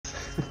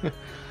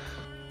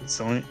It's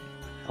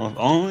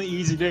only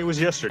easy day was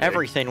yesterday.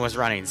 Everything was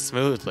running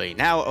smoothly.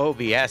 Now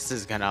OBS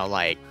is gonna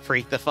like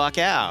freak the fuck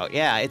out.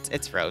 Yeah,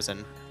 it's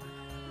frozen.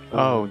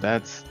 Oh,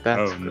 that's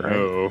Oh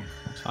no.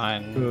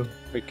 Fine.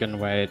 We can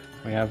wait.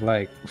 We have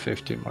like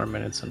 15 more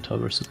minutes until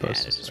we're Yeah,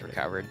 supposed it to just start.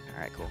 recovered.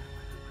 All right, cool.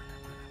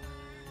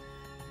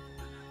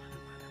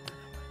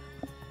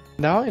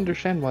 Now I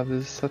understand why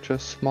this is such a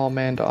small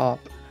manned op.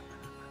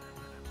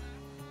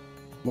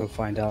 We'll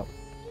find out.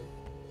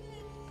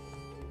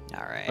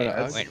 All right,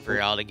 that's- waiting for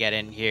y'all to get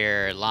in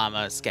here.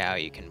 Llama,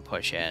 Scout, you can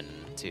push in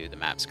to the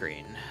map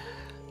screen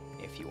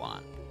if you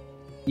want.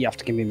 You have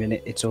to give me a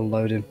minute. It's all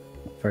loading.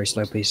 Very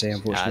slow PC,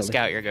 unfortunately.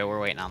 Scout, you're good. We're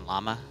waiting on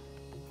Llama.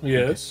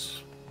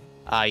 Yes.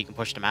 You can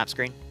push to map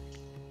screen.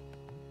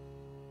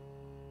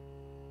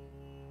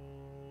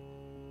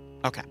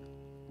 Okay.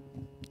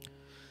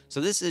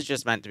 So this is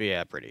just meant to be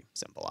a pretty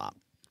simple op.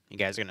 You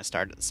guys are going to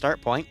start at the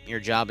start point. Your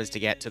job is to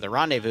get to the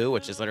rendezvous,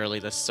 which is literally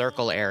the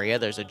circle area.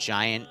 There's a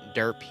giant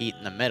dirt heap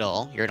in the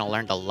middle. You're going to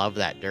learn to love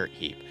that dirt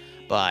heap,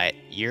 but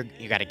you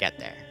got to get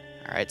there.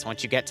 All right, so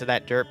once you get to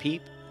that dirt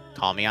heap,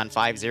 call me on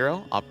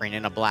 5-0. I'll bring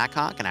in a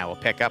Blackhawk, and I will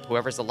pick up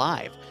whoever's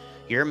alive.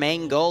 Your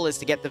main goal is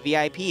to get the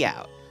VIP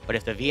out, but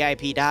if the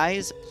VIP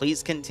dies,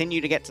 please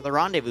continue to get to the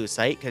rendezvous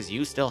site because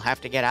you still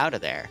have to get out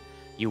of there.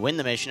 You win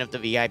the mission if the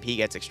VIP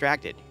gets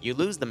extracted. You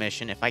lose the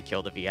mission if I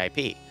kill the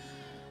VIP.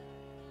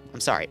 I'm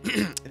sorry,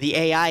 the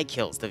AI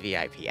kills the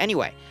VIP.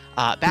 Anyway,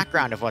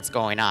 background of what's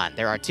going on.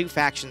 There are two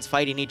factions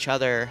fighting each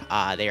other.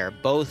 They are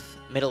both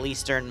Middle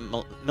Eastern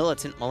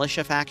militant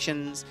militia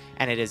factions,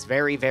 and it is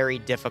very, very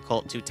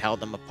difficult to tell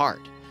them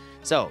apart.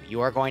 So, you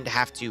are going to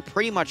have to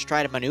pretty much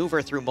try to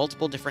maneuver through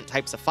multiple different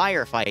types of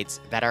firefights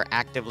that are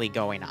actively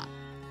going on.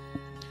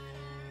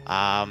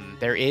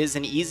 There is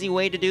an easy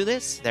way to do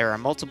this. There are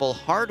multiple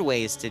hard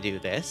ways to do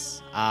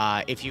this.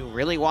 If you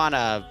really want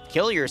to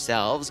kill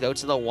yourselves, go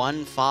to the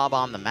one fob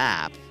on the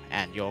map,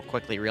 and you'll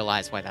quickly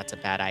realize why that's a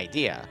bad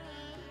idea.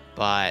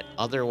 But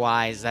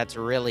otherwise, that's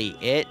really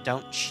it.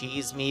 Don't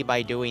cheese me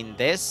by doing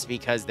this,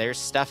 because there's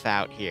stuff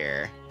out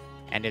here,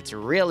 and it's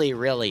really,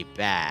 really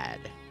bad.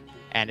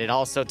 And it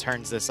also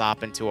turns this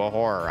op into a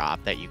horror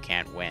op that you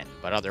can't win.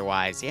 But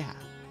otherwise, yeah,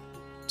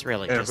 it's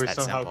really And just if we that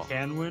somehow simple.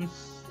 can win,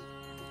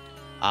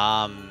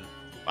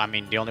 I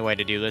mean, the only way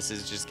to do this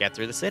is just get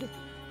through the city.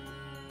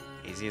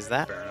 Easy as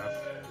that. fair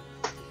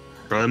enough.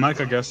 Brother Mike,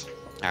 I guess.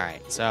 All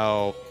right,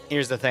 so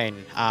here's the thing.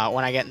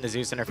 When I get in the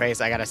Zeus interface,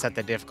 I gotta set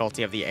the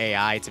difficulty of the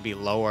AI to be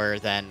lower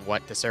than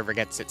what the server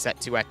gets it set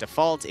to at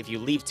default. If you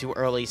leave too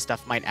early,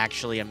 stuff might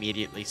actually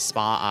immediately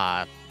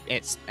spawn,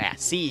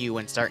 see you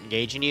and start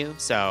engaging you.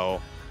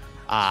 So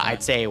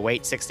I'd say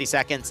wait 60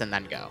 seconds and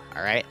then go.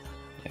 All right?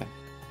 Yeah.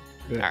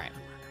 All right.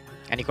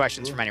 Any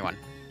questions from anyone?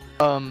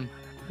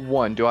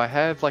 One, do I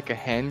have like a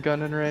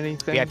handgun or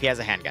anything? VIP has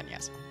a handgun,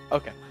 yes,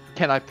 Okay.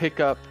 Can I pick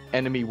up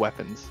enemy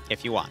weapons?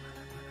 if you want.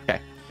 Okay,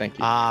 thank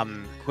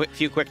you.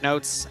 Few quick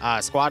notes.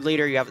 Squad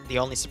leader, you have the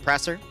only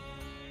suppressor.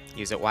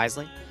 Use it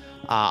wisely.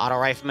 Auto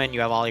rifleman,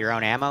 you have all your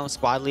own ammo.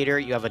 Squad leader,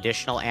 you have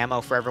additional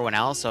ammo for everyone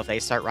else. So if they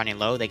start running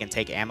low, they can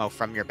take ammo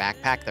from your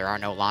backpack. There are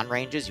no long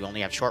ranges. You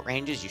only have short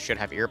ranges. You should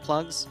have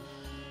earplugs.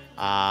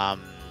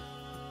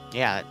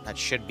 Yeah, that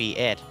should be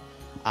it.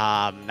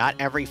 Not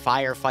every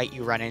firefight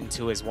you run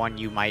into is one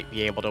you might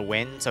be able to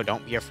win, so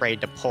don't be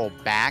afraid to pull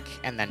back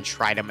and then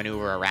try to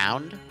maneuver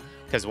around,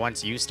 because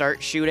once you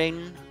start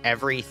shooting,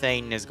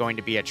 everything is going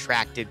to be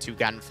attracted to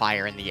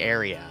gunfire in the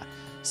area.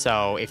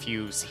 So if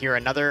you hear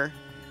another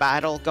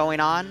battle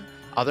going on,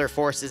 other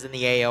forces in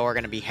the AO are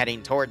going to be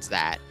heading towards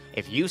that.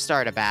 If you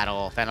start a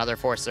battle, then other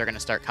forces are going to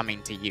start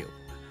coming to you.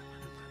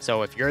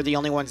 So if you're the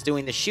only ones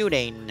doing the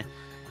shooting,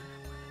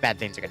 bad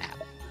things are going to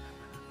happen.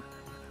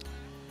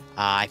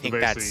 I think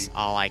that's basically-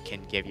 all I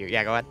can give you.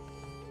 Yeah, go ahead.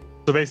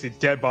 So basically,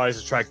 dead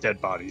bodies attract dead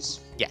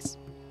bodies. Yes.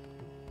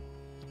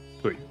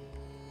 Sweet.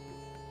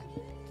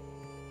 All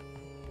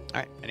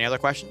right. Any other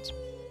questions?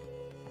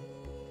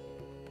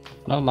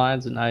 No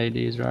mines and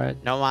IEDs, right?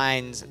 No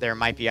mines. There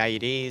might be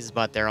IEDs,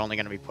 but they're only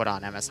going to be put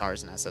on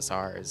MSRs and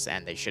SSRs,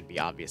 and they should be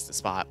obvious to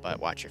spot, but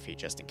watch your feet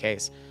just in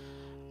case.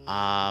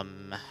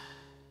 Trying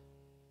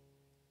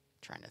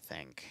to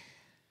think.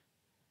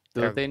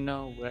 Do there- they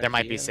know where There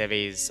might he be is?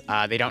 civvies.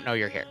 They don't know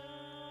you're here.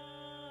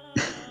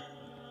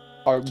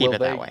 Or Keep will it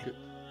that they way.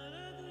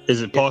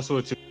 Is it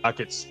possible to not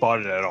get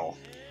spotted at all?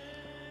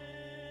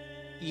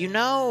 You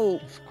know,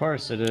 Of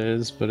course it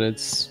is, but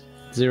it's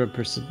 0%,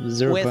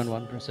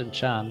 0.1%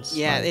 chance.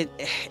 yeah,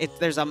 Like,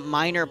 there's a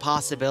minor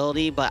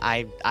possibility, but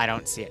I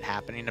don't see it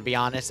happening, to be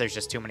honest. There's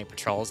just too many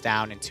patrols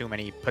down and too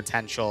many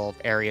potential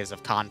areas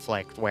of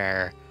conflict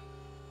where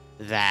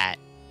that...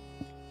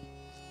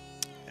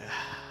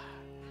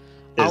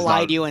 I'll Is lie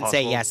not to you and say,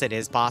 possible? yes, it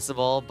is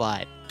possible,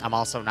 but I'm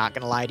also not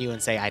going to lie to you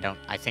and say I don't.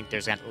 I think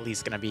there's at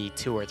least going to be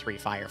 2 or 3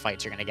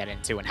 firefights you're going to get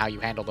into, and how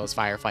you handle those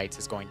firefights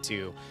is going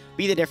to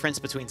be the difference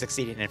between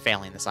succeeding and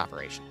failing this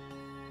operation.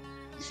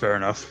 Fair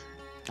enough.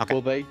 Okay.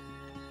 Will they?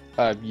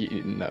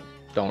 No,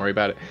 don't worry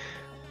about it.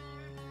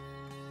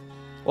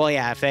 Well,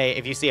 yeah,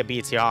 if you see a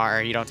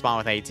BTR, you don't spawn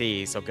with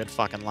AT, so good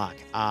fucking luck.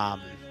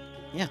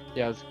 Yeah,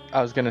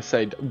 I was gonna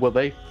say, will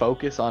they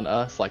focus on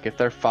us? Like, if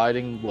they're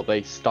fighting, will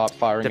they stop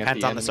firing?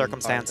 Depends at on the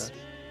circumstance.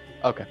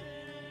 Okay.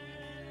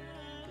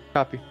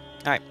 Copy.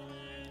 All right.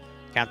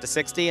 Count to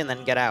 60 and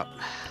then get out.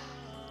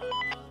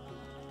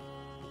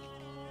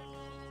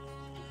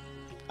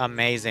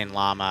 Amazing,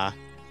 Llama.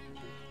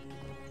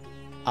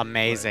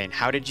 Amazing.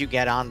 How did you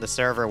get on the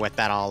server with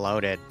that all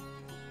loaded?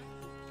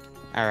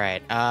 All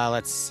right.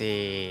 Let's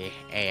see.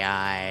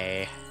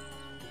 AI.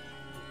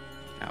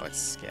 No, it's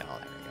skill. There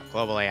we go.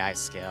 Global AI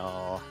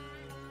skill.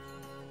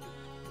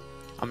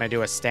 I'm going to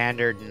do a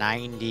standard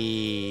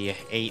 90,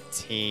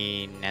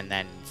 18, and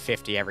then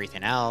 50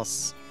 everything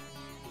else.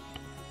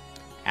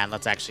 And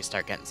let's actually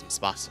start getting some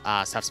stuff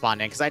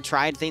spawned in. Because I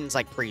tried things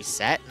like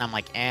preset, and I'm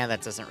like,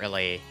 that doesn't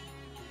really...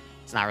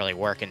 It's not really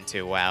working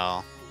too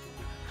well.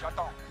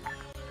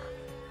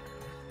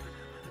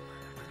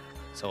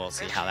 So we'll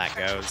see how that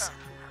goes.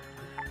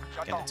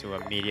 Going to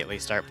immediately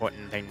start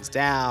putting things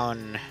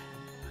down.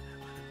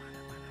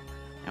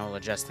 And we'll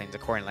adjust things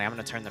accordingly. I'm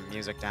going to turn the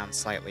music down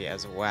slightly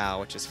as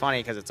well, which is funny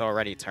because it's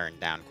already turned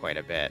down quite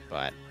a bit,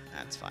 but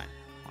that's fine.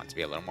 I want it to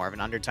be a little more of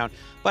an undertone.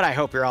 But I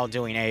hope you're all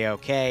doing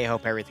A-okay.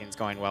 Hope everything's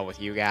going well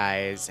with you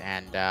guys.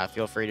 And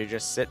feel free to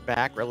just sit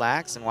back,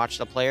 relax, and watch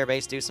the player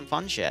base do some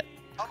fun shit.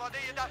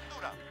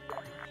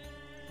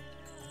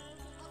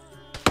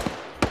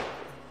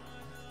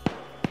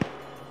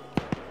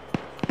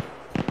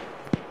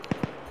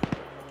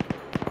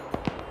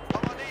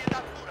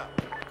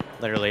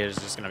 Literally, it's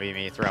just going to be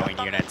me throwing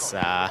units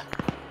at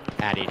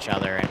each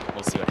other, and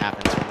we'll see what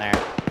happens from there.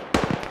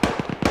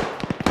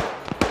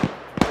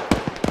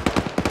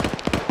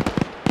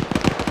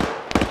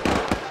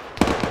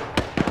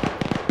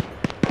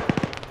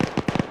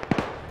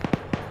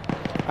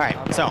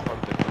 Alright, so,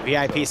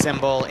 VIP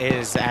symbol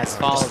is as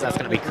follows. That's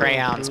going to be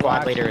Crayon,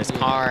 squad leader is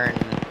Karn.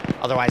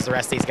 Otherwise, the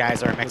rest of these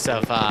guys are a mix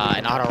of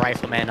an auto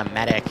rifleman, a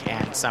medic,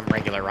 and some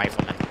regular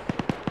riflemen.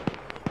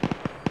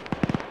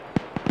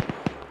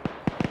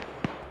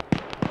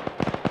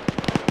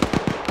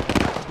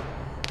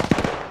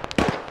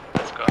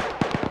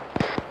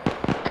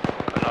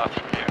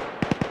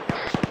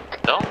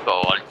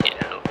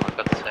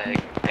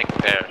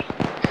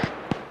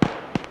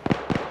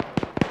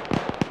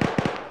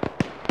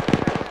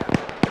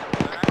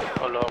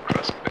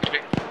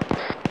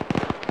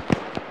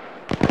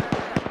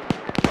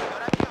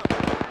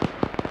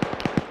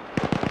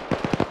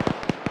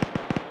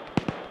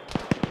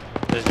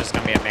 There's just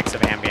going to be a mix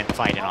of ambient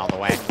fighting all the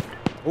way.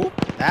 Ooh,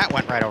 that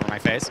went right over my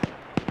face.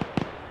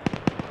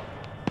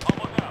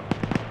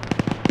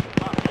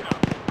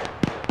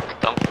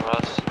 Down for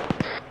us.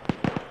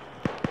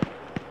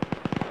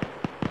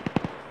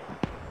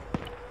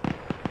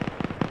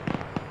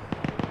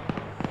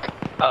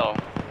 Oh,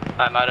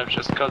 I might have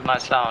just got my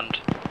sound.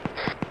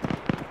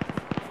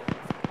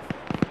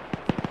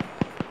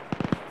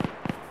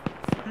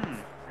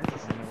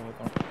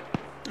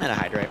 And a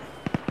hydrate.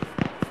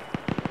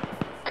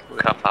 We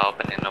have an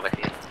opening over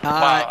here.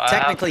 Wow,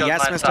 technically,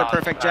 yes, Mr. Sound.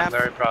 Perfect Jeff. I'm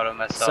very proud of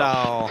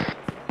myself. So,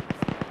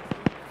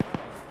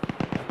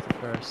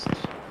 First.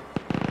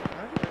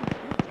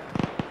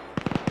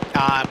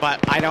 but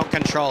I don't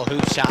control who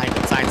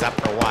signs up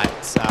for what,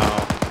 so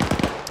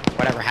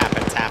whatever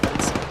happens,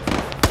 happens.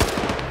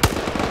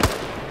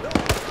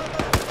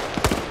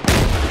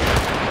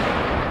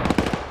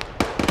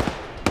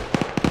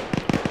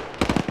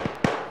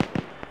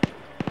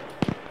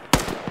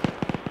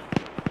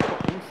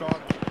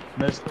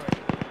 Missed.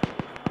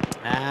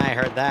 I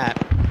heard that.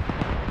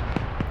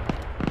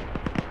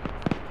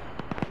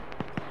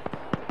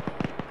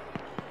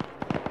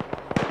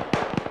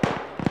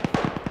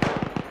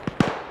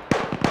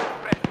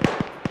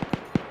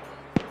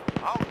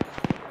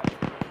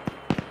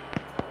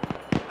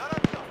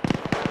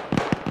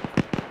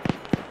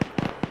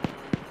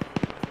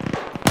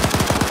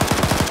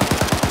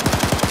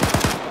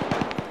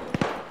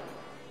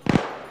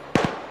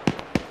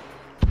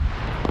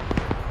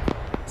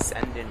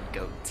 Send in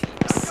goat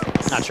teams.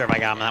 Not sure if I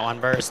got him that one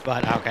burst,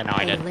 but okay, no,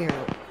 I did. Hey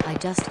Liru, I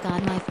just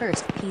got my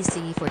first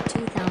PC for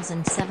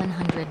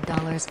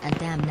 $2,700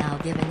 and am now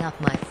giving up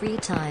my free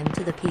time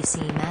to the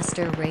PC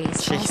Master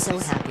Race. Jesus. Also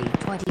happy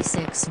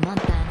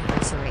 26th-month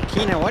anniversary.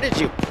 Keena, what did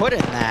you put in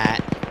that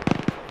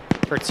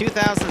for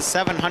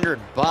 2,700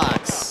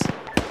 bucks?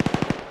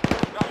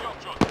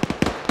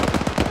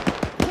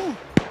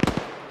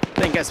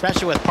 I think,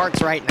 especially with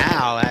parts right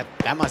now,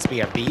 that must be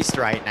a beast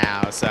right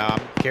now. So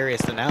I'm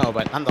curious to know.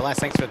 But nonetheless,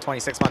 thanks for the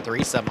 26-month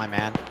resub, my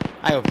man.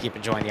 I hope you keep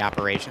enjoying the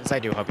operations. I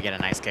do hope you get a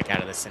nice kick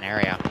out of this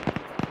scenario.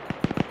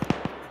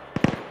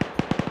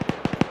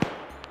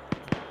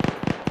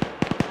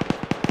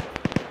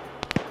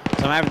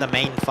 So I'm having the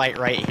main fight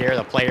right here.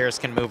 The players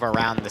can move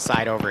around the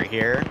side over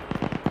here.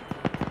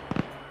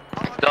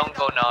 Don't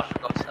go north,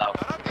 go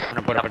south. I'm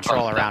gonna put a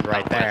patrol around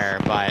right there,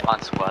 but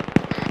One squad.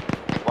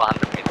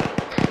 100 meters.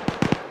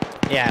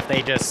 yeah, if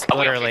they just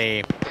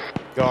literally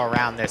go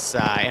around this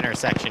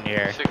intersection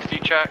here. 60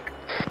 check.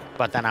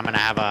 But then I'm gonna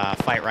have a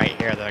fight right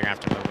here that they're gonna have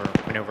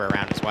to maneuver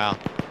around as well.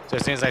 So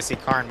as soon as I see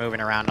Karn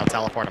moving around, I'll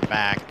teleport him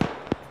back.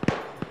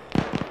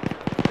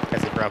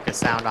 broke his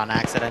sound on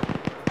accident.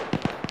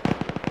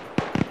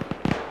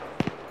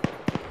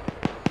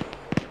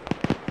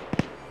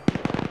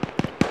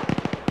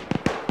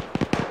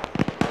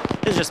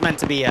 This is just meant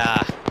to be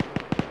a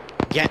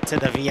get to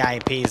the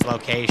VIP's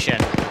location.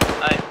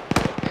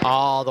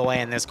 All the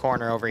way in this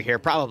corner over here,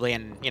 probably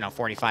in,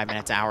 45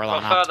 minutes, hour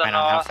long, depending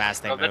on how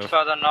fast they move. Go a bit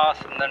further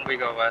north, and then we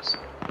go west.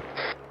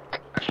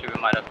 Actually, we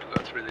might have to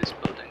go through these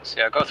buildings.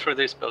 Yeah, go through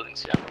these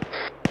buildings, yeah.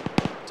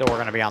 So we're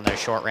going to be on their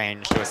short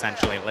range to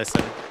essentially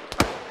listen.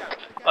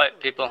 Alright,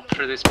 people,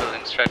 through these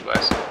buildings, straight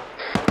west.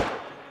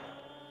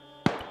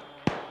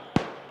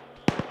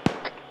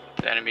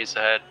 The enemy's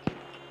ahead.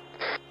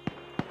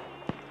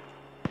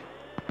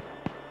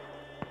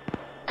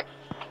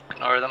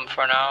 Ignore them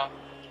for now.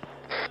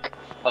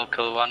 I'll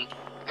kill one.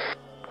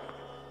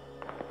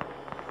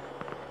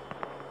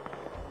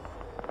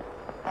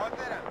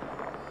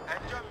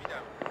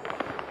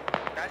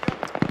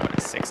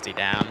 60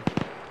 down.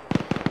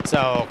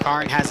 So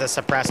Karn has a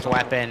suppressed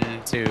weapon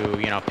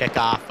to, pick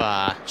off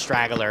a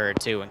straggler or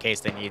two in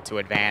case they need to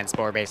advance,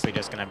 but we're basically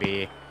just going to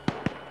be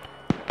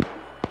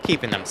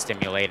keeping them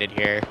stimulated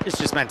here. It's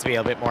just meant to be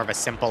a bit more of a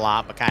simple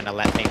op, but kind of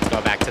let things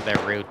go back to their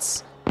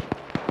roots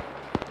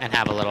and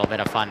have a little bit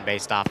of fun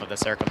based off of the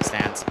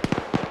circumstance.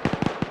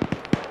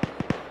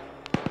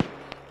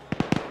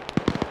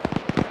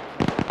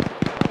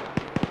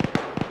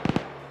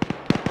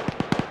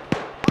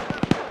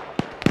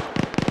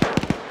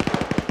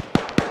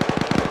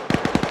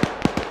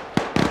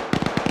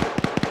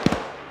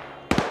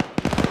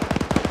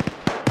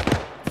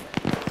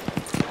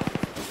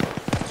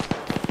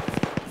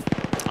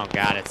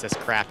 This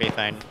crappy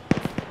thing.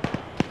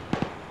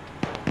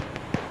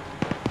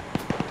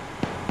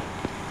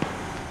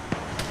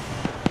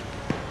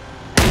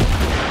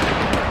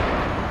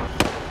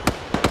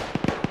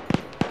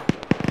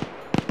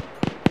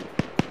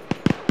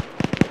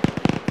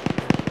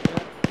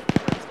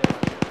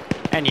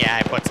 And yeah,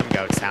 I put some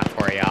goats down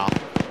for y'all.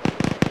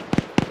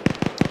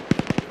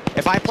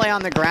 If I play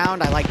on the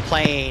ground, I like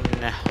playing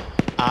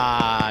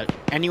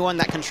anyone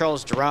that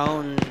controls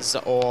drones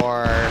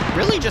or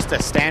really just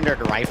a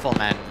standard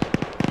rifleman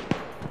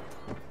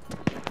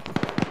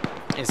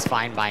is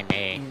fine by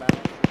me.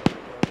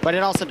 But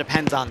it also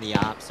depends on the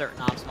op. Certain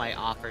ops might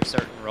offer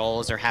certain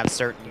roles or have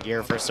certain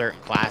gear for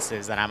certain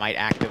classes that I might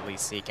actively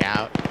seek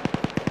out.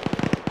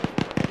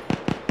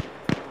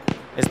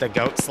 Is the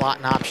goat slot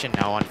an option?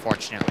 No,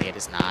 unfortunately it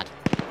is not.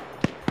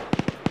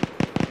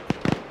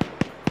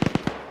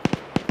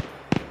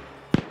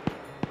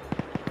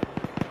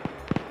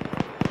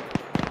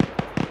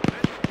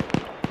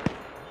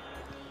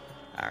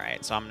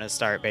 So I'm going to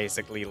start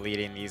basically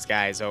leading these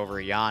guys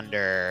over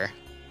yonder.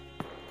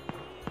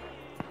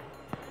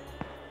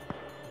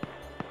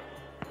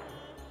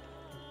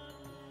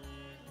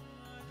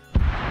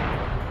 Trying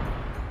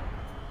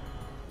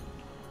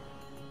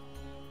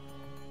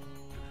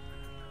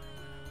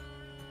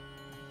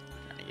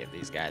to give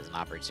these guys an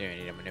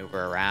opportunity to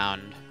maneuver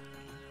around.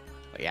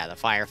 But yeah, the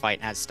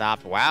firefight has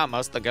stopped. Wow,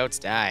 most of the goats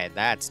died.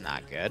 That's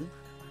not good.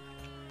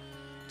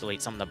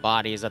 Delete some of the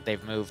bodies that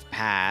they've moved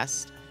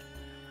past.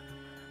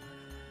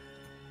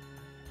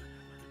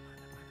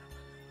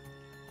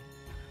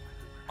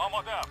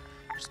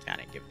 Just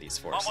kind of give these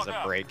forces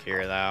a break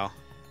here, though.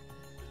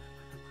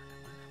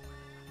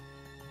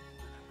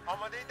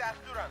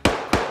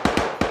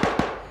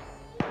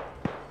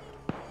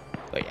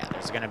 But yeah,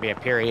 there's going to be a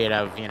period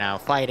of,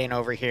 fighting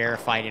over here,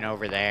 fighting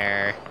over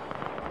there.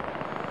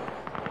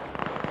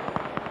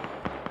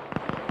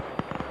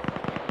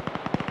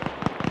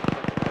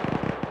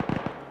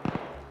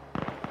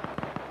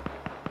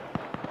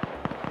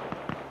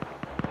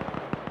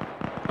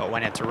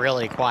 When it's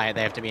really quiet,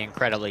 they have to be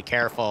incredibly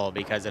careful,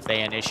 because if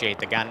they initiate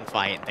the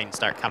gunfight and things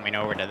start coming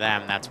over to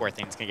them, that's where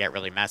things can get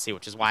really messy,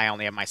 which is why I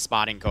only have my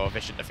spotting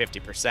coefficient to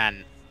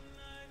 50%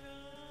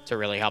 to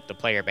really help the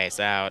player base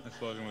out.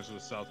 Explosion was to the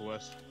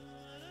southwest.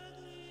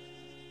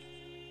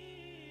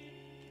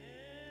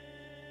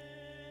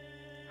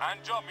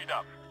 انجام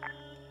میدم.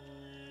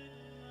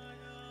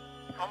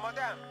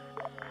 آماده‌ام.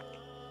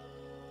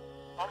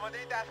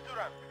 آماده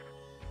دستورم.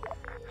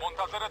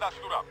 منتظر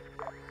دستورم.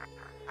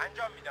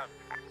 انجام میدم.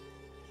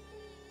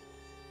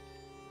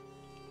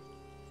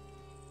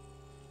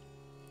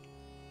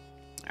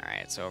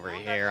 Alright, so over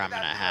here I'm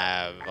going to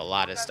have a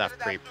lot of stuff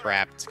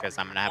pre-prepped, because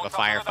I'm going to have a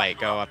firefight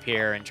go up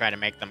here and try to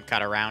make them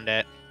cut around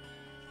it.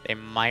 They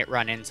might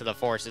run into the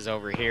forces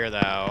over here,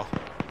 though,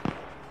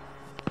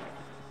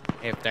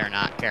 if they're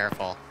not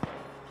careful.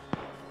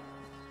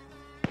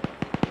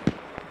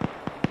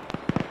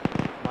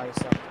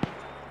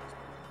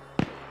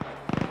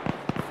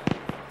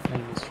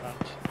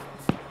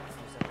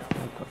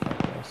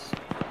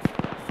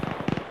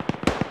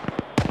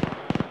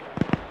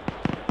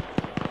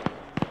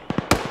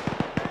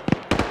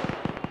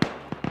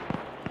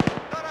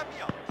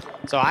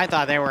 So I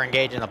thought they were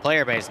engaging the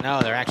player base.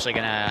 No, they're actually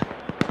going to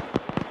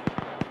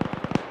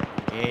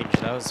engage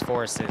those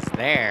forces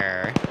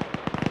there.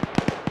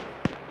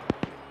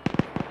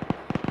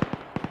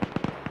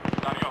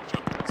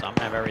 So I'm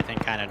going to have everything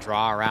kind of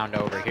draw around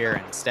over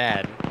here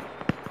instead.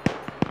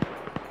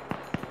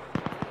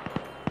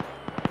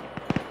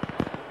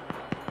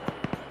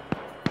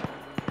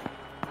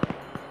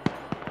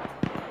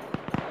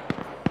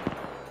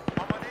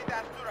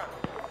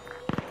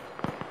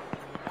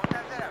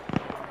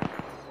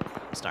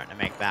 Starting to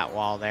make that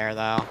wall there,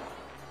 though.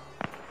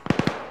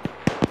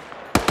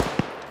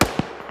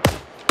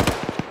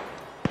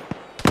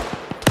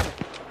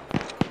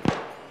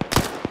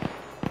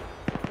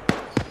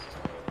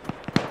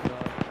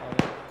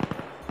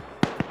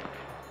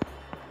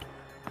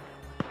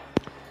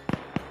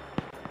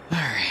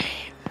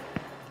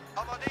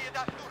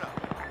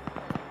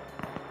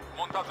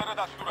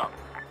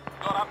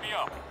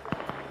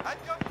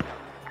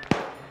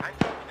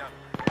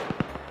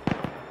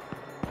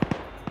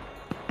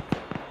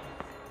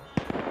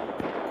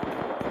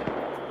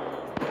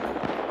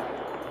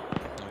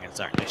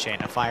 Starting to chain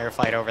a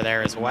firefight over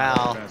there as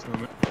well.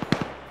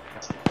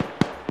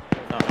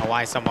 Don't know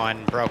why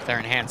someone broke their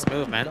enhanced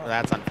movement, but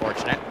that's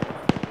unfortunate.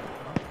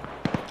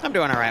 I'm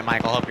doing all right,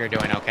 Michael. Hope you're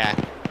doing okay.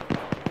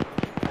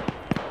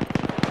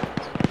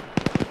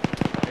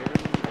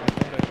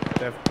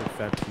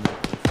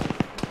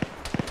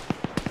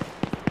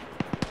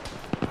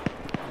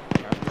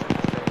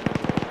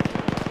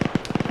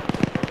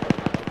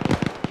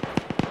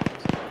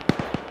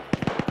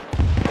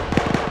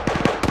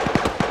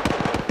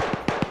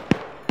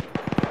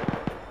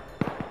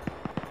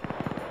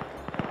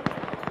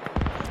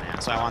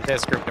 So I want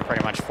this group to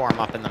pretty much form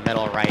up in the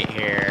middle right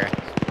here.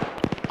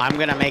 I'm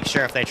going to make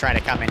sure if they try to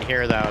come in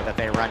here, though, that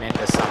they run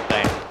into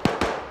something.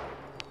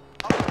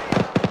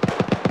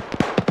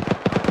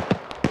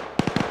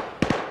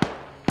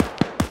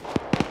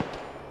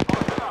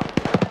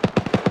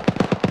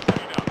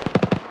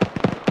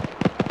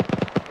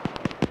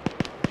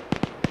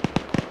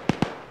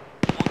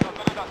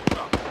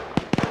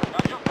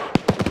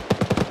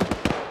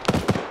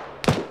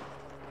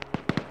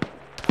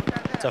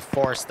 To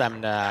force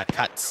them to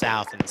cut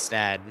south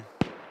instead.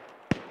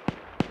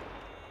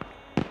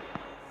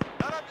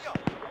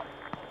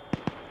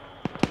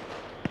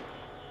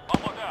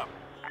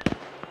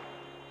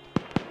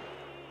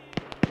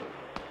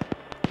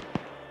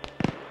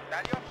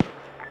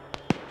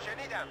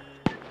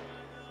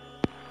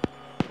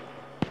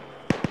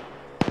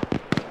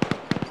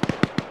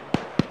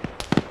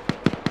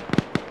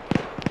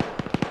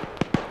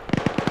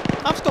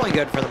 Op's going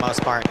good for the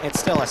most part. It's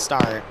still a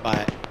start,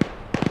 but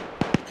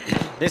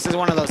this is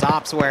one of those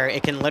ops where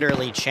it can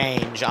literally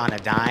change on a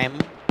dime.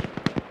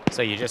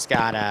 So you just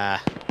gotta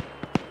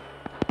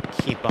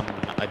keep them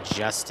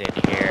adjusted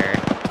here.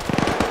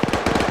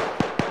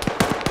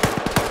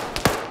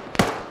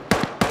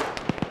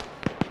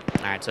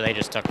 Alright, so they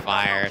just took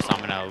fire, so I'm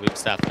gonna loop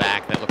stuff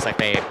back. That looks like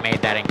they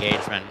made that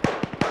engagement.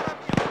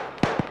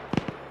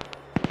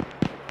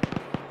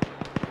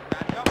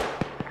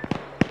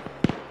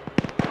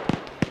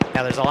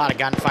 Yeah, there's a lot of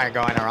gunfire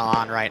going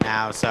on right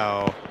now,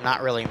 so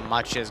not really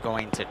much is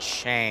going to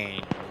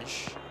change.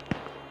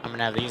 I'm going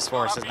to have these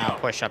forces now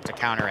push up to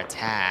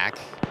counterattack.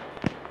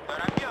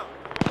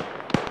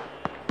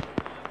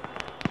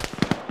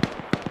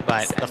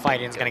 But the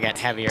fighting's going to get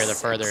heavier the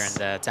further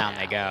into town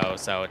they go,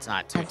 so it's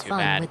not too bad. Have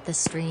fun with the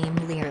stream,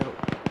 Liru.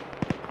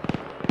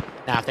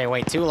 Now, if they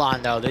wait too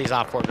long, though, these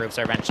off-4 groups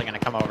are eventually going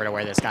to come over to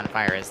where this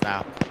gunfire is,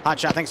 though.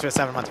 Hotshot, thanks for the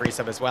 7-month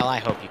resub as well. I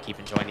hope you keep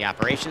enjoying the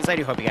operations. I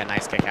do hope you get a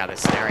nice kick out of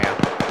this scenario.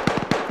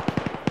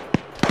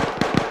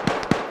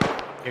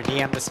 Your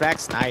DM the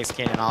specs? Nice,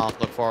 Keenan. I'll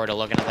look forward to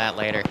looking at that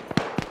later.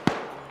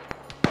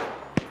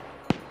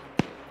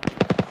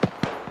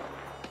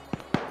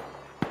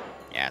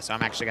 Yeah, so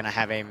I'm actually going to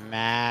have a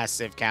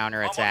massive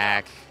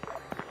counterattack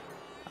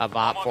of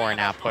Op4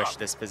 now push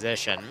this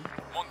position.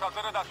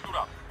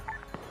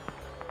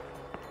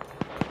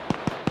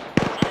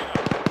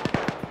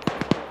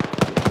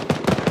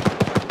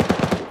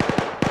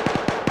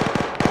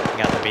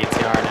 Got the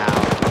BTR now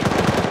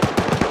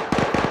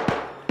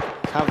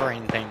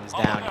covering things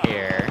down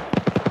here.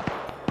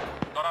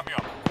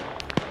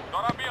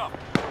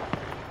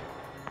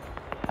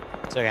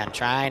 So again,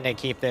 trying to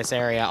keep this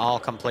area all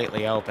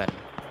completely open.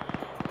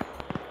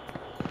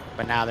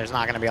 But now there's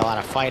not going to be a lot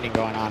of fighting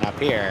going on up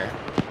here.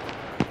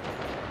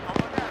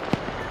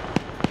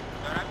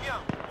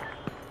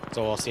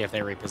 So we'll see if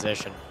they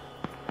reposition.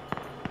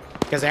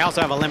 Because they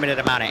also have a limited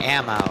amount of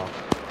ammo.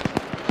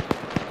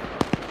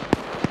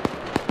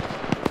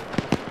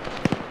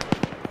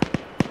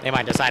 They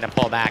might decide to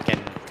pull back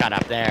and cut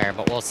up there,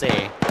 but we'll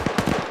see.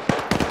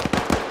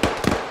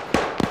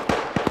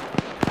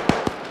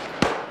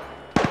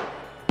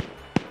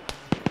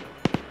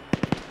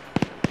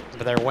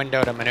 But their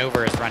window to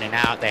maneuver is running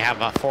out. They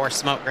have 4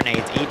 smoke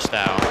grenades each,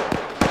 though.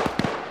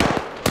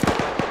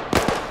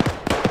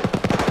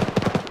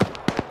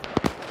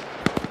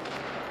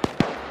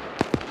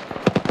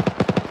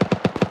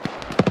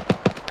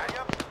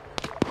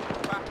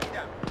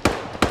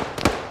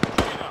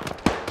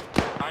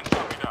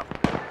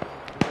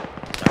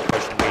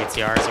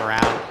 BTRs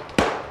around.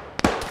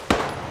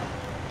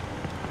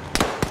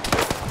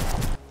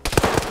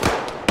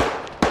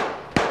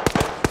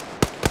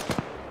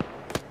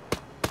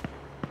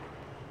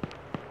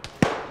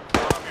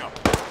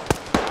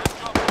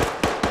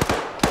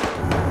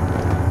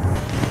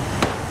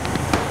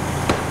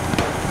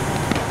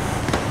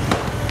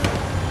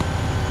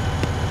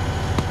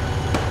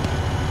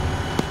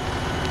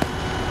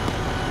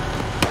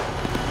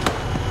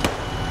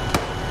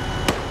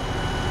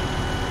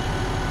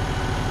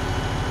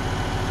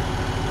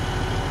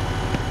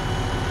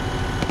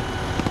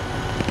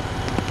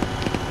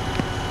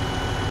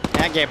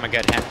 gave him a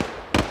good hint.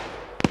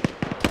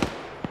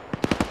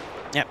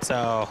 Yep,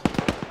 so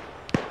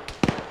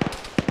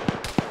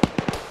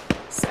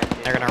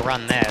they're gonna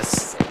run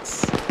this.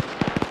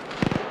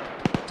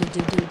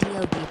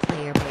 DOD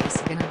player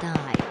base gonna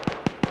die.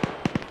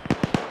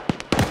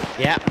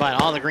 Yeah,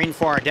 but all the green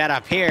 4 are dead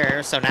up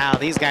here, so now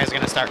these guys are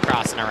gonna start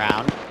crossing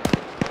around.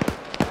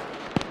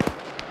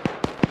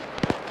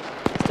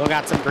 Still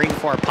got some green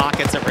 4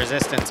 pockets of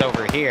resistance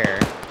over here.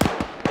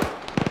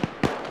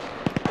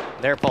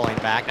 They're pulling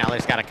back, now they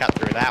just gotta cut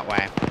through that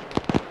way.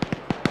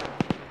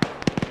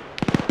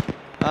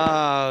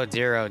 Oh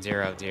dear, oh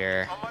dear, oh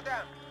dear.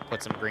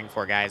 Put some green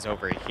 4 guys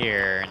over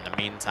here in the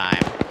meantime.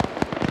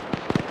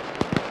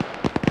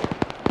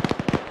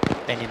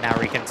 They need to now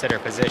reconsider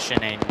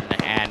positioning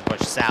and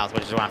push south,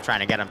 which is what I'm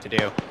trying to get them to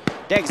do.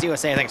 Degs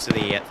USA, thanks for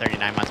the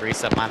 39-month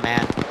resub, my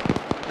man.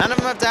 None of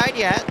them have died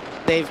yet.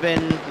 They've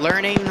been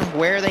learning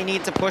where they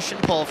need to push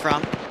and pull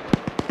from.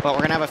 But we're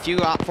going to have a few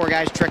Op 4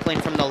 guys trickling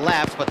from the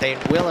left, but they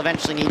will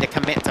eventually need to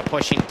commit to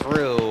pushing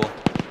through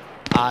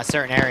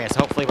certain areas.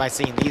 Hopefully by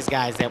seeing these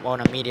guys, that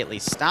won't immediately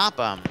stop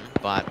them,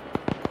 but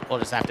we'll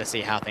just have to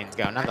see how things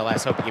go.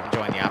 Nonetheless, hope you keep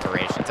enjoying the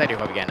operations. I do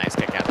hope you get a nice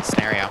kick out of the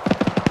scenario.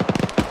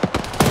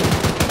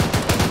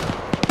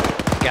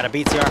 Got a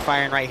BTR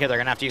firing right here. They're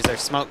going to have to use their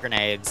smoke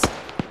grenades.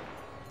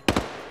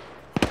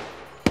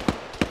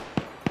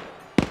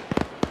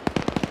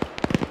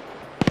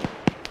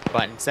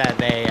 But instead,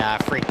 they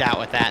freaked out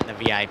with that, and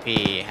the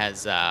VIP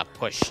has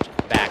pushed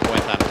back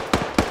with them.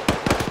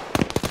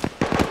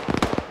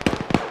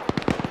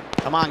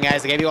 Come on,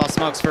 guys. I gave you all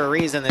smokes for a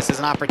reason. This is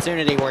an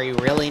opportunity where you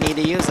really need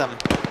to use them.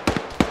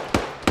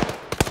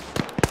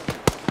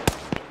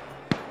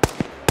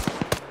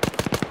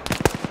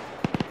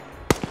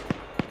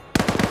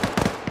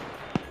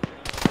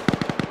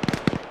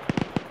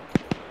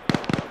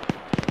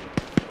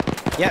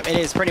 Yep, it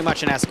is pretty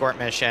much an escort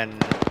mission.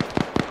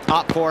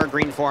 Op 4,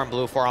 green 4, and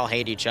blue 4 all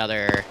hate each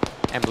other,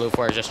 and blue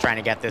 4 is just trying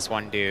to get this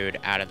one dude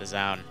out of the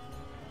zone.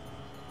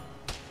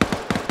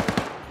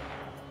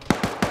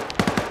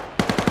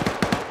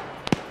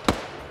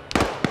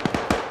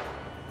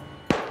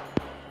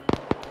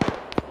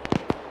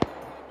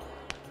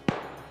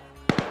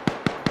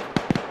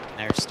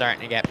 They're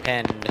starting to get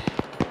pinned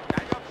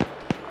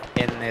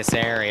in this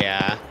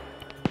area.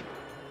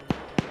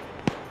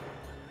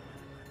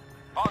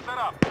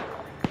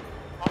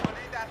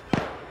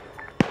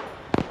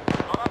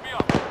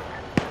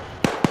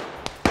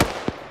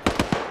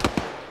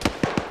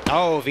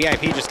 Oh,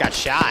 VIP just got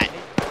shot.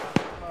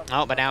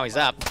 Oh, but now he's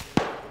up.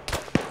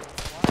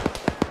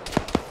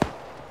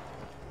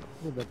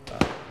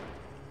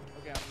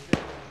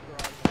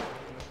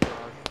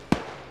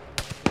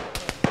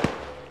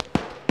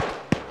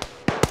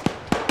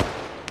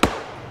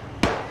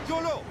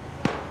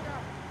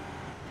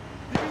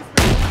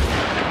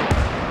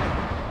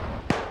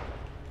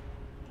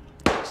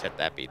 Just hit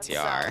that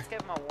BTR. Let's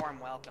give him a warm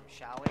welcome,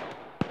 shall we?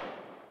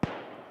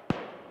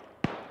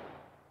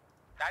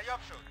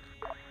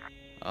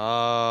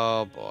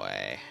 Oh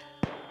boy.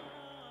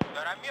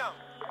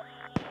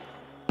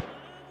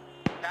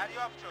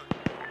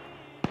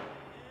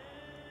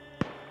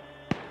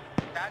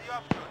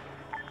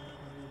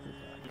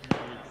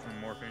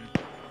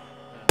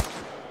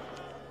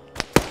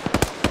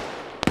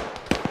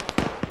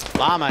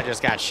 Llama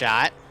just got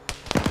shot.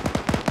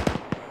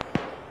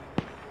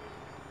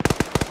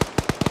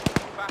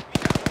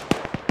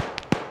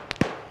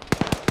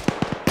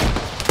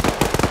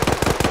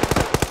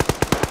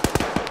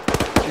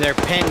 They're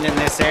pinned in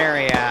this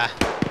area.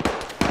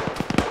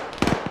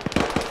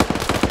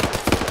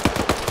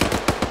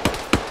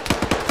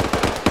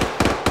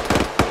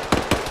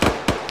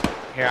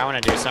 Here, I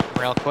want to do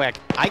something real quick.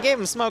 I gave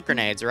them smoke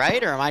grenades,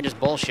 right? Or am I just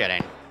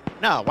bullshitting?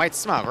 No, white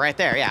smoke right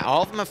there. Yeah,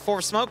 all of them have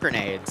 4 smoke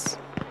grenades.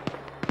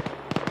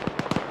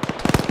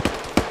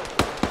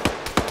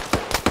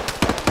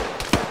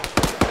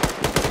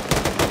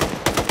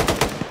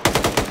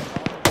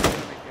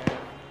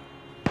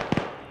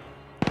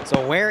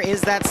 So where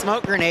is that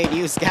smoke grenade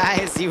used,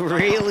 guys? You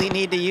really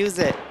need to use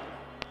it.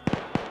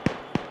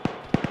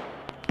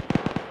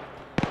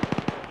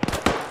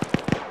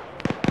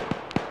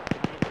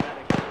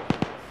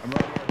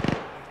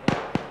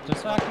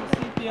 Just so I can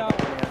see the out.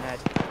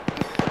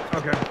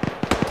 Okay.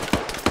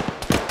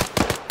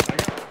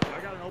 I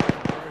got an open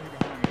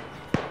behind me.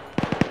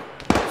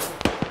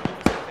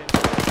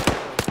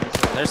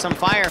 There's some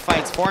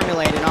firefights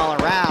formulating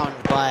all around,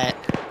 but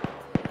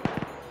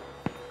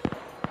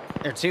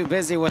they're too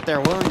busy with their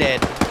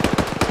wounded.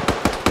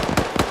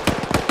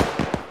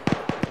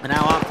 And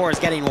now Op 4 is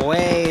getting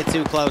way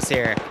too close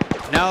here.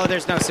 No,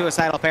 there's no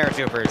suicidal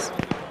paratroopers.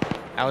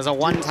 That was a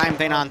one-time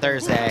thing on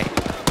Thursday.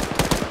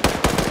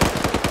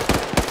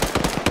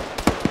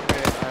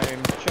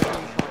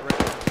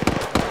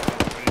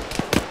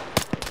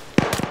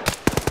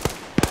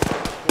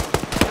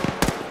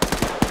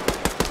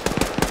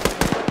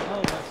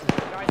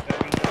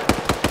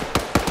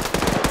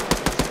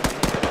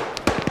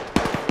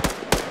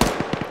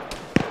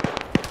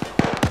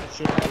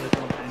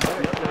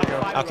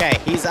 Okay,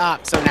 he's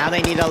up, so now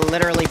they need to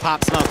literally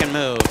pop smoke and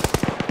move.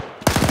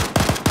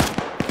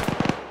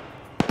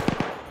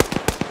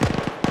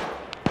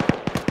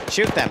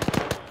 Shoot them.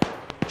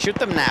 Shoot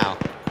them now.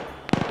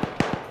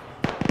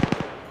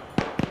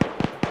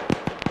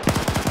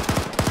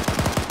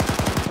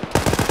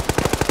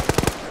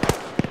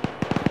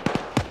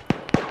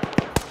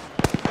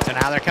 So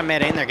now they're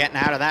committing, they're getting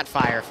out of that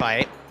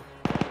firefight.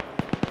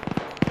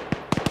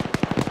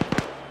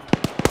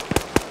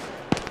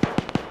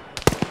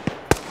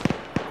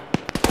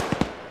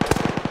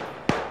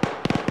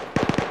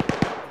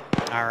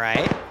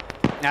 Alright.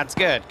 That's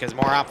good, because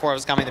more Op 4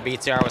 was coming, the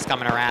BTR was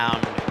coming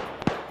around.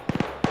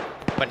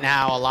 But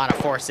now a lot of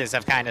forces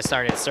have kind of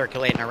started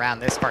circulating around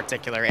this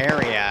particular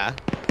area.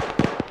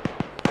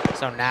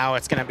 So now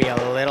it's going to be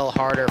a little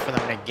harder for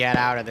them to get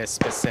out of this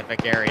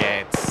specific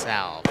area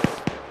itself.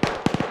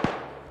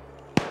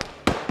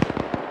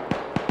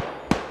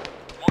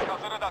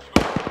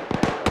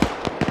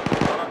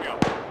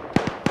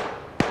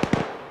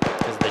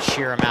 Because of the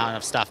sheer amount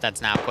of stuff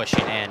that's now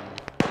pushing in.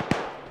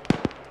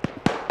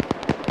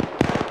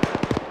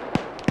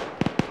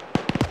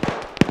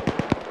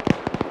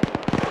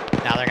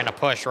 Now they're going to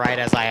push right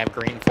as I have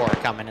Green 4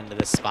 coming into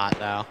this spot,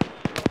 though.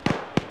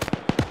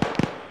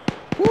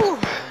 Whew.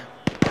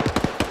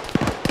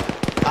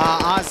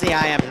 Honestly,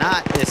 I am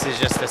not. This is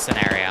just a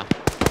scenario.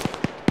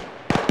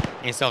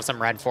 You still have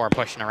some Red 4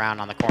 pushing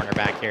around on the corner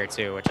back here,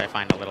 too, which I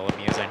find a little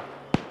amusing.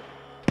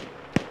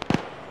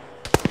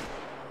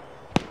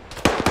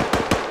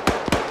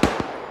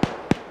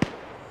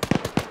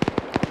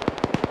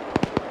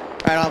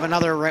 Alright, I'll have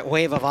another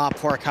wave of Op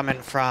 4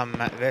 coming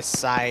from this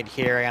side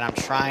here, and I'm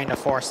trying to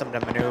force them to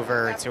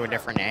maneuver to a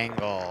different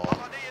angle.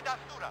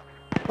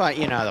 But,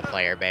 you know, the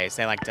player base,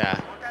 they like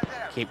to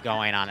keep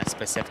going on a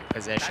specific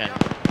position.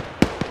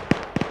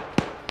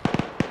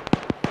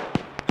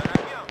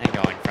 And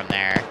going from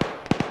there.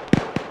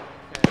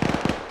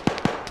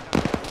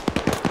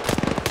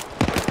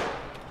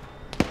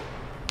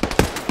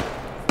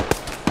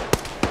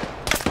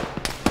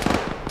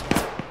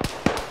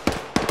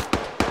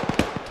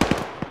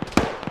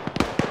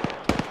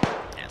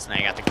 Now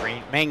you got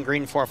the main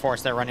Green 4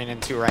 force they're running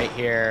into right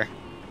here.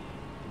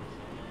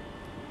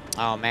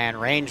 Oh man,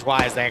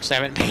 range-wise, they actually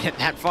haven't made it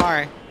that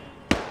far.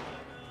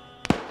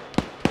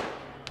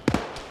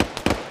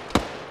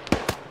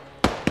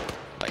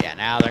 But yeah,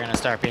 now they're going to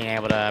start being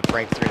able to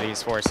break through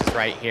these forces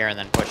right here and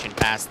then pushing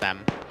past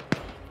them.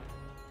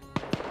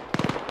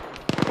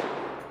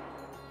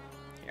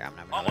 Here, I'm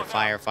going to have another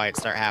firefight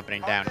start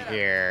happening down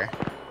here.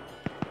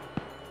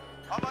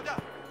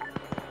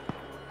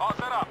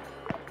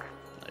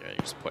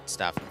 Just put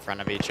stuff in front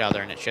of each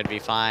other and it should be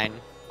fine.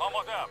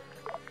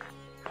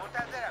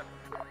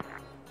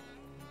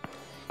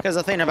 Because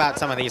the thing about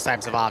some of these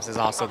types of ops is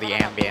also the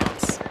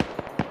ambience.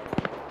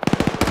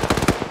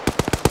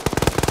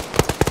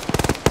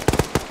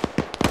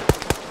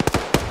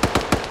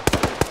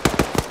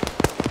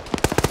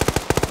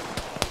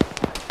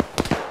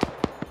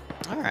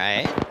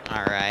 Alright,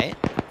 alright.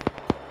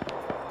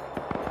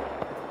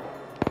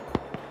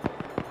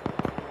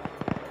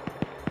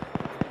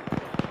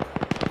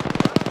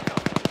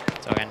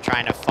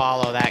 Trying to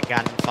follow that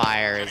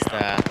gunfire is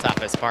the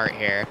toughest part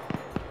here.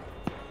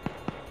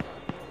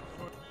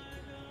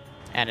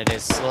 And it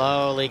is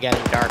slowly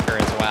getting darker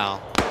as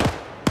well.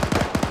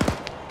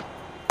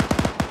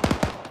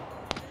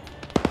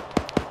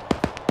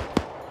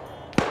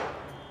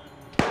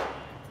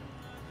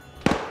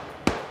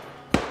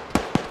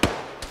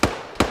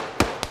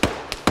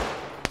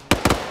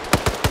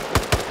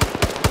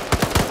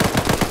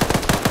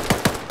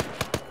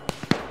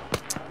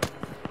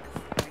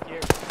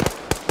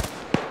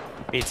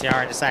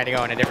 BTR decided to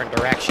go in a different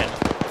direction.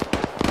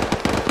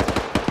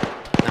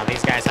 Now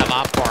these guys have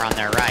Op 4 on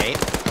their right.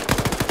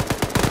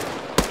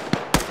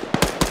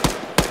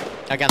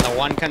 Again, the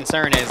one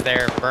concern is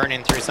they're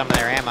burning through some of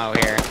their ammo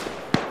here.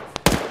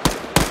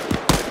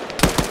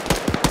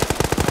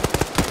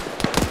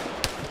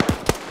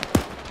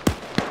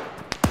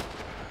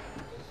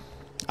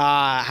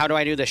 How do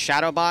I do the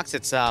shadow box?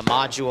 It's a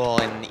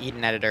module in the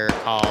Eden editor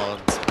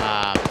called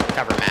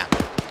cover map.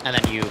 And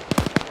then you go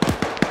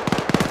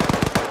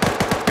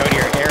to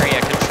your area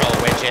control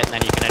widget, and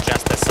then you can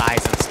adjust the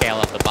size and scale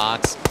of the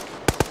box.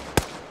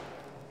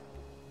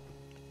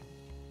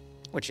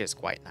 Which is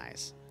quite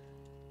nice.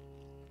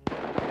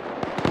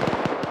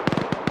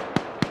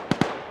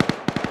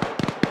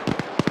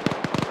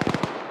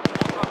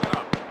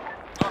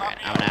 Alright,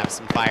 I'm gonna have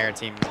some fire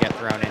teams get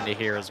thrown into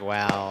here as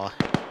well.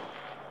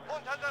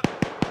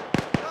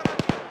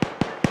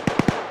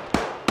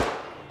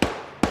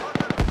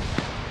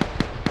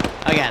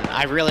 Again,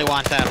 I really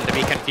want them to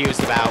be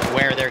confused about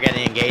where they're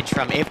getting engaged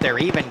from, if they're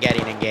even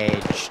getting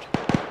engaged,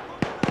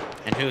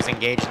 and who's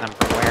engaging them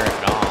from where,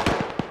 if at all.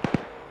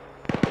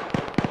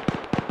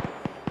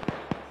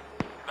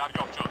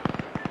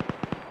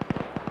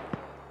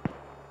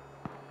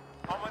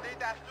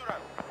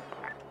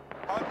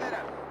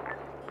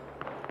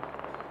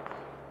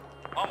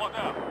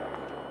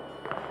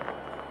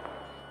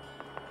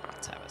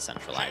 Let's have a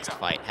centralized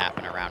fight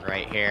happen around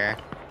right here.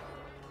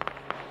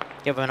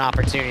 Give them an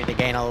opportunity to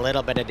gain a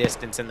little bit of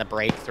distance in the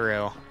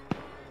breakthrough.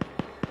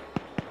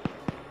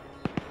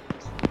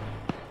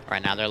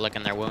 Right now they're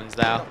licking their wounds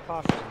though.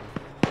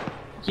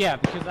 Yeah,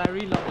 because I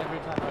reload every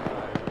time I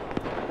fire.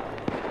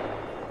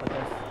 But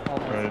there's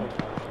almost Right. no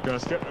charge. Gonna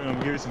skip,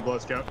 give you some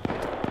blood scout.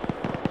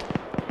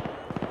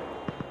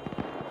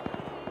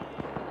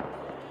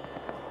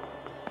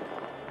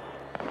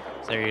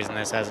 So they're using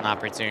this as an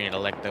opportunity to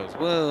lick those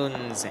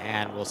wounds,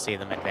 and we'll see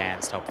them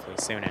advanced hopefully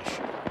soonish.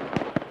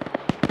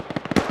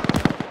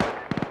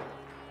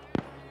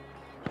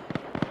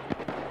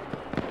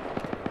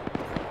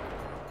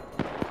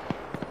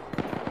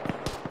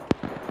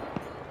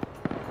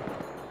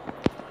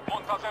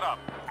 منتظرم.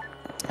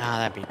 Ah,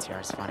 that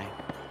BTR is funny.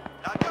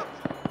 دریافت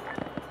شد.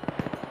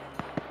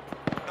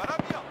 دارم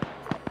میام.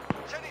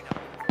 شنیدم.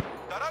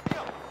 دارم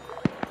میام.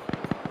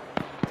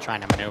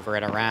 Trying to maneuver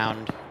it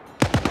around.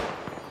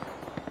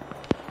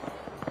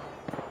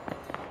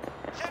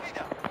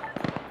 شنیدم.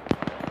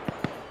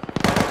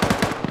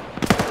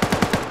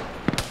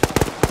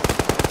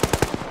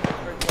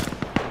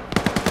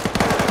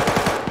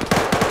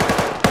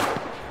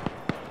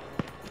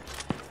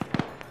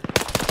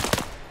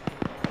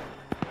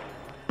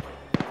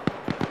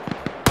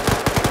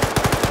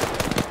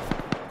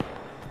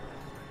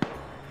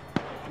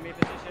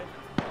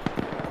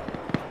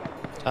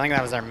 I think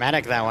that was our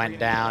medic that went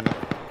down.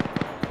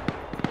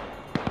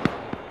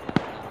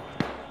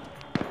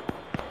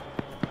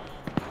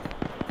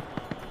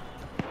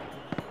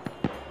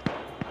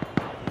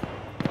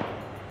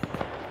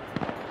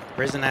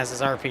 Prison has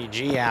his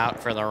RPG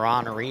out for the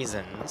wrong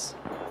reasons.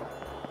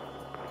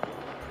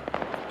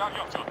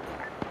 دریافت شد.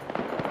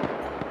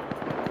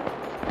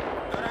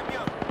 دارم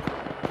میام.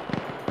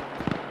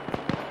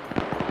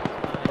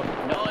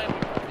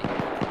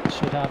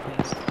 Shit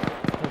happens.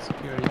 Full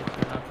security if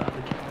you're not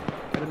bandaging.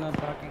 Get him on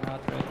parking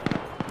lot, right?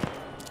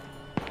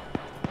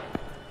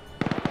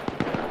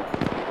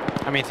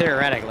 I mean,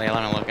 theoretically,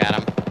 let me look at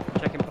him.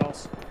 Checking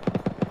pulse.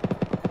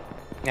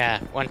 Yeah,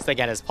 once they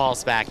get his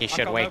pulse back, he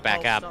should wake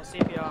back up. Not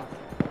CPR.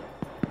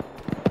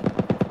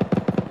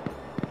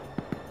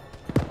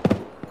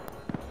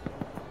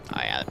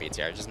 Oh yeah, the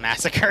BTR just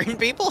massacring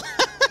people.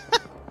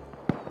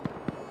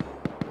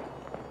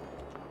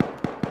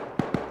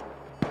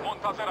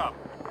 منتظرم.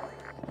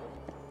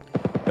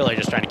 Really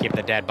just trying to keep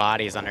the dead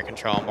bodies under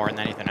control more than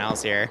anything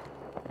else here.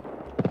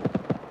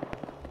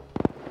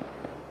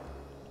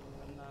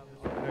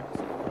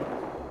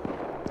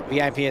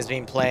 VIP is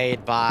being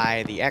played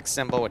by the X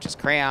symbol, which is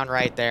Crayon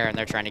right there, and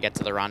they're trying to get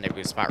to the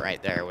rendezvous spot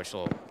right there, which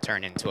will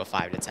turn into a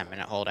 5 to 10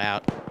 minute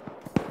holdout.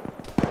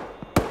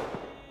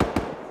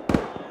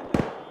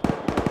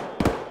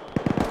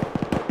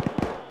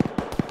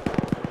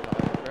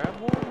 Grab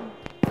one.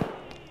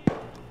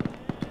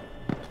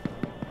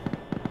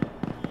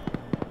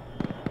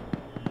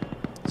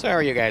 So how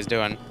are you guys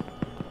doing?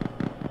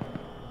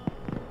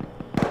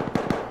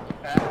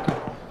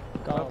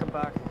 Welcome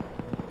back.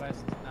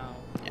 West now.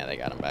 Yeah, they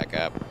got him back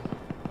up.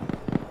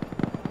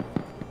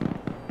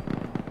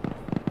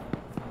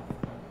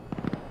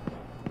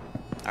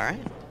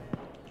 Alright.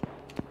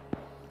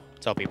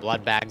 Let's hope he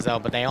blood bags though,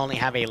 but they only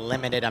have a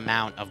limited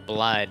amount of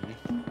blood.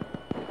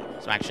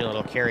 So I'm actually a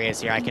little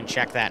curious here. I can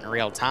check that in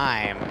real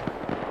time.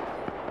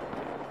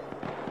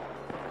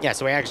 Yeah,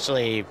 so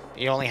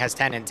he only has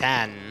 10 and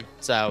 10,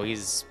 so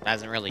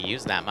hasn't really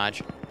used that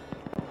much.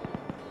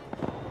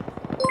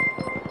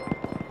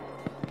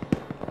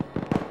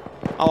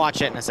 I'll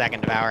watch it in a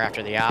second, Devour,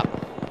 after the op.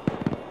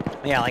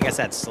 Yeah, like I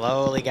said,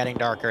 slowly getting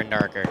darker and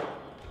darker.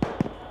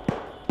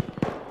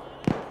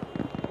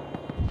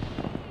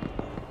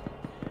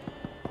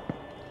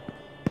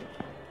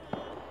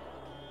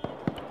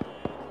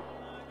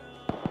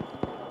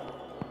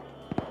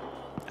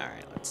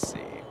 Alright, let's see.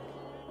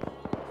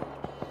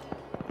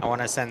 I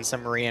want to send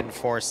some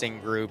reinforcing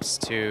groups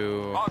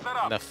to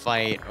the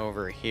fight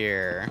over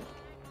here.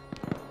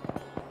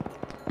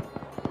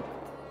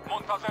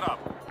 منتظرم.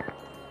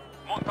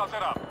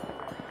 منتظرم.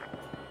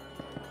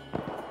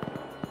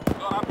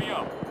 دارم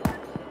میام.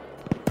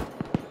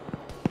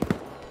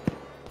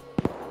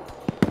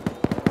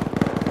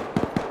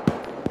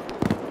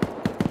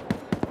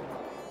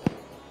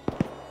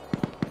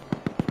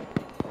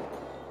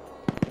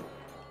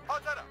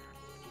 حاضرم.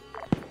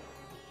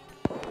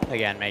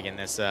 Again, making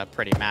this a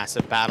pretty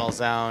massive battle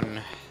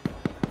zone,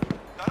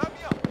 دارم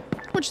میام.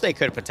 which they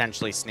could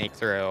potentially sneak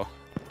through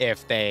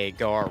if they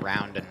go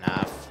around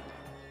enough.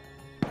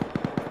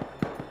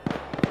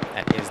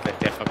 That is the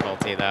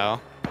difficulty,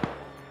 though.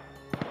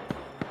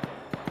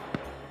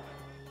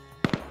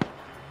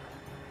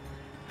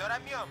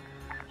 دارم میام.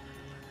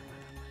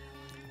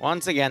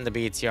 Once again, the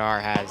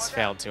BTR has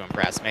failed to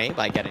impress me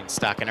by getting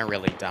stuck in a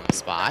really dumb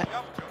spot.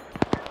 دریافت شد.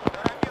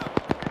 دارم میام.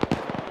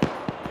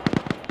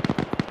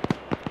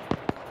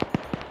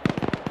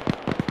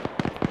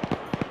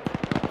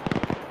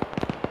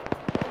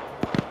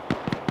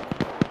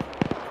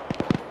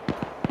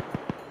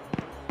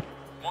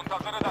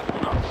 منتظر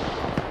دستورم.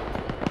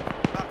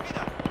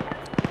 فهمیدم.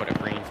 Put a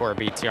green for a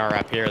BTR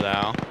up here,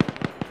 though.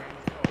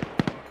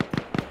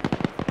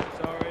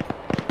 Sorry.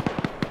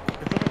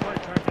 It's only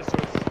like trying to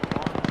sort of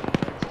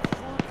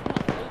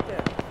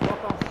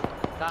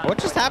What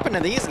just happened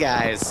to these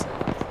guys?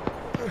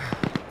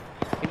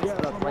 Yeah,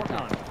 I'm working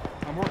on it.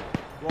 I'm working.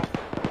 Well,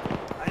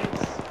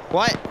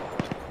 What?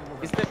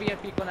 Is the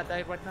VIP gonna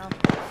die right now?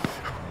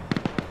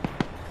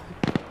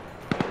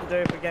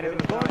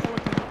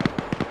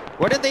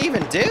 What did they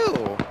even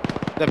do?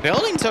 The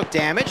building took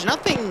damage.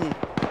 Nothing.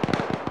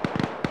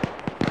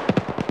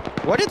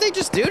 What did they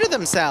just do to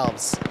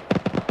themselves?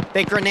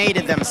 They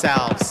grenaded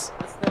themselves.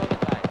 That's the other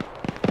guy.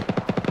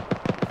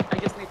 I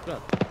just need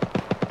blood.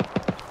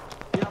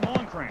 Yeah, I'm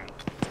on Cran.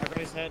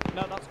 Everybody's head.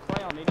 No, that's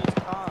Crayon. He needs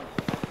Khan.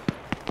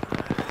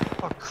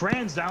 Oh,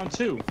 Cran's down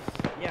too.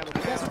 Yeah, but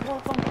you guys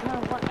work on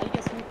Khan. What? I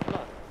just need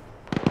blood.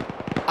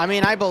 I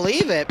mean, I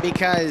believe it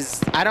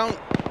because I don't.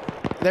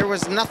 There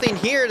was nothing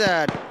here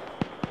to.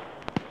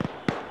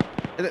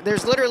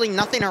 There's literally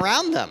nothing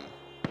around them.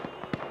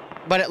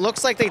 But it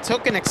looks like they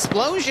took an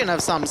explosion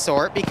of some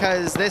sort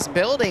because this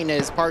building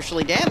is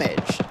partially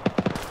damaged.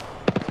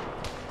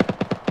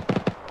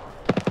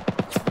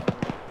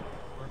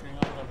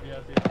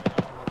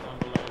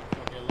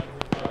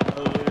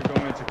 You're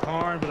going into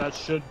Karn, but that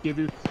should give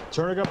you.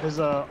 Turning up his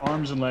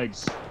arms and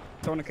legs.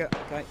 Tourniquet,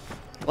 okay.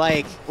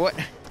 Like, what?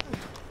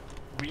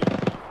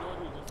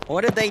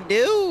 What did they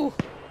do?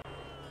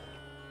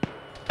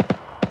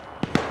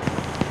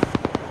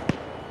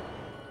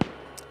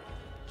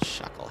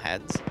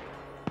 Shuckleheads.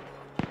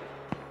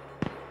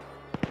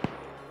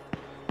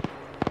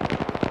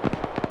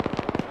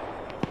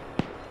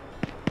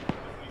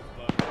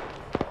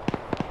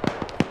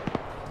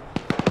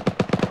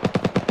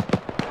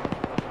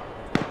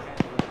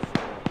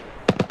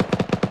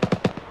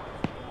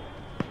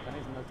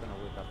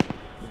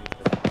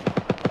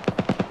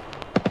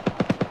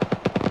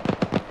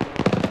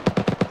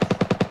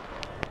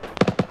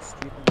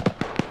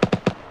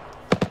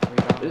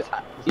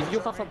 If you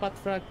have a bad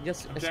frag,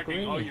 just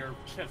scream.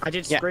 I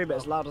did Yeah. scream it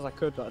as loud as I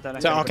could, but I don't know.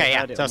 if So, anybody okay, yeah.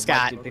 heard it So, or the mic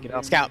Scott. didn't pick it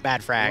up. Scout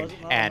bad frag.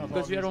 And.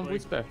 Because you're on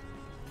Whisper.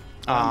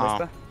 Oh,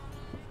 Whisper?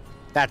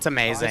 that's Oh,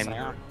 amazing. yes,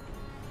 I am.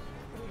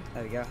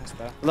 There we go, that's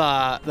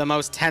better. The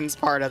most tense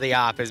part of the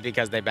op is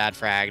because they bad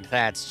fragged.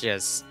 That's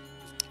just.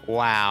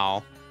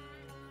 Wow.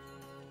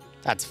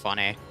 That's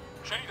funny.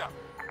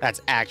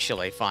 That's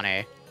actually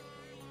funny.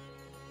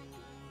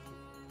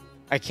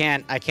 I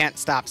can't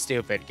stop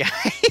stupid,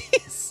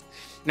 guys.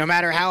 No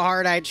matter how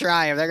hard I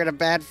try, if they're gonna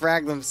bad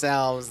frag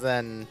themselves,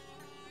 then...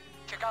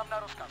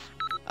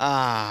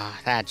 Ah,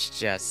 that's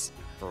just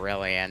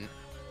brilliant.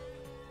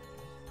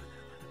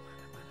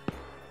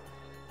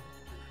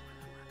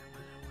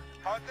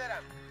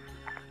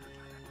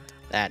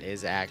 That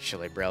is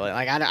actually brilliant.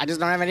 Like, I just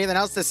don't have anything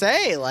else to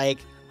say, like...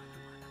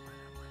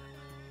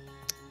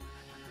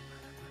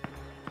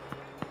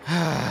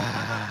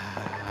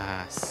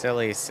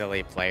 silly,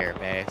 silly player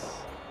base.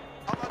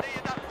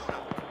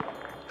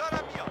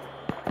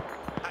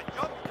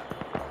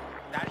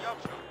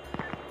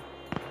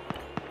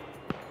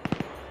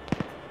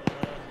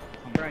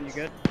 Brian, you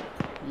good?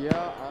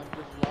 Yeah, I've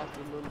just lost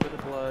a little bit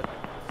of blood.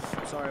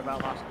 Sorry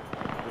about that.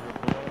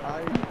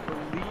 I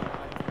believe.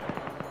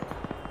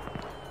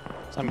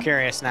 So I'm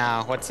curious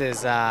now, what's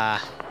his, yeah,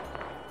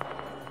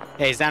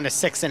 he's down to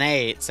 6 and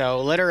 8,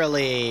 so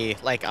literally,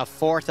 like, a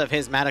fourth of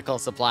his medical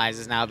supplies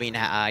is now being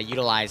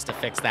utilized to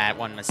fix that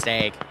one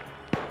mistake.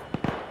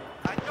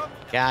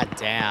 God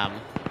damn.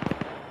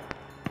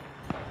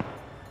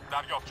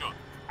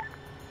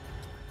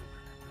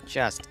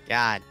 Just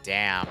god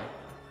damn.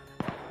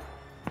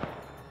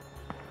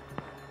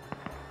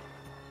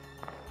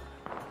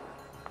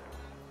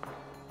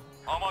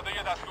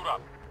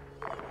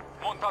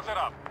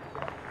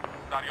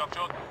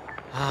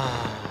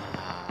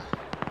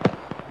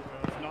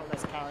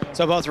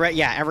 So both,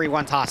 yeah,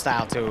 everyone's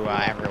hostile to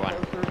everyone.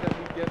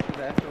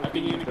 I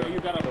think you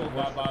gotta move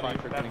that body.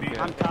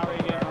 I'm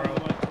carrying it.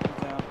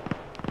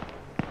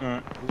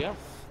 Alright. Yeah,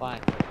 fine.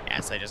 Yeah,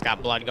 so they just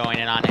got blood going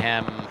in on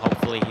him.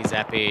 Hopefully he's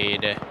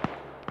epied.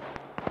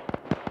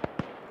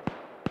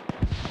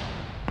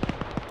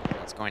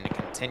 It's going to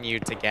continue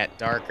to get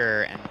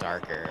darker and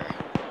darker.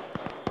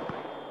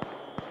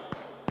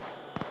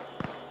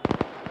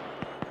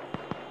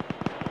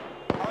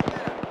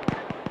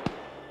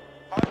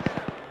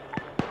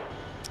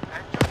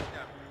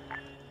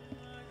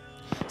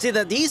 See,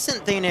 the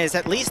decent thing is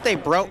at least they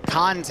broke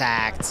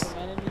contact Some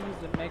enemies,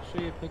 and make sure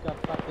you pick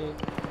up fucking...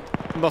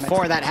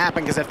 before that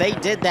happened, because if they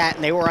did that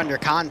and they were under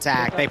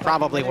contact, they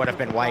probably would have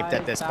been wiped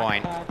at this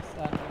point.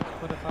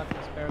 Put a fucking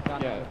spare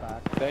gun in the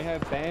back. They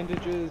have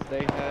bandages,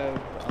 they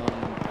have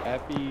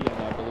epi, and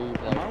I believe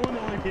Am I one of the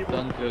only people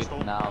Don't with do it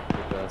pistol? now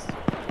because...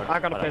 I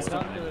got a but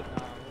pistol. Don't do it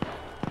now.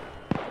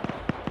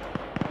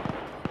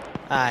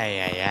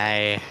 Ay, ay,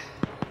 ay.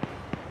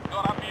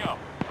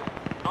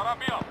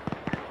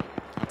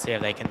 Let's see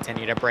if they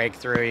continue to break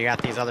through. You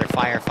got these other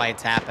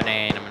firefights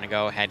happening. I'm gonna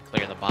go ahead,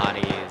 clear the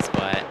bodies,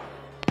 but...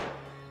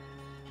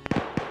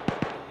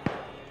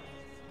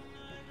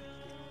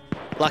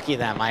 lucky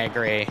them, I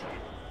agree.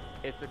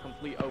 it's a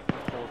complete open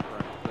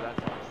forefront, so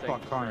that's what I'm saying.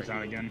 Fuck, Karn's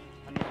down again.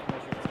 I need to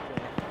make sure it's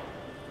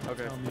clear.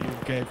 Okay. Tell me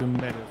you gave him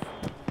medicine.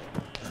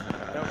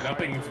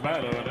 Nothing's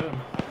bad over there.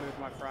 I've moved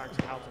my frags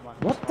out of my...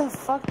 What the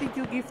fuck did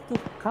you give to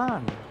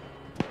Khan?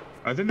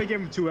 I think they gave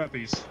him 2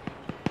 eppies.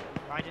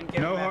 I didn't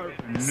give No him heart,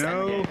 everything. no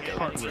Send it,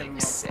 heart go rate.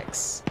 take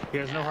 6. He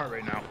has no heart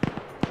rate now.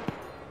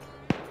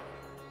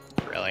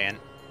 Brilliant.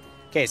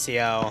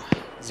 KCO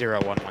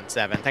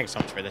 0117, thanks so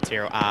much for the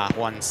tier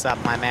 1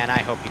 sub, my man. I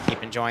hope you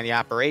keep enjoying the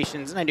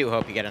operations, and I do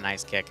hope you get a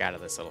nice kick out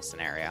of this little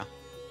scenario.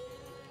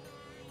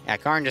 Yeah,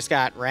 Karn just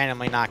got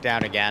randomly knocked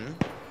out again.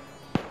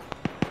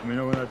 Let me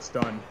know when that's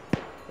done.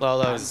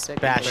 Lolo's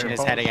bashing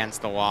his head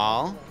against the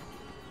wall.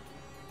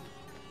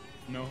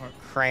 No heart.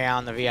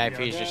 Crayon, the VIP,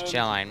 is just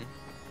chilling.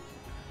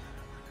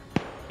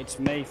 It's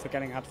me for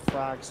getting out of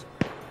frags.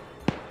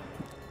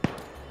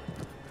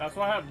 That's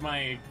why I have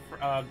my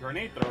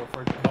grenade throw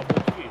for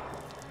double G.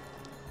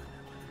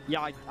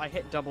 Yeah, I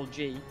hit double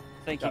G,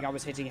 thinking I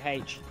was hitting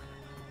H.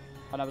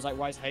 And I was like,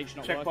 why is H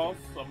not Check working? balls.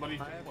 Somebody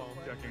check balls.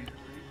 Checking.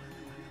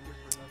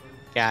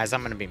 Guys,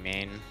 I'm gonna be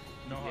mean.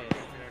 No heart.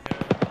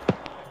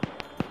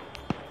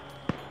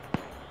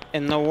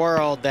 In the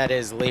world that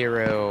is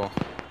Liru,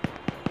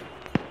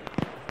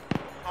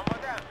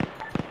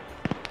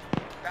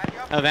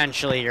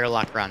 eventually your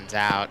luck runs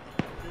out.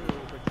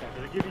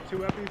 Did they give you 2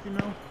 eppies, you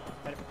know?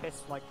 Better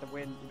piss like the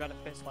wind. You better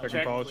piss like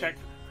Check the wind. Check.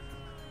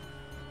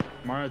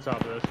 I'm on the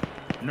top of this.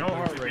 No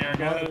heart rate. Yeah,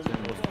 guys.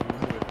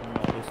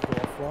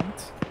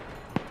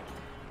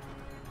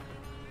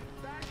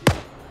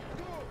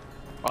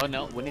 Oh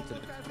no, we need to.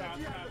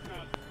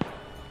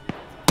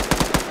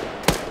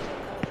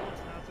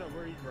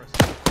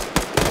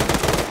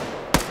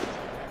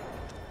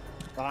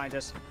 Behind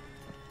us.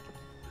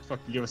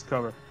 Fucking give us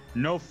cover.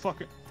 No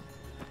fucking.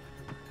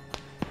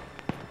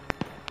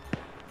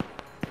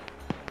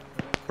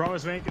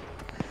 Promise we ain't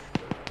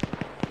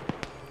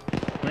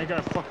got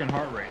a fucking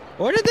heart rate.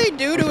 What did they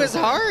do to his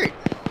heart?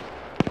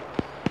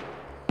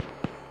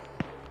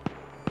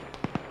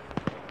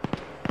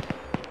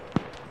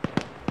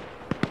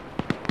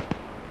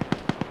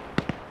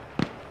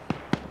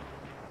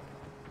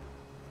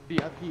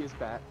 VIP is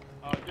back.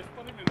 Just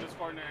put him in this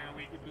corner and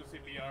we could do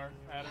CPR.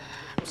 I'm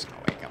just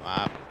gonna wake him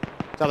up.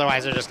 So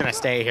otherwise, they're just gonna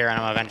stay here, and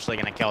I'm eventually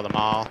gonna kill them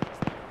all.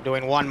 I'm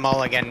doing 1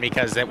 mulligan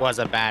because it was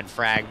a bad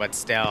frag, but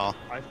still.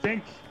 I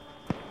think.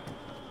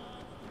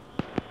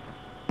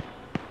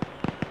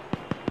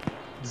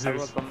 I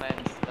Zeus.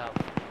 recommend stuff.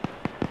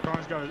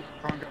 Karn got a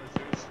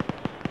Zeus.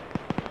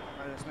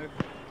 Alright, let's move.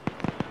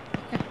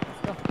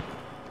 Let's go.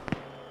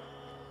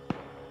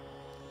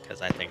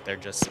 Because I think they're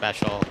just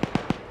special.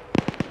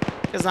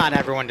 Because not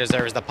everyone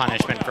deserves the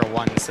punishment for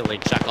one silly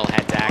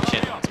chucklehead's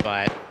actions,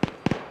 but...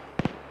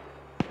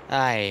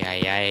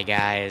 Ay,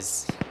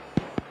 guys.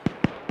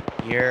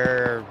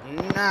 You're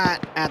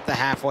not at the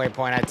halfway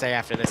point. I'd say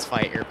after this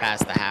fight, you're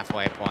past the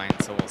halfway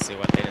point, so we'll see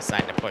what they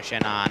decide to push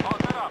in on.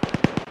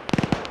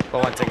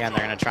 But once again,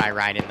 they're going to try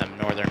riding the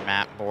northern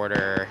map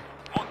border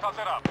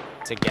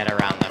to get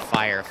around the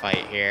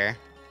firefight here.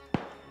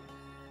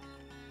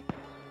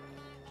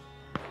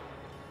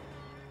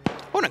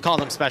 I wouldn't call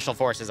them special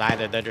forces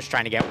either. They're just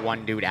trying to get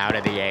one dude out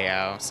of the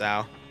AO,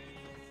 so.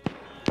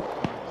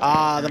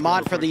 The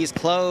mod for these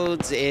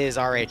clothes is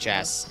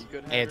RHS.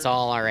 It's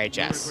all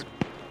RHS.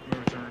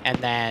 And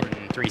then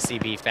 3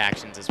 CB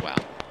factions as well.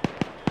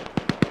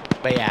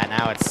 But yeah,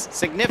 now it's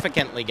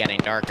significantly getting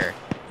darker.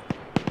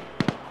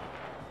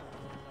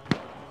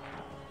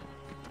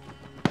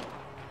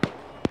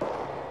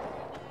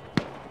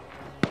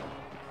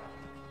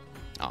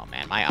 Oh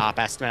man, my op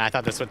estimate, I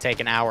thought this would take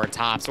an hour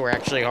tops. We're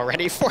actually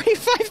already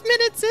 45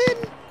 minutes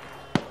in.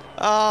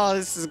 Oh,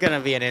 this is gonna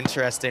be an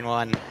interesting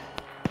one.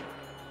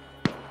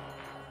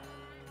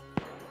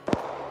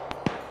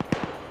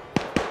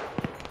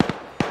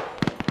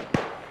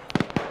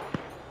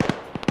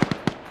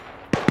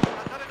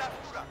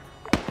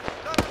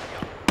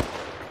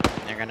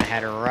 They're gonna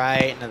head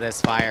right into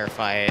this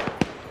firefight.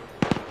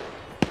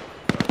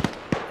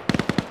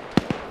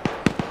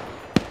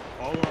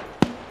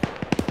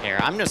 Here,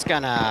 I'm just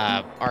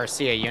gonna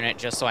RC a unit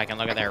just so I can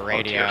look at their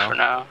radio. For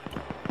now.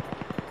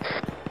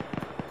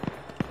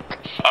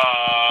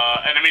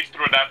 Enemies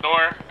through that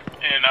door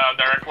in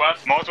direct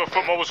west. Multiple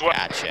foot mobiles west.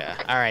 Gotcha.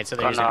 Alright, so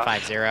they're using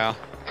 5-0.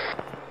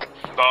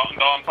 Go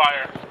on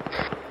fire.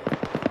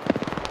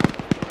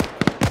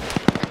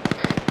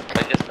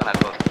 They're just gonna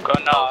go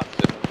north.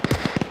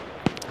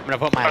 I'm gonna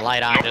put my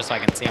light on just so I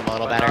can see them a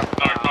little better. North.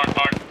 North,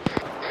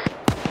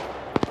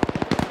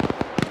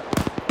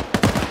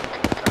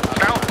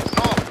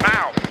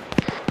 now.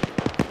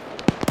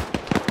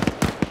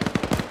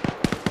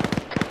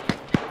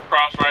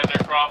 Cross right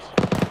there, cross.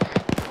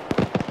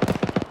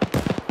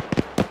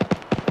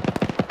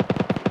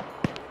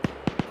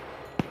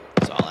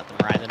 So I'll let them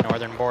ride the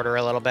northern border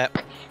a little bit.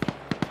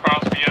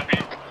 Cross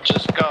VIP.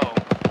 Just go.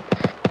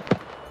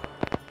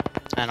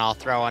 And I'll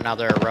throw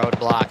another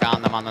roadblock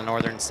on them on the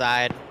northern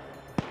side.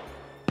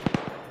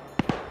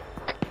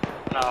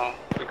 No,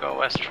 we go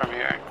west from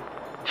here.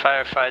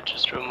 Firefight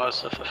just drew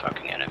most of the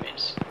fucking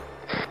enemies.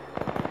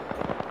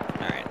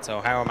 So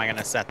how am I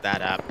gonna set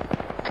that up?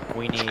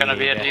 We need... It's gonna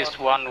be at least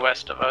one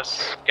west of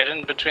us. Get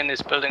in between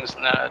these buildings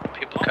and let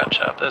people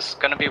catch up. There's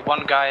gonna be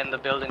one guy in the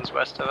buildings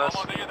west of us.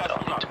 Don't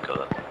need to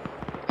kill it.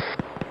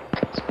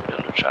 So we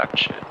don't attract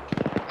shit.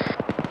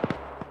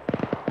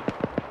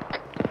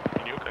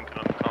 You can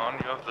kill him, Khan.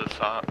 You have the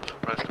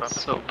rest weapon.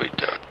 So we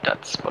don't.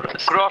 That's what it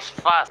is. Cross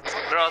fast!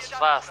 Cross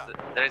fast!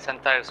 There is an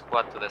entire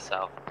squad to the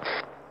south.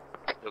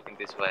 Looking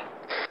this way.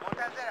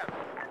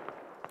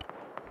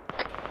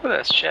 Oh,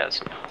 there's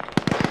chairs.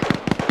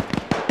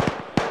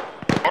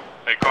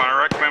 Hey, Connor,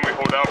 I recommend we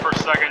hold out for a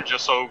second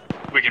just so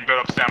we can build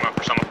up stamina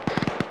for someone.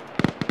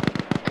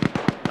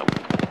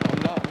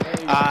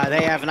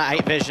 They have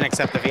night vision,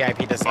 except the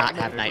VIP does not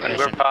have night When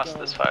vision. we're past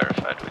this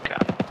firefight, we can.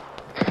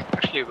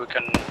 Actually, we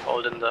can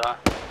hold in the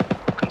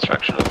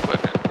construction real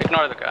quick.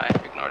 Ignore the guy.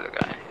 Ignore the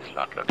guy. He's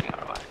not looking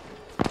our way.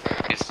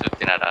 He's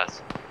shooting at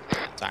us.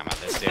 Talking about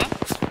this dude.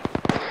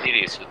 He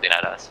is shooting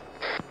at us.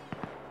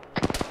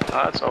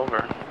 Oh, it's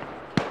over.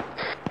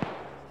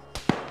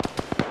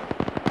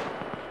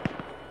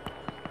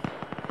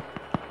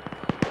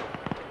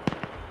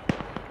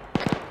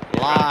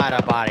 Lot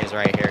of bodies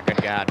right here,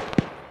 good god.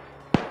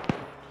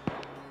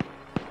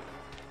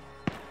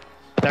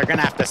 They're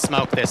gonna have to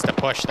smoke this to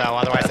push though,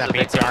 otherwise that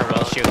BTR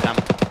will shoot them.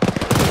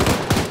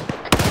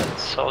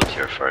 Let's hold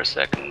here for a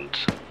second.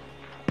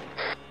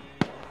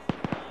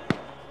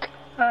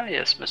 Ah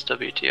yes, Mr.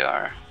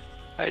 BTR.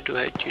 I do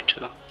hate you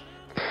too.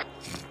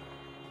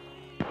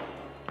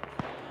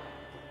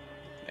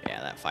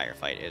 Yeah, that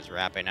firefight is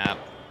wrapping up.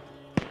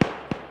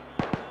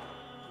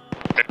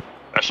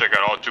 That shit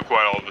got all too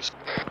quiet all of this.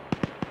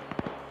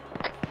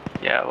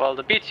 Yeah, well,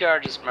 the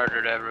BTR just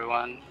murdered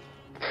everyone.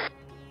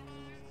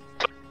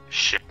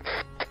 Shit.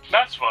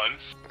 That's fun.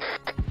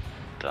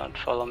 Don't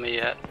follow me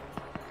yet.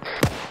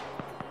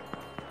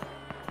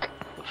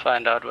 We'll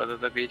find out whether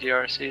the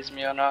BTR sees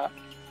me or not.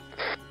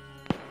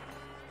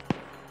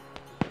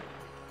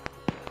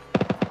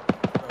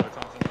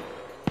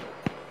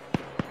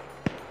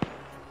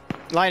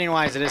 Lighting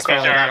wise, it is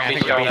fairly dark. I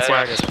think the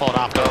BTR just pulled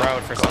off the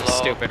road for some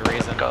stupid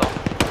reason. Go.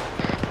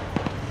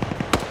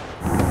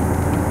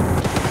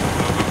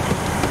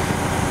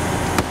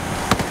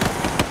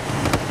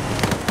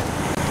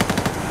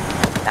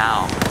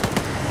 Now.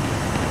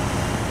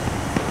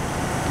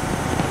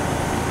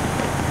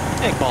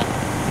 Hey, Cole.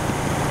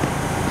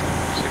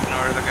 Just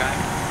ignore the guy.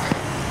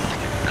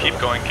 Keep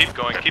going, keep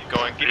going, keep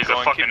going, keep He's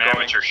going, a fucking keep going.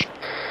 amateur.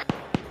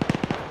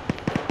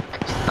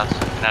 Not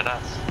shooting at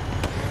us.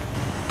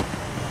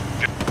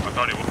 I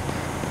thought he was.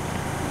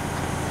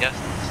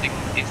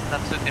 Just he's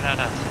not shooting at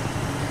us.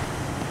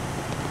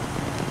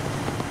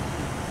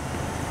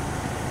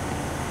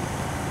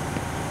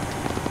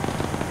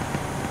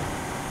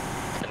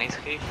 And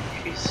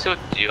he shoot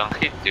you and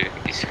hit you.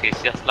 He's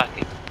just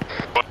lucky.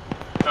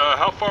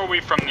 How far are we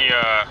from the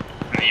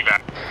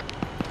evac?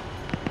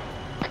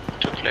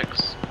 2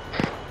 clicks.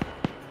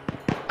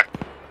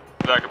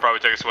 That could probably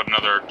take us, what,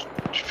 another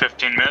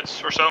 15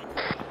 minutes or so?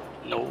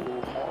 No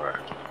more.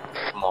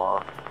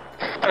 More.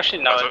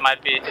 Actually, no. It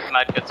might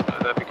get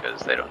smoother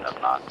because they don't have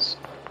knots.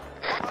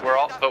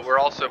 But we're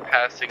also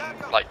passing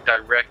like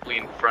directly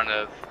in front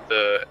of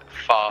the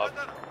fob.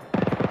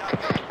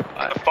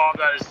 The fob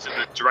that is to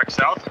the direct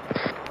south?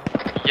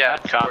 Yeah,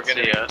 Can't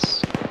see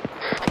us.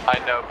 I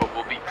know, but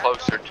we'll be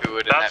closer to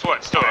it. That's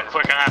what, still a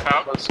click and a half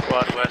out? Close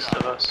squad west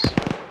of us.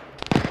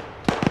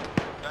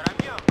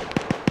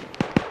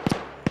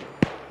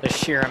 The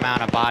sheer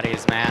amount of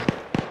bodies, man.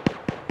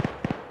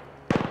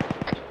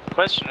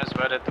 Question is,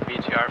 where did the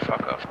BTR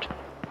fuck off to?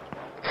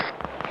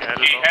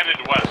 He headed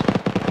west.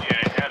 Yeah,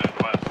 he headed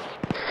west.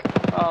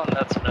 Oh, and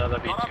that's another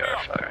BTR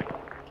firing.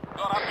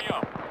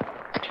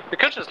 We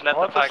could just let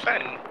the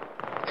fucking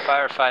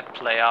firefight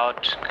play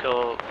out,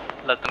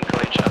 let them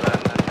kill each other,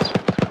 and then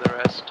sweep through the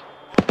rest.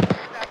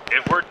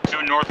 If we're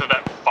due north of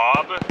that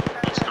fob,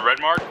 it's the red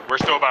mark, we're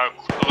still about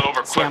a little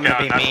over See, I'm click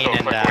gonna out, be and that's mean still a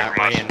and quick way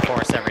from us.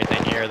 reinforce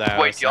everything here, though.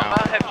 Wait, do y'all so.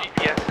 not have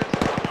GPSs?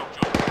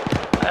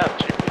 I have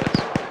GPS.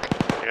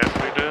 Yes,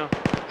 we do.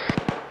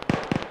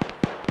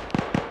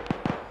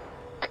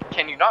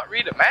 Can you not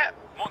read a map?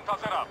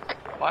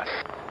 What?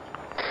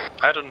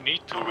 I don't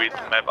need to read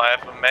the map. I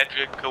have a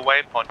magical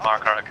waypoint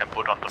marker I can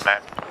put on the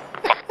map.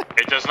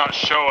 It does not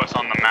show us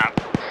on the map.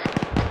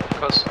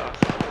 Go south.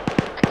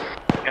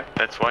 Yeah,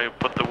 that's why you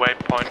put the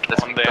waypoint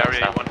Let's on the go area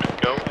you south. want to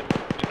go.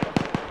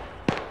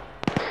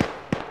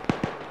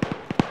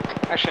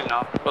 Actually,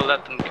 no. We'll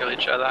let them kill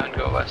each other and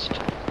go west. Go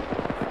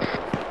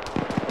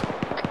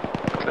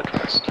a bit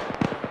west.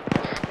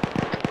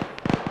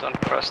 Don't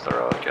cross the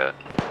road yet.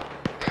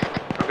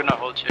 We're gonna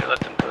hold here, let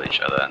them kill each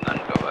other, and then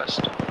go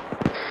west.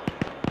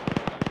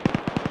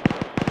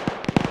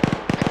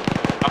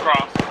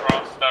 Across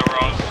that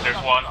road,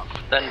 there's one.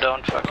 Then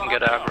don't fucking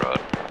get aggroed.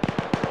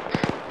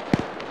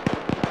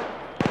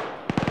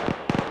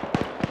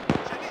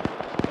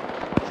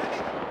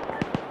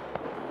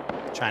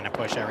 Trying to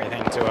push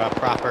everything to a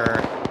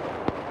proper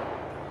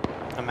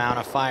amount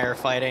of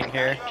firefighting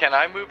here. Can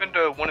I move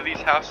into one of these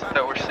houses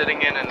that we're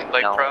sitting in and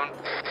like No. prone?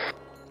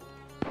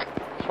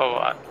 For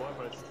what?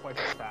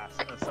 twice as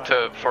fast. aside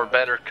from, For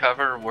better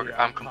cover, yeah,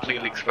 I'm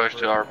completely exposed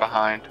to our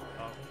behind.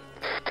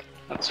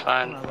 That's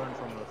fine. I learned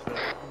from the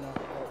fifth.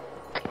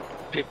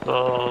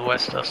 People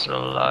west are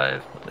still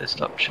alive, but they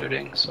stopped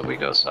shooting, so we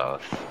go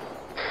south.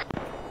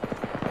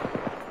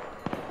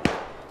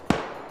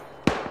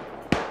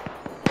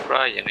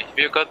 Brian, if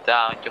you go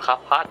down, you have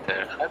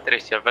Hatter. Hatter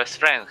is your best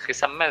friend.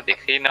 He's a medic.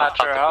 He knows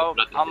Hatter, how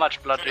to put blood how in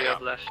much blood do you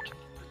have left?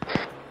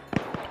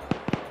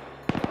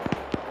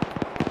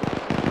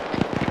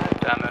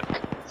 Damn it.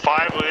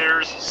 5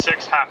 liters,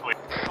 6 half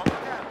liters.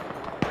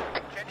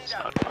 It's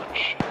not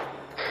much.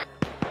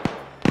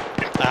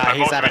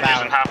 He's at been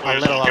using about half a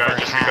liters little as over judge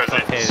just half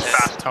because of his it's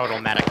fast. total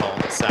medical,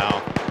 so...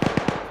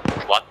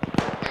 What?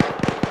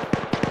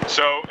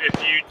 So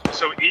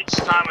each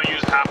time I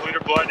use half liter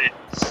blood, it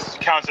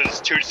counts as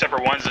 2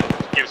 separate ones and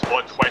gives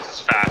blood twice as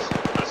fast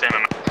for the same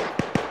amount.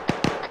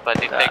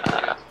 But it takes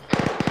you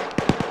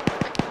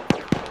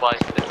twice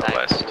the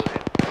time to do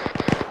it.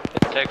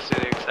 It takes you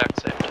the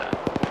exact same time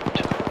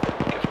to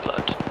give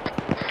blood.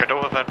 Get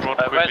over that road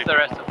quickly. Where's the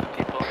rest of the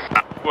people?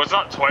 Well, it's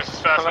not twice as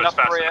fast, Coming but it's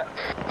up for faster.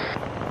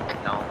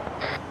 you. No.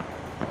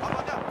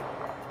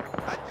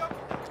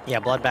 Yeah,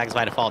 blood bags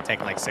by default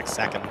take like 6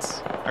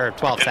 seconds. Or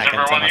 12 Is seconds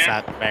everyone unless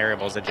here? that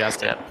variable's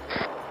adjusted.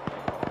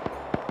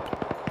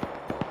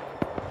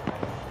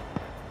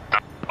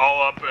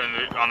 All up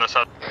and on the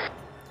south.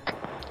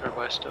 They're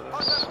west of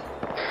us.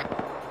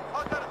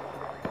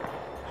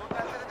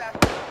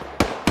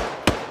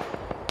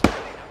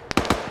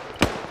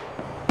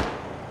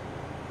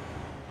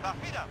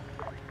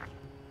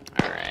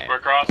 Alright. We're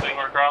crossing.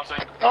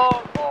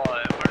 Oh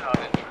boy, we're not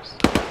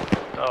interested.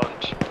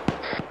 Don't.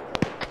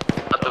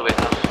 What do we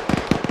have?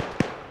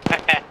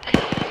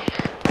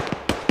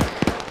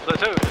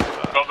 Platoon.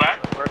 Go back.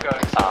 We're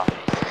going south.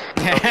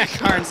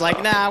 Karn's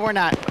like, nah, we're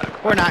not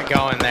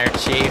going there,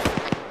 Chief.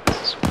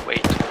 This is way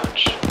too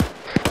much.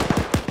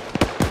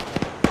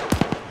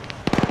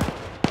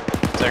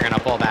 So they're gonna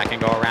pull back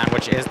and go around,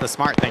 which is the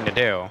smart thing to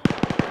do.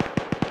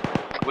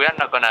 We are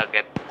not gonna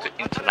get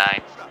in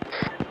tonight.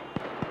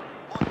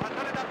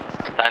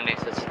 Time is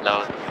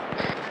slow.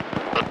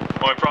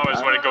 The only problem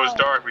is when it goes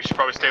dark, we should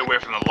probably stay away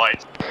from the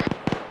lights.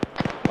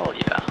 Oh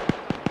yeah.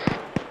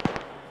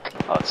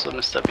 Oh, so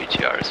Mr.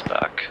 BTR is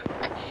back.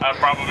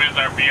 Problem is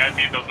our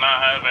VIP does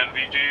not have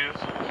NVGs.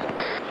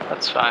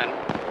 That's fine.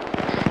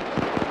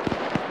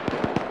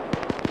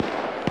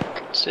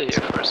 Stay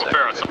here for a second.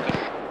 fair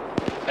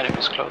enough.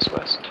 Enemies close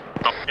west.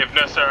 If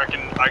necessary,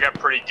 I got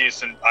pretty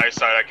decent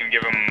eyesight. I can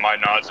give him my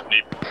nods if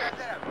need.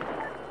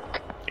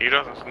 He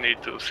doesn't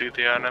need to see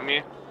the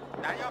enemy.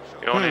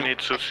 He only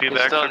needs to see He the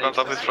still hexagons needs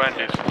of to his see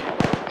friendlies.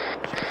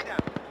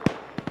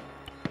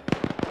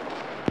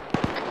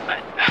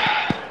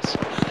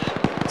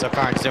 So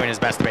Karn's doing his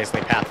best to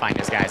basically pathfind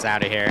his guys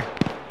out of here.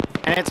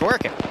 And it's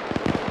working.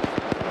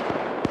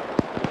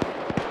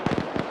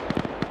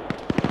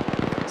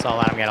 So I'll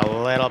let him get a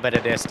little bit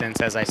of distance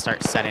as I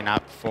start setting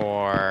up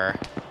for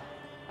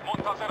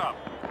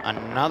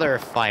another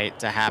fight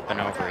to happen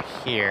over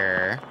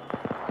here.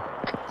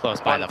 Close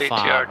by One the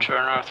BTR fob. to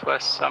our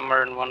northwest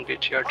somewhere and one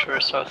BTR to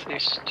our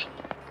southeast.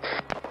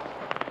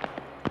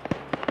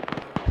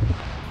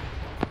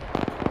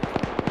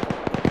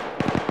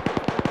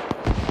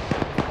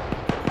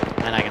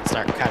 And I can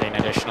start cutting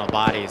additional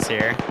bodies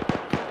here.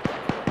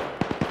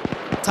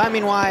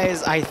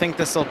 Timing-wise, I think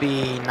this will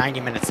be 90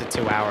 minutes to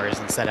 2 hours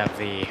instead of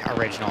the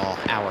original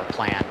hour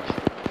planned.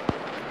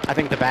 I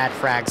think the bad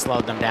frag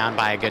slowed them down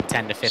by a good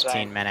 10 to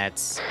 15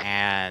 minutes,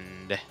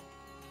 and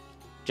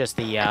just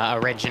the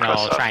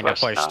original trying to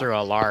push through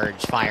a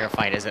large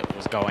firefight as it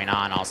was going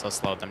on also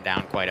slowed them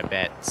down quite a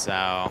bit,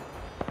 so...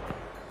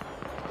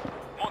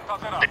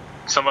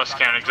 Some of us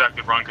can't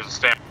exactly run because of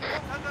stamina.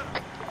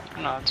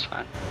 No, it's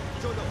fine.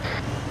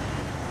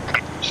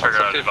 Just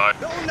figure out divide.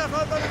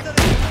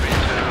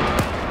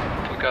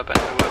 Pick up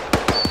enemy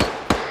weapons.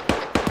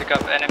 Pick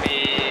up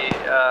enemy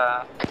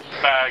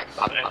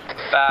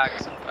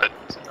bags and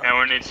weapons. And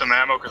we need some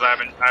ammo because I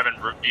haven't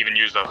even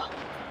used a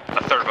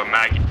third of a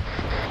mag.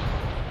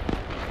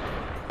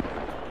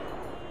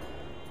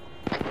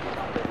 I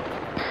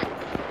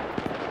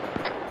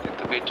think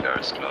the BTR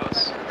is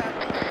close.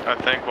 I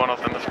think one of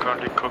them is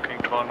currently cooking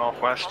to our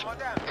northwest.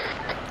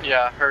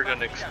 Yeah, I heard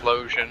an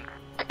explosion.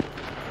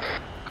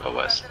 Go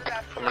west.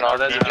 From an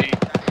there's a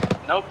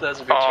RPG. Nope, there's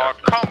a BTR. Oh,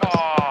 come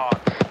on!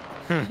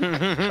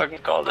 Fucking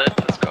called it.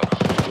 Let's go.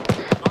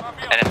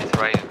 Enemies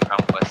right from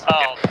west.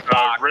 Oh,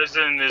 fuck.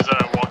 Risen is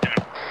walking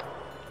in.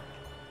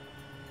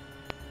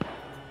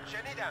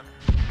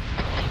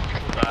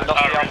 Not the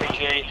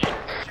RPG.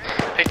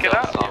 Pick it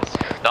up.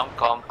 Don't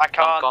come. I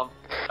can't. Don't come.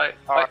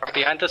 Wait,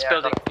 behind this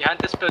building. Behind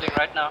this building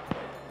right now.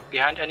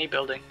 Behind any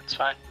building. It's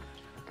fine.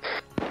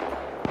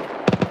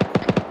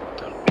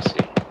 Don't be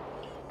seen.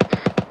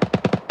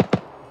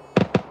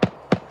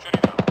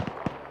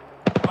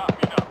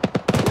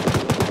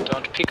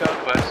 Don't peek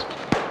out west.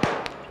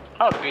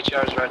 Oh, the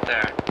BTR is right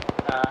there.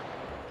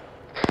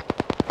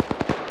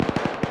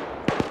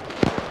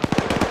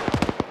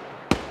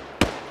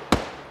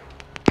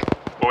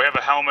 Well, we have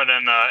a helmet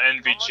and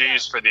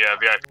NVGs for the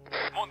VIP.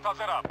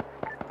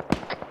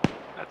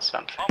 That's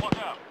something.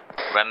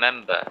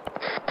 Remember,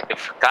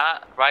 if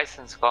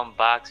Ryzen's come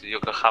back, you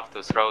will have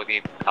to throw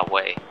it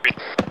away.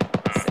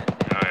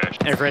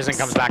 If Risen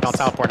comes back, I'll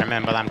teleport him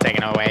in, but I'm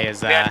taking away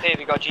his VIP,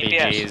 we got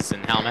GPS. BGs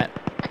and helmet.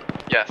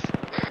 Yes.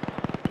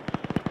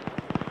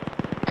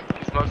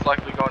 He's most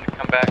likely going to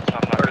come back, so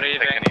I'm not We're going to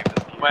take leaving any of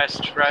this gear.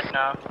 west right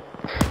now.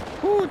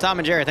 Ooh, Tom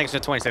and Jerry, thanks for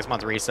the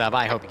 26-month resub.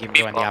 I hope you keep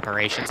enjoying the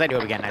operations. I do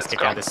hope we get a nice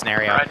kick out of this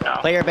scenario. Right now.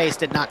 Player base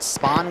did not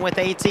spawn with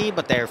AT,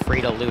 but they're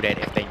free to loot it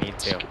if they need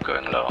to. Keep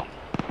going low.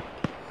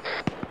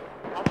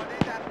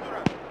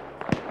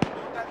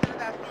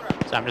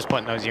 So I'm just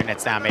putting those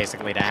units down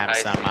basically to have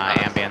some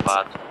ambience.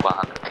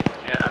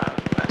 Yeah,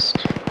 west.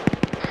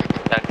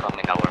 They're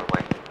coming our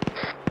way.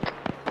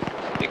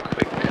 Be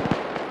quick.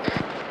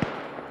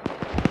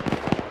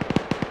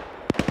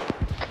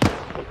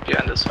 Look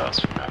behind this house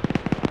for now.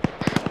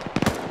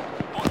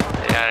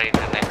 They are in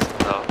the next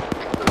floor.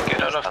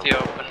 Get out of the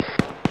open.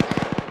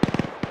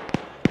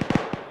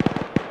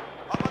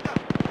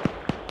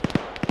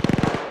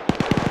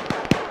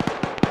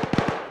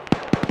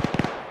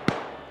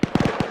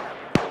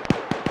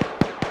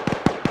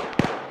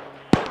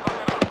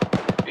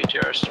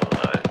 BTR still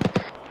alive.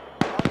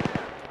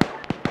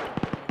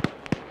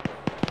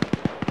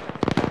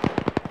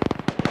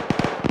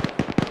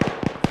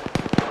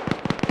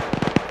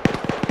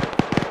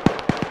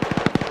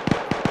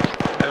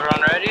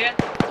 Everyone ready?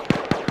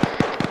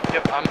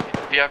 Yep,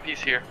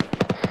 VIP's here.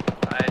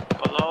 Alright,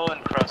 go low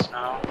and cross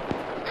now.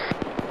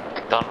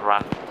 Don't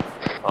run.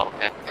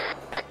 Okay.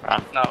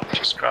 Run. No,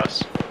 just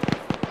cross.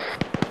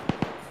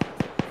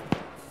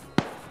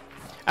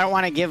 I don't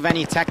want to give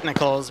any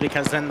technicals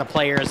because then the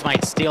players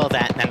might steal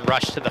that and then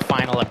rush to the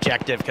final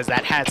objective because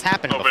that has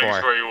happened Opening's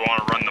before. where you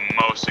want to run the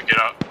most to get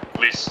out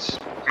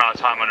least amount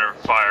of time under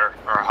fire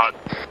or hot.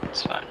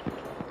 It's fine.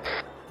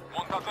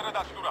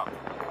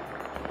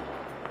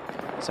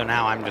 So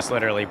now I'm just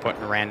literally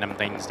putting random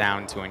things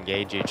down to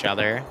engage each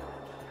other.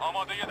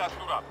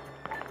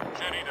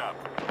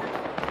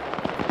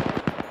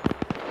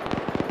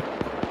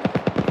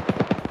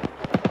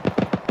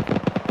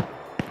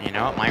 You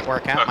know, it might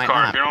work out, might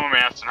Car, not. if you don't mind me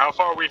asking, how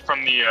far are we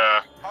from the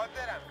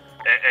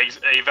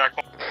evac?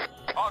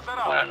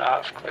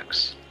 1.5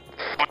 clicks.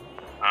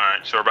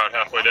 Alright, so we're about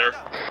halfway there.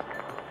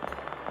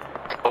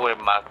 We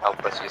mark our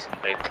position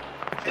later.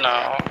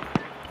 No,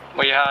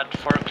 we had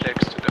 4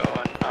 clicks to go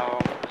and now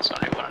it's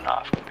only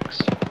 1.5 clicks.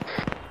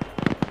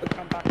 We'll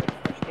come back with a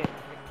fresh kit.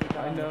 Keep I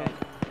going know. ahead.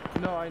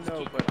 No, I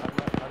know, but I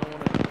don't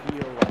want to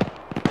feel like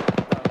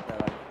stuff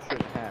that I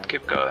should have.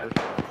 Keep going.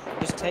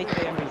 Just take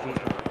the MVG.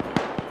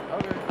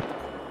 Okay.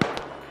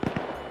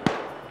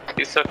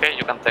 It's okay,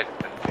 you can take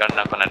them. You're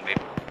not gonna need.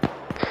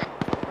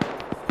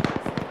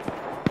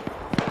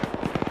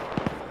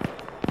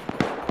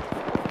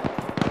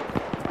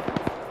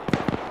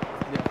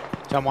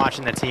 So I'm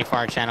watching the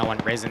TFAR channel when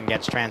Risen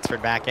gets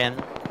transferred back in.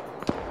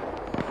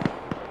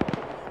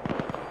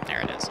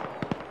 There it is.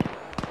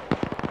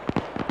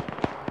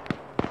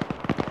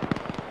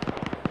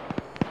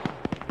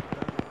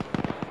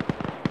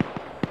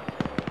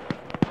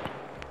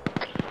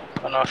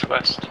 Go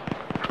northwest.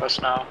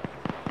 Cross now.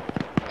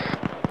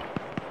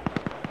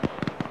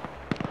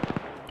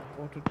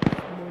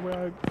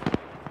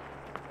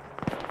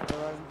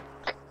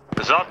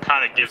 This all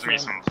kind of gives me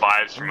some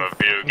vibes from a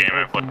video game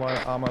I played.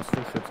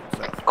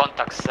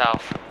 Contact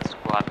south,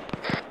 squad.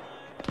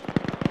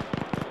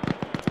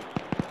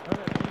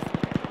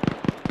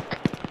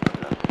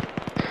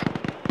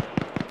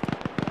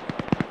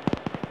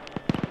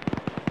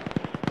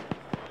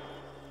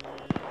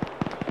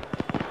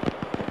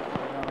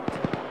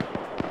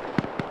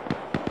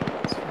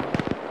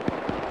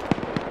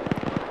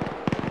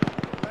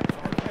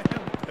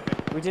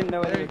 We didn't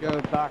know whether to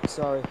go back,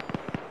 sorry.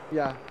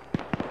 Yeah.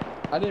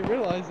 I didn't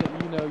realize that,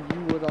 you know,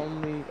 you would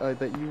only,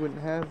 that you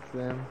wouldn't have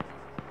them.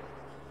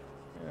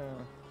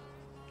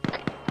 Yeah.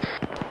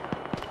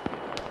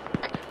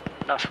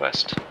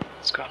 Northwest.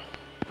 Let's go.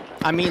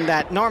 I mean,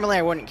 that normally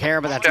I wouldn't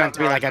care, but that's meant to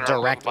be like a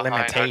direct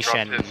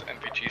limitation.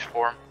 NVGs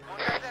for him.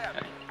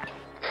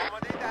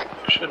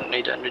 Shouldn't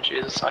need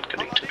NVGs, it's not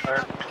getting too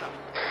dark.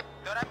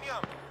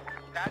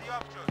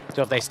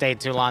 So if they stayed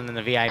too long, then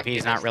the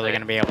VIP's not really going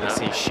to be able to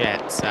see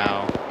shit,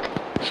 so...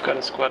 We've got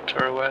a squad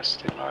to our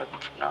west, ignore them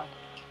for now.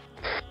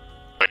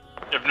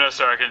 If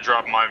necessary, I can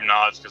drop my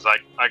nods because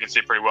I can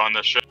see pretty well in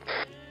this shit.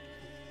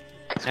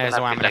 That is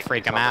why I'm going to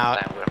freak them out.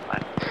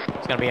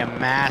 It's going to be a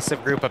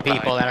massive group of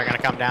people that are going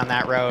to come down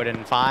that road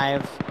in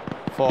 5,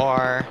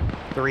 4,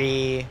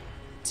 3,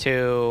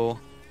 2,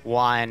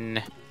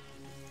 1.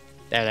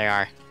 There they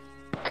are.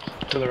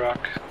 To the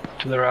rock.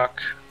 To the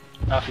rock.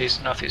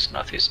 Northeast, northeast,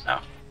 northeast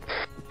now.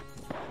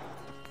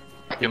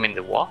 You mean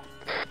the wall?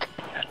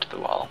 Yeah, to the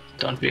wall.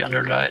 Don't be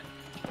under light.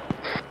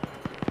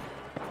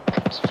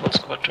 It's a full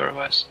squad to our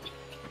west.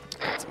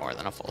 That's more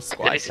than a full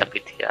squad. There is a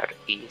bit here,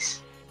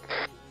 east.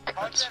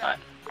 That's fine.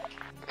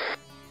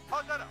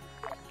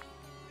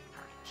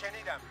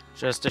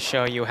 Just to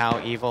show you how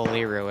evil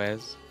Liru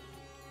is.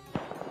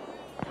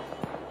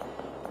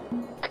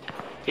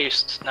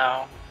 East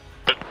now.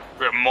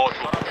 We're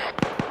multiple.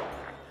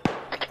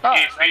 Oh,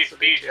 East.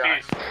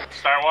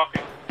 Start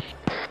walking.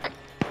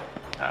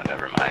 Oh,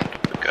 never mind.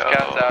 Go.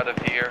 Scouts out of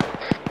here.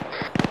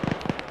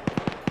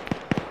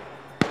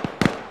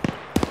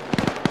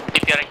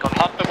 Keep getting coming.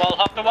 Hop the wall,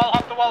 west, no,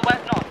 hop the wall,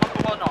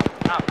 no,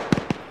 now.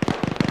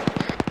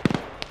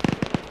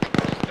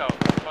 Just go.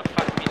 What the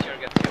fuck meteor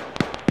gets you?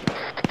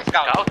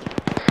 Scout.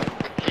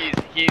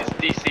 He's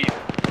DC.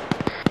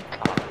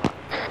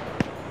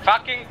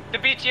 Fucking, the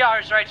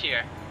BTR is right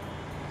here.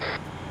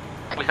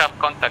 We have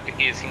contact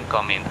east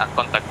incoming and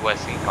contact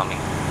west incoming.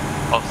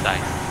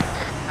 Offside.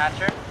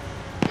 Hatcher.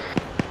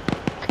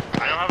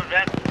 I don't have a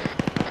vent.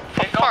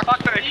 For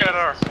fuck's sake,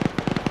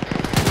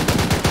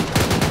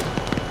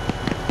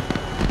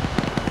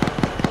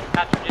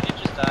 Hatcher, did you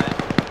just die?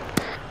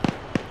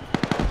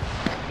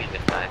 He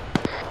just died.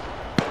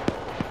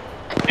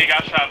 He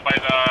got shot by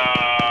the...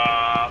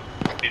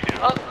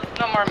 Oh,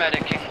 no more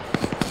medicing.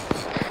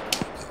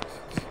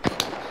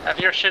 Have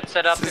your shit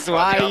set up. This is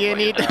why you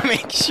need to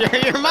make sure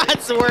your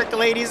mods work,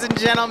 ladies and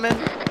gentlemen.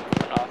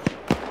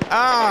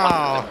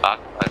 Oh.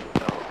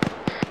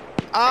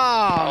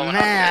 Oh,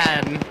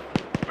 man.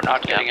 We're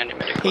not getting any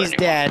medical He's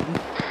dead.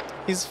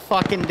 He's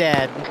fucking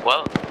dead.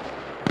 Well,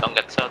 don't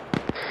get shot.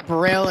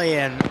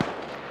 Brilliant.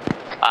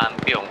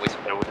 Be on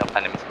whisper, we have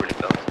enemies really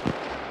close.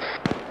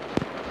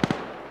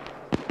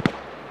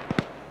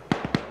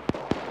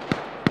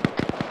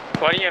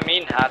 What do you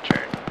mean,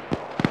 Hatcher?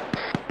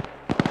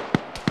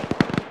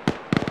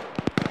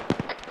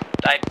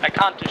 I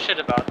can't do shit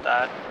about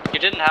that. You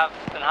didn't have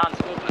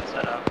enhanced movement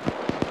set up.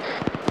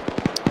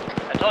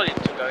 I told you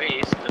to go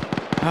east.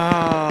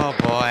 Oh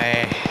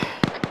boy.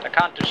 I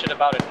can't do shit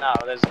about it now.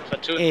 There's a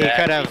platoon He there.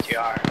 could've-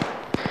 BTR.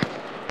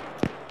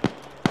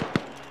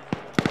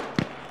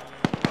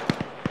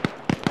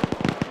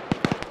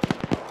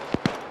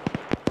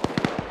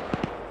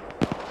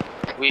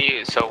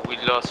 So we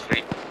lost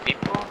 3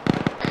 people?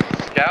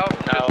 Scout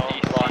No,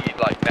 just DC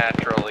like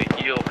naturally.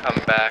 He'll come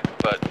back,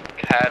 but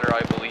Hatter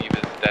I believe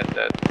is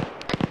dead.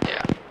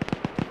 Yeah.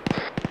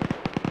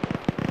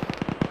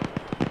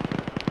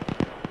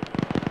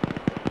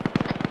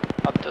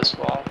 Up this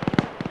wall.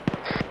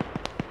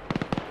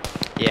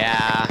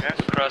 Yeah. Yes,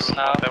 Across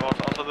now. There was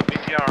also the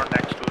BTR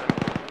next to him.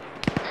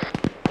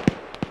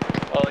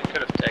 Well, he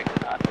could have taken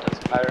that.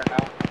 Doesn't matter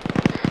now.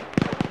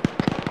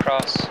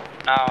 Cross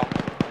now.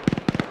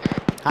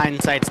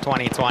 Hindsight's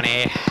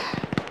 2020.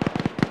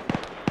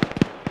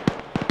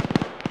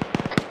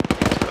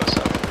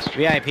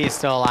 VIP's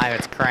still alive,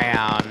 it's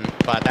Crayon,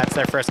 but that's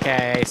their first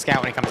KIA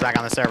scout. When he comes back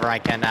on the server, I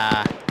can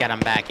get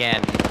him back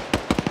in.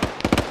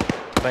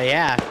 But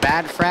yeah,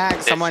 bad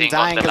frag, someone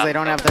dying because they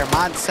don't have their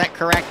mods set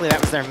correctly.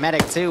 That was their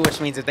medic too, which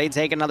means if they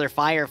take another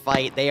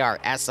firefight, they are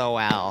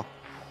SOL.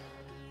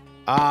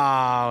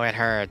 Oh, it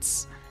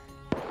hurts.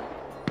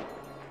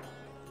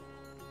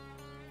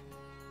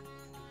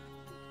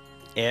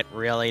 It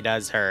really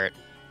does hurt.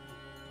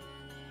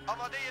 Well,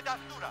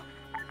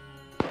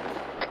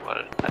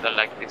 I don't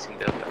like this in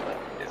Delta, but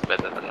it's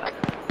better than that.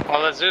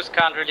 Well, the Zeus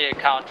can't really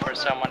account for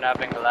someone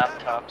having a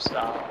laptop,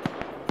 so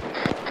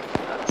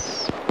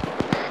that's...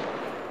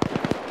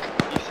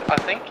 I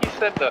think he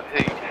said that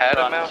he had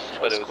a mouse,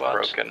 but it was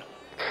broken.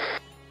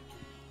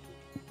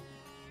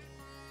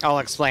 I'll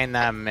explain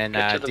them in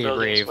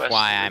debrief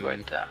why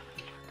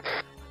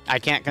I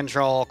can't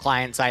control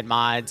client-side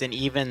mods, and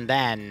even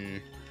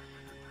then,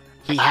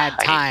 he had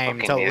time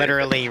to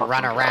literally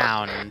run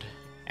around,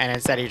 and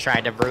instead he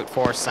tried to brute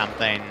force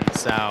something,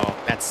 so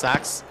that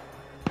sucks.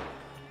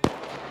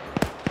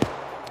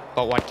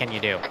 But what can you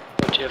do?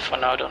 But yeah, for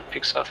now, don't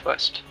pick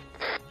southwest.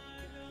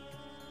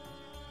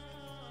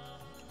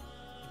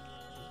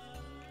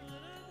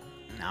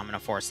 Now I'm going to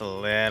force a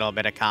little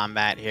bit of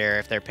combat here.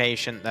 If they're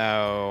patient,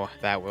 though,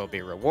 that will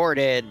be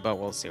rewarded, but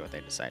we'll see what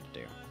they decide to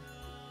do.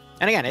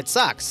 And again, it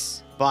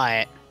sucks,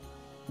 but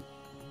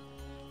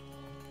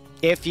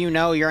if you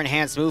know your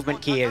enhanced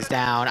movement key is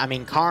down, I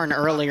mean, Karn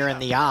earlier in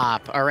the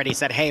op already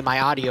said, hey, my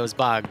audio's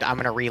bugged, I'm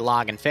going to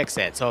relog and fix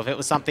it. So if it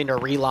was something to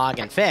relog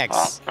and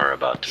fix, we're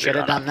about to should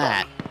have done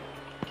that.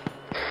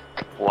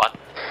 What?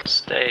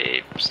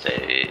 Stay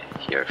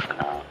here for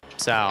now.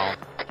 So,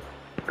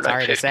 We're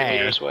sorry like 50 to say.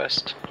 meters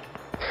west.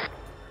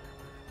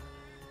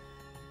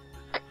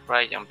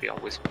 Right, jumping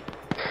on whisper.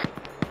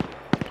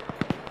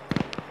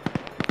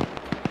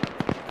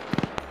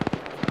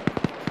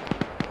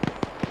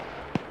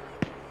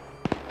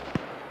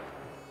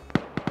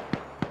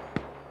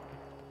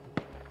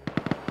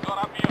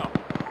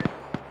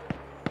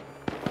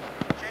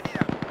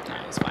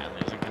 He's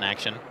finally losing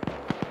connection.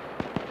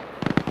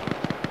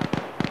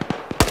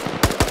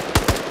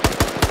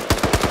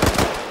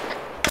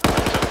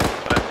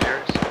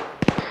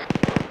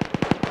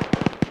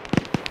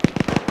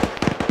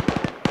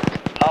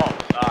 Oh,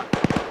 fuck.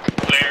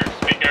 Players,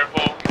 be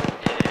careful.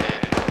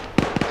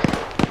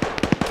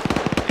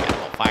 Got a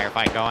little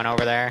firefight going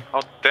over there.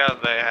 How dare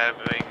they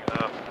having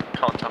a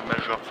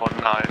countermeasure for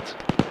night?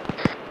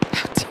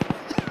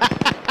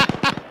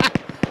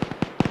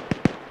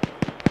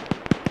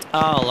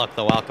 Oh, look,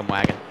 the welcome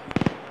wagon.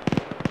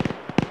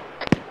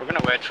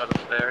 wait for the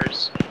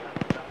flares.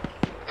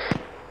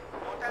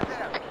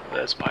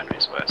 There's mine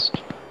is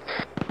west.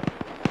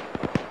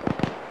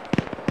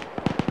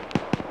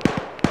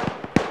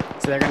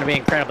 So they're going to be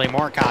incredibly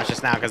more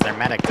cautious now because their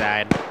medic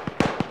died.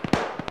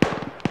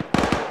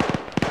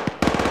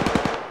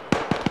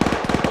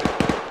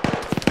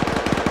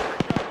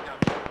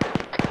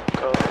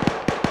 Go.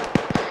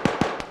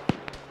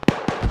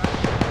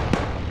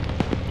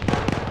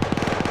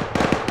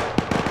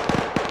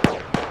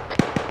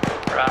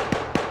 Run.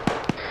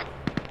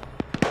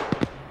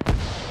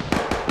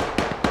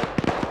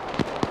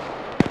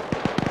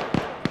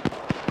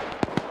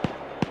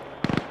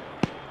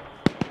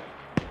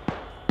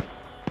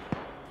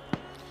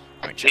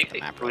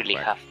 They really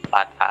have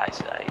bad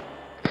eyesight.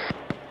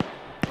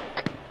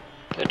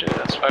 They do,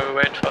 that's why we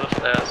wait for the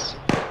flares.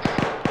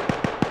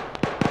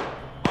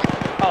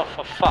 Oh,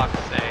 for fuck's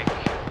sake.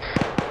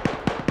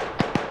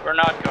 We're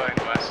not going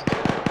west.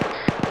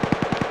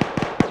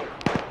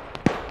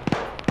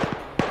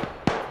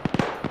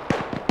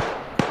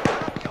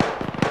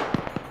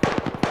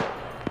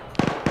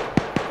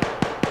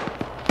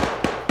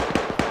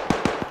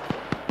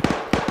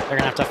 They're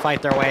gonna have to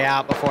fight their way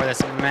out before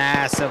this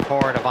massive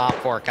horde of Op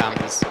 4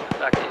 comes.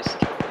 Back east.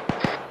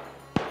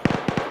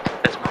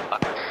 That's my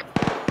fucker.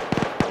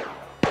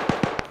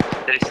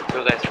 There is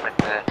two guys right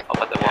there,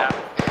 up at the wall.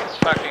 Yeah, it's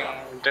fucking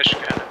dish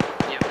cannon.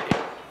 EMP.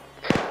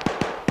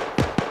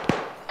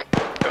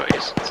 Go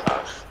east and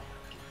south.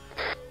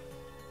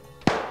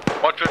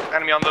 Watch it,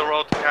 enemy on the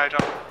road, Kaija.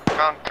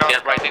 Can't.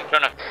 Yeah, right in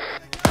front of.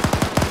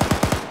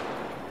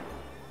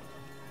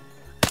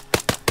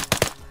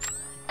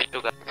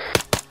 Two guys.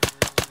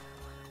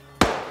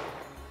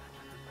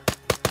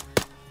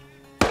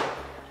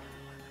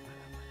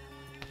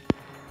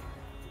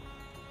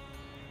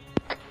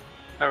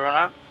 Everyone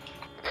up?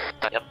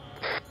 Yep.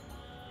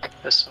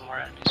 There's some more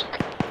enemies.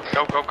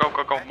 Go.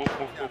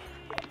 Move.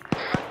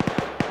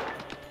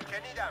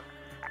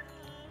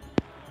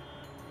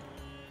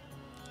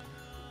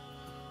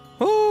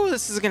 Ooh,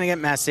 this is gonna get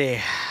messy.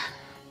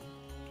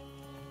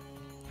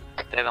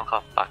 They don't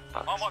have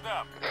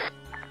backpacks.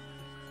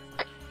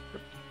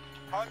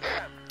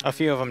 A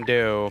few of them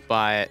do,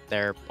 but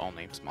they're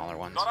only smaller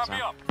ones.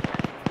 So.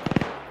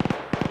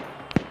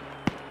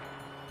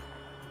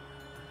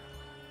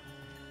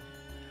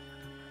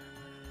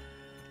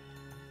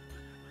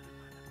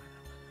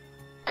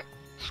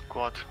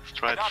 Squad,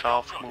 straight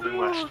south, moving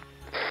west.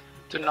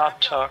 Do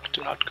not talk,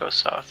 do not go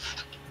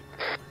south.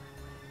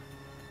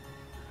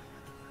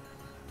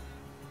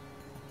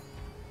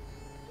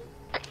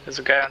 There's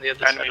a guy on the other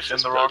side of Enemies in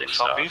this the rock, building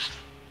southeast.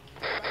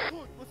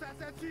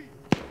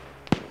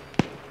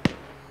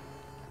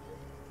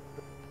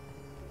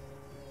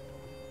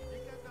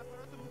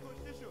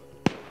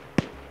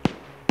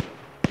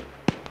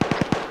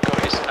 Go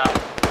east now.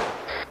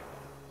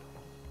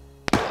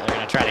 They're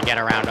gonna try to get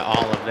around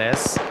all of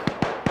this.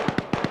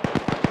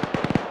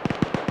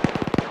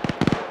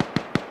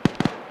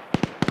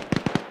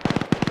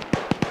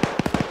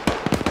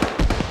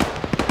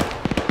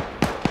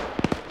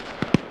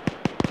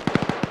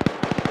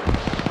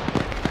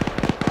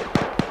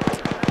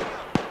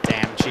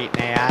 Damn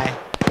cheating AI.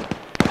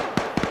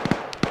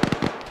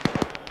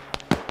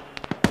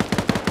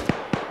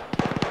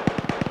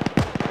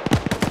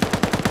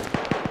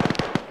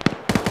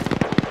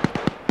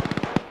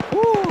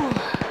 Woo.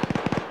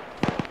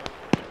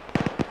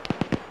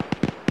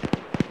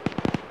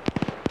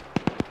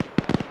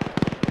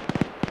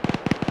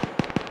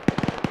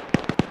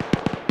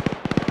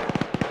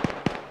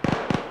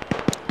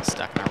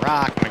 Stuck in a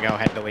rock. I'm gonna go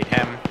ahead and delete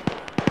him.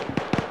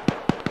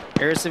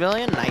 You're a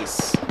civilian?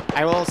 Nice.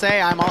 I will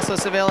say I'm also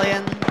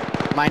civilian.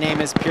 My name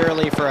is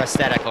purely for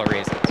aesthetical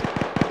reasons.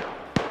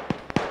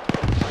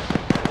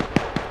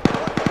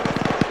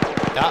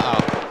 Uh-oh.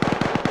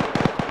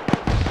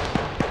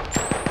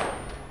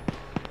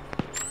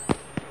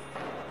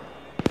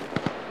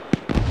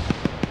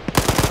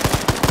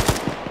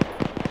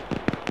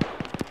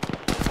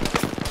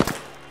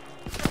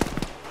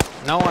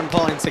 No one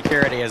pulling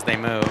security as they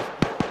move.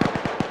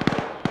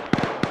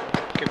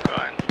 Keep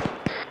going.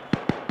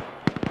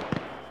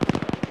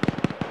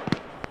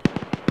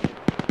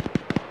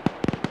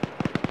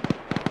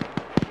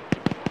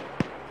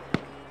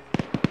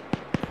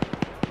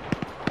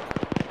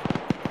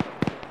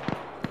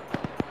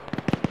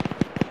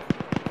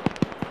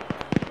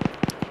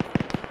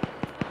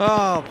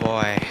 Oh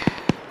boy.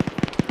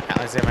 Now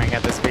let's see if I can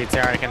get this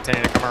VTR to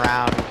continue to come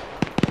around.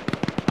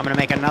 I'm gonna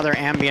make another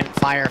ambient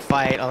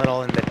firefight a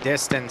little in the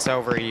distance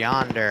over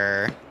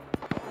yonder.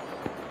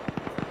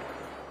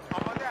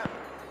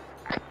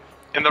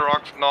 In the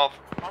rocks, north.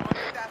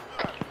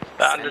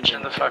 Bandage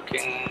in the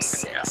fucking...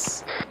 yeah.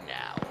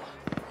 Now.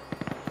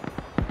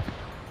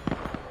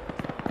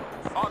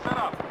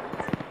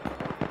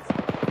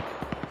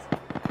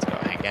 Let's go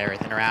ahead and get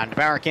everything around.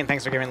 Devourkin,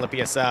 thanks for giving Lippy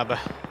a sub.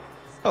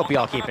 Hope you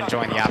all keep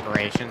enjoying the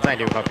operations. I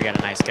do hope you get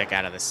a nice kick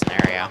out of this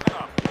scenario.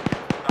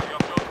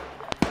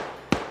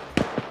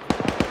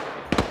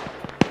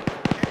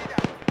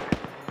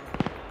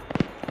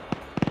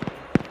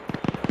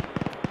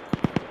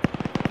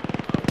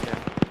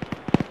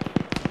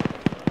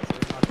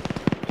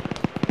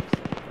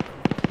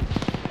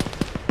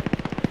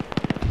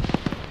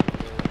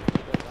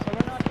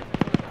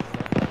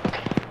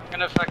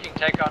 gonna fucking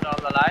take out all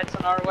the lights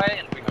on our way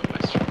and we go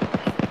west.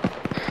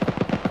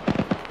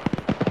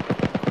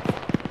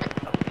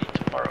 I'll need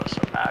to borrow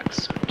some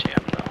mags or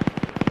TM though.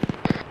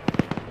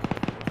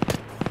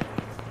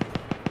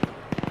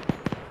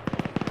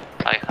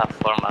 I have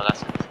 4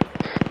 magazines.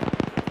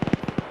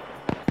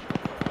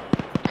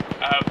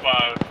 I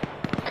have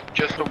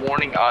just a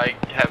warning, I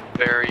have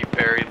very,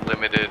 very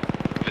limited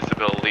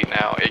visibility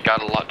now. It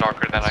got a lot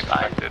darker than I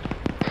expected.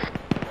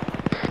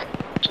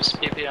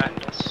 Just be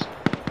behind us.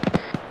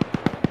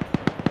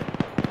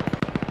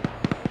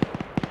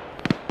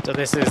 So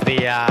this is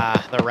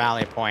the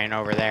rally point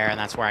over there, and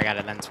that's where I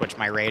gotta then switch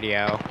my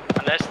radio.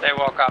 Unless they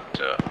walk up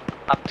to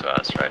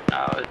us right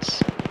now,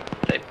 it's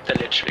they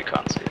literally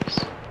can't see us.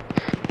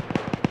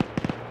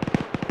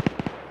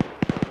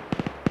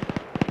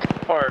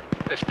 Or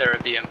if they're a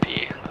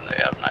BMP, then they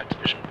have night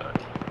vision,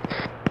 but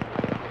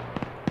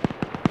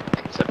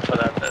except for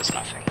that, there's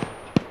nothing.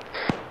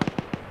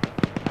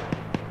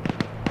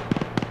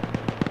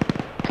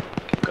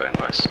 Keep going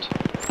west.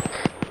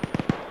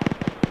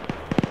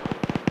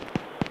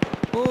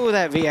 Ooh,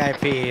 that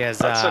VIP is.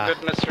 That's so good,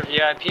 Mr.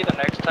 VIP. The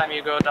next time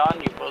you go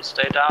down, you will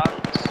stay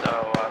down.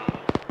 So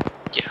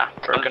yeah,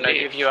 we're gonna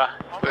give you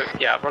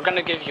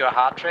a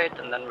heart rate,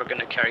 and then we're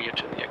gonna carry you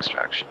to the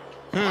extraction.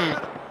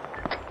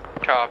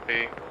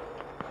 Copy.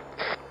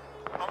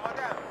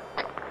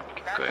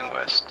 Keep going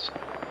west.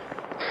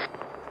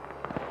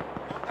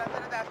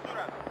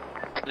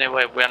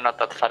 Anyway, we are not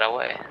that far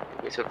away.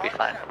 We should be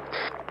fine.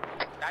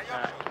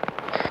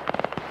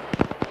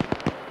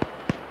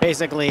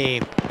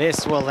 Basically,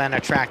 this will then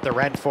attract the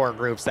Red 4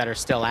 groups that are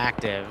still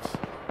active.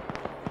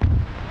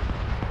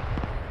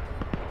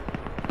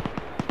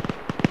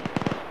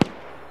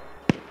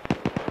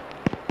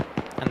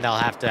 And they'll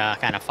have to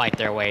kind of fight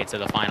their way to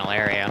the final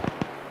area.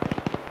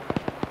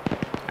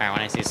 Alright,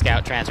 when I see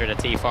Scout transfer to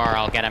T4,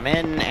 I'll get him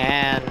in,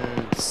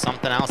 and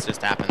something else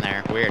just happened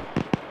there. Weird.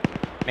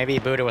 Maybe he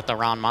booted with the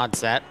wrong mod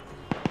set.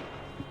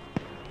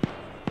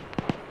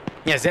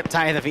 Yeah, zip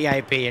tie the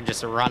VIP and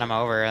just run him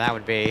over. That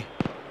would be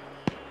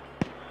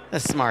the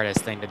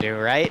smartest thing to do,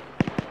 right?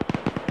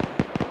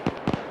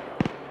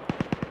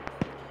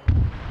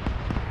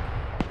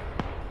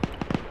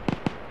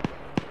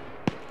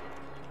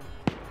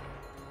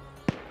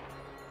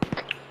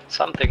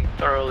 Something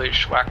thoroughly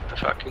schwacked the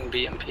fucking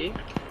BMP.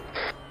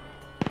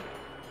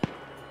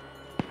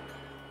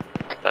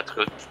 That's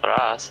good for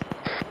us.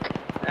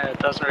 It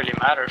doesn't really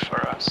matter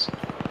for us.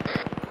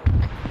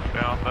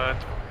 Yeah, but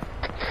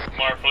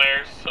More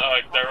flares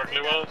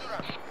directly with us.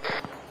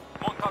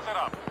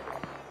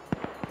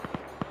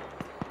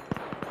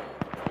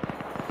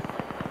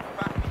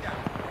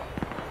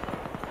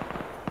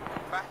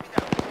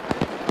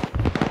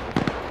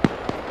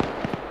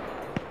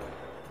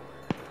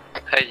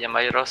 Hey,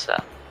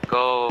 Yamairosa,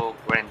 go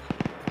green.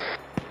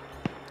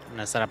 I'm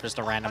gonna set up just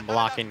a random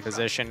blocking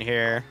position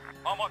here.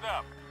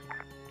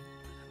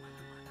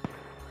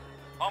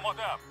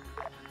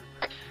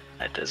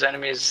 Right, there's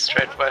enemies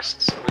straight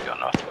west, so we go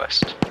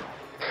northwest.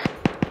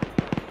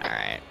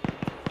 Alright.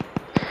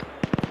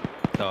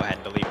 Go ahead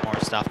and delete more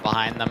stuff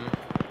behind them.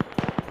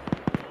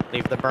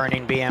 Leave the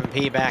burning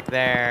BMP back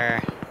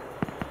there.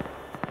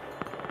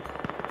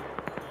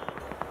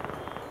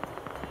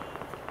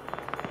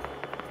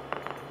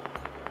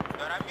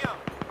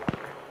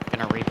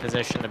 Gonna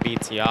reposition the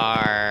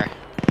BTR.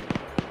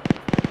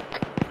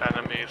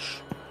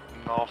 enemies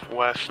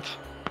northwest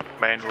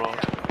main road.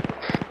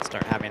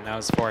 Start having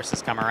those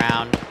forces come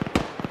around.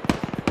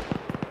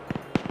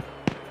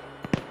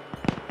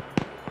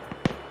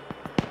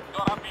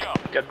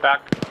 Get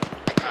back.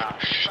 Ah,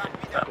 shit.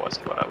 That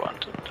wasn't what I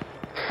wanted.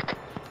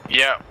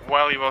 Yeah,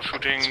 while he was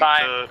shooting It's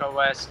fine, the go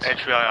west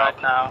HVI right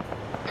up. now.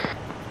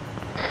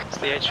 Is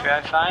the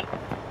HVI fine?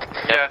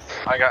 Yes,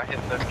 I got hit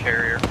the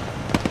carrier.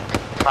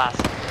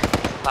 Fast.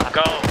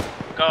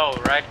 Go,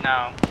 right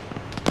now.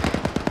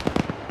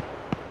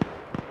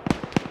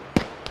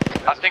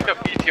 I think a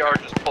BTR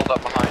just pulled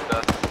up behind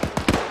us.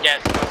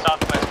 Yes, go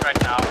southwest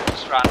right now.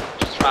 Just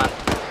run.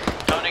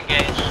 Don't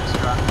engage, just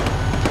run.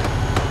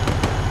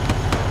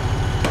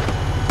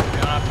 We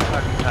don't have the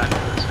fucking time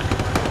for this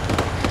anymore.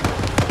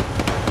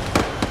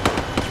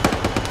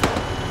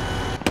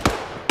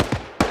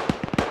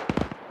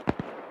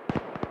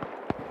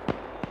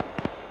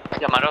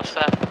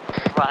 Yamarosa,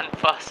 run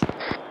fast.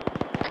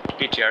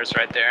 BTR's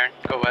right there.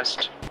 Go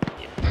west.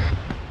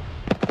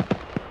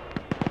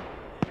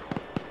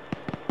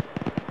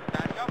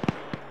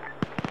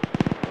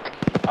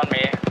 On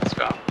me. Let's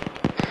go.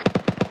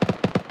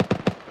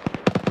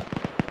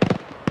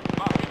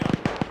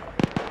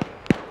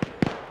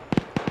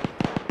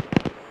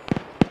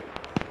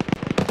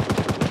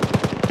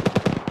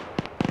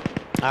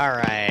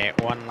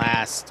 Alright, one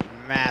last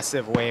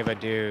massive wave of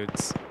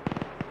dudes.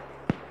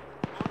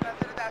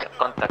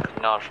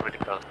 Contact north, really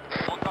close.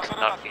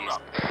 Northeast.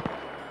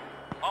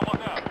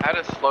 At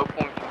a slow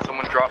point, can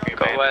someone drop me a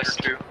Go bandage west.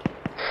 or two?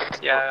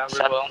 Yeah, we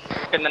will.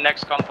 In the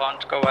next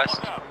compound, go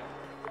west.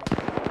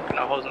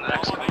 Gonna hold in the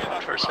next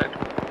compound for a sec.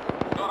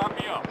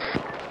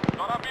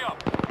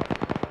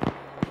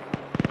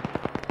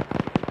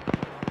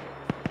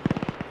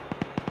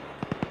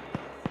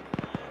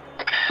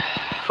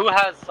 Who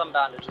has some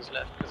bandages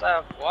left? Because I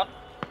have one.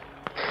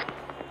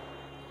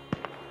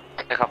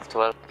 I have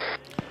 12.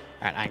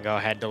 Alright, I can go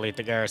ahead and delete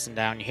the garrison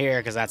down here,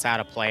 because that's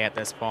out of play at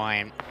this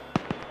point.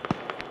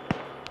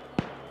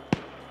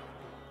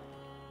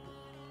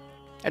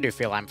 I do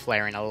feel I'm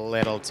flaring a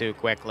little too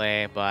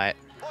quickly, but...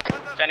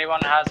 If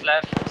anyone has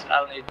left,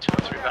 I'll need 2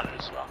 or 3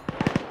 bandages as well.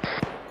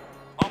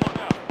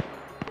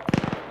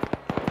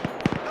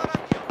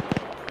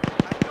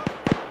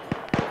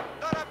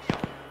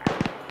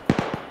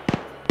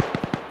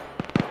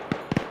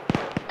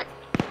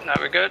 Now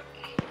we're good.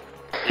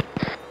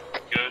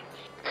 Good.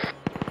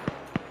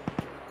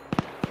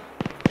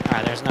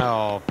 Alright, there's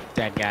no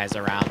dead guys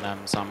around them,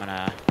 so I'm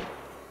gonna...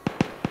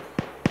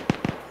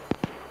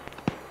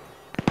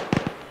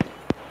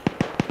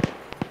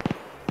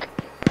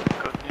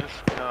 Good news,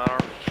 we are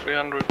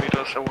 300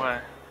 meters away.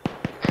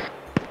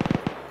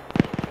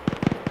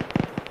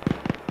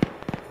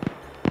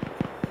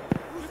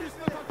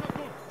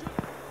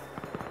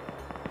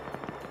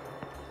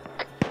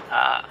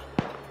 Ah.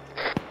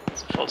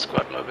 It's a full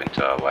squad moving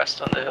to our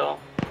west on the hill.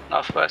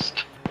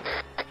 Northwest.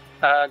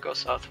 Go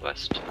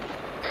southwest.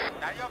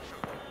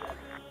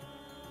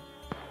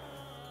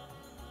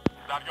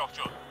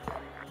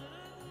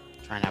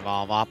 Trying to have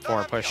all of Op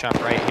 4 push up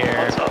right here.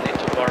 Also, I'll need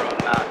to borrow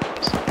a mag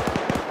from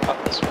someone.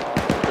 Up this wall.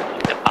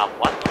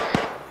 What?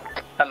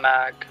 A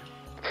mag.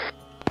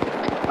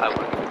 I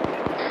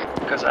will.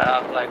 Because I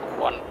have like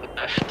 1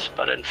 left,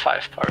 but in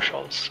 5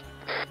 partials.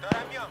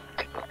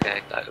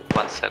 Okay,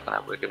 1 second, I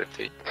will give it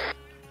to you.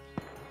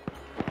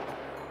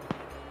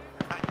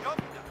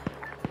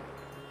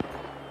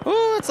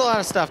 Ooh, that's a lot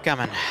of stuff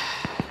coming.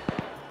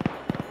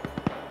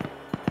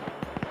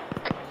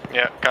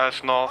 Yeah,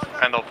 guys north,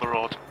 end of the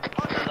road.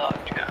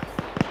 Yeah.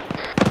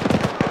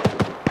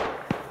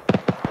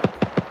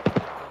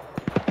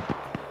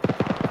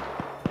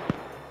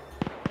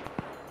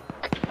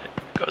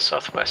 Go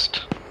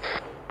southwest.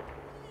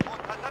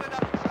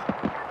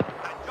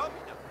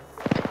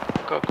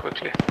 Go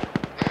quickly.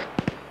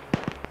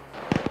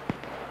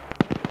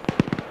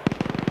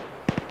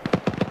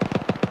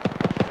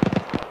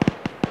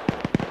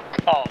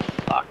 Oh,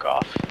 fuck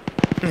off.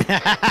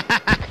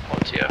 Oh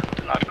dear,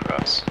 do not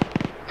cross.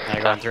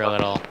 They're going through a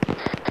little...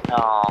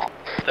 No,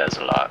 there's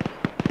a lot.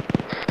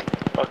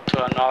 Both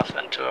to our north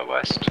and to our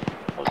west.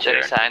 Oh There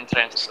dear. is an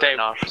entrance to Stay, the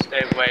north.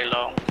 stay way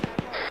low.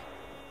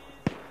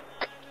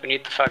 We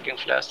need the fucking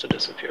flares to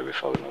disappear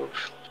before we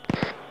move.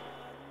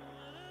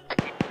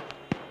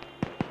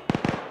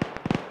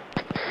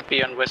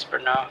 Be on whisper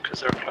now,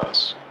 because they're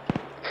close.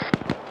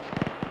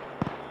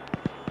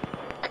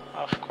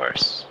 Of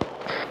course.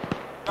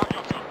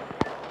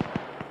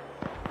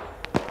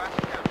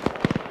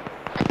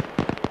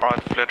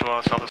 Right, flare to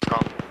our south is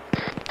gone.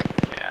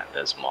 Yeah,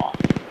 there's more.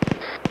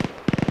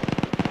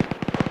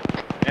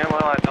 Yeah,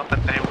 well, I doubt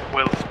that they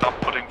will stop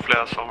putting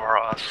flares over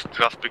us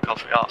just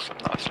because we asked them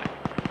nicely.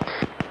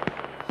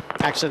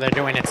 Actually, they're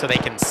doing it so they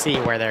can see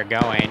where they're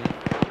going.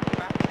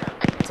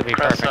 To be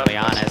Cross perfectly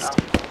southwest honest.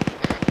 now.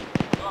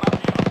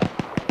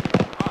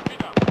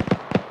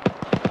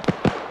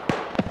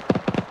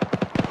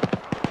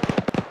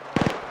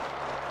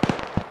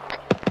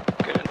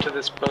 Get into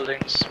these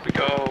buildings. We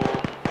go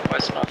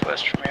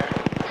west-northwest from here.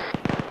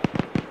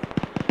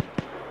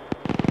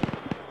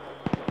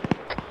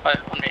 Oh,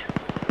 on me.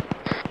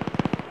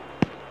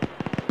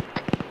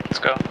 Let's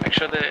go. Make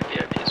sure the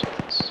VIP is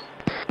with us.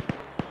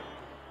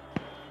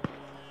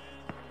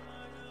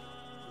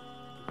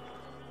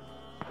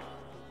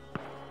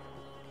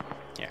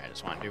 Yeah, I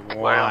just want to do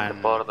We're on the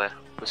one. border.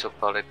 We should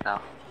call it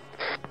now.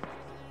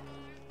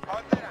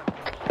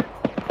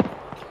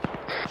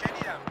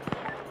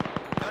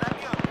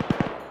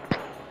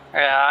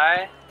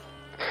 Hi.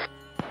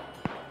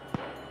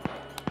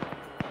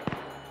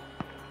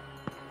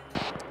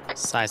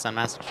 Size on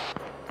message.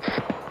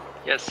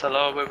 Yes,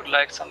 hello. We would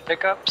like some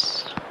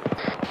pickups.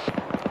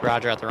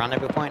 Roger at the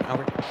rendezvous point,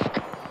 over.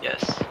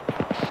 Yes.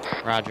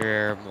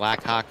 Roger,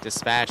 Blackhawk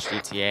dispatch,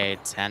 DTA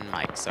 10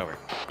 mics, over.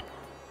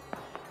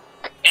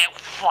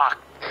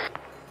 Fuck!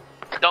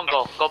 Don't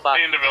go, go back.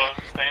 Stay in the villa.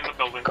 Stay in the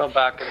building. Go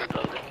back in the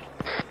building.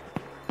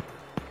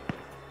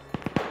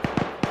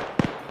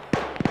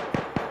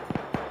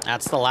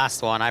 That's the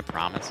last one, I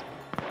promise.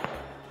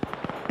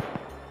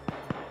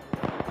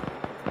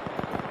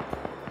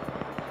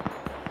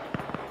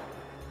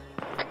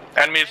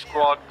 Enemy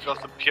squad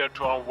just appeared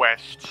to our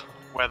west,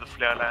 where the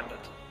flare landed.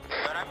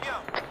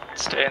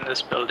 Stay in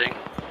this building.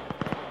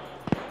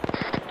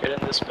 Get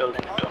in this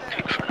building and don't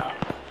peek for now.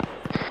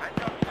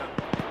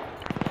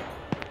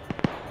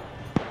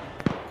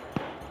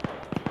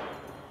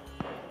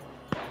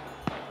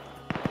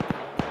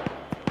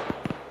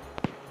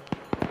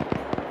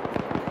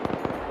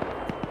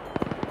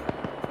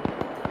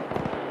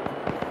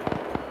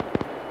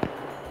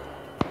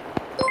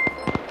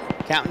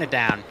 Counting it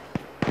down.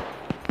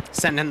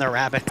 Send in the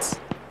rabbits.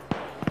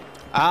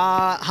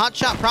 Hot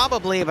shot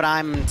probably, but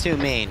I'm too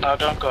mean. No,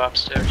 don't go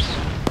upstairs.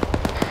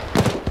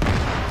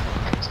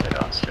 Stay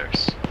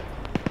downstairs.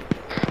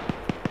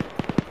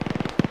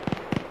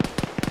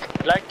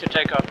 I'd like to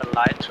take out the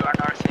light to our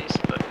northeast.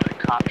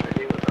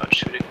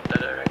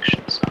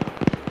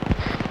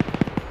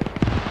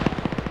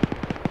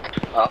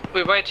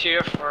 We wait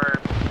here for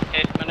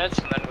 8 minutes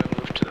and then we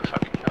move to the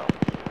fucking hill.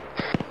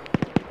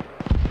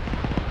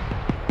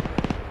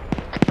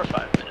 For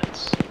 5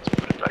 minutes, let's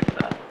put it like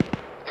that.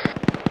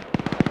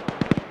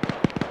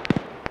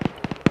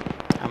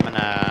 I'm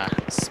gonna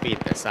speed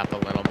this up a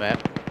little bit.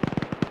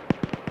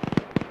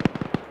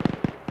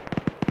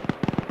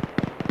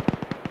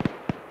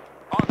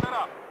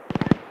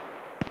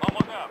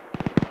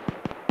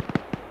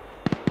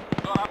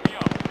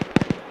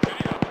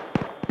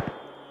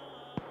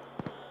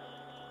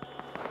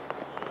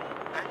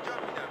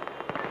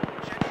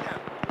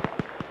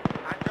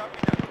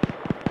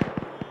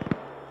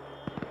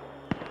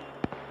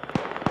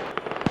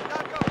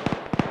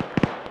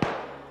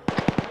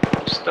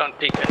 Just don't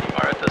peek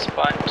anymore at this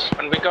point.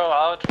 When we go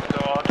out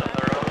on the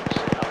road.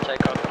 I'll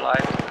take out the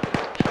light.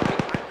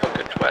 Hook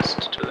it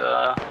west to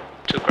the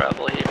 2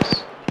 gravel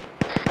heaps.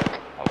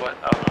 Oh, what?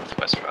 Oh,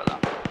 northwest rather.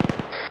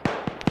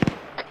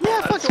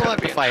 Yeah, fuck it, we'll have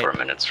be to in fight. 4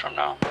 minutes from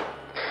now.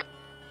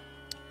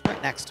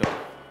 Right next to him.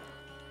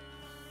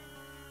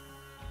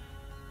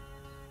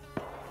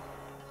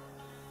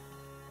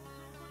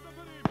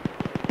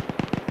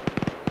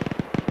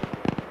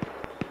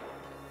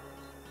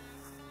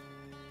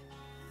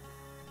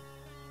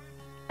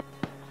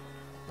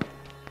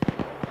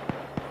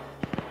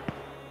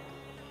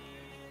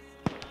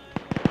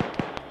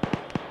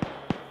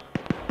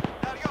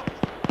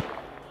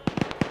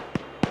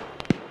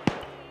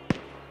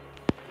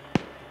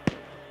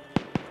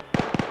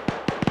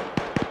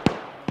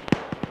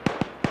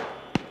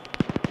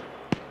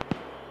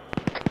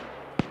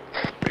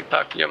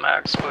 Repack your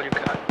mags while you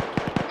can.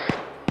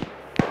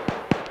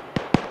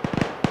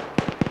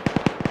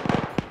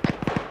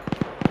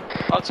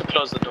 Also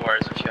close the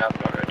doors if you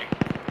haven't already.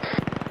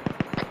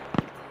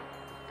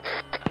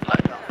 And lie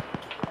down.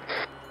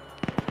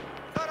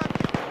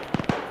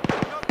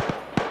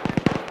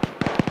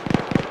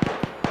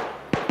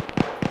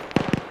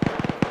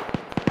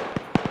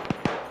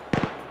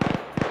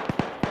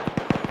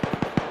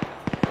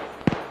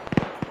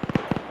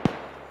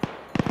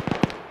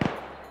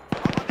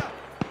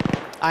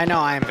 I know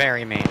I am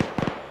very mean.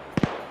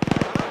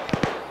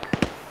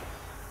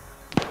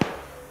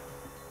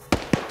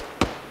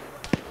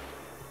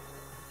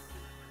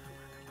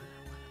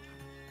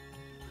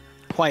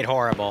 Quite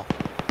horrible.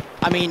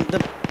 I mean,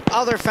 the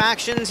other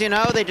factions, you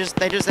know, they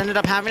just ended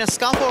up having a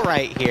scuffle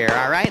right here,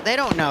 alright? They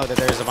don't know that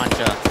there's a bunch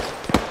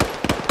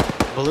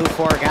of Blue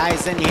 4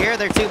 guys in here.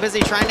 They're too busy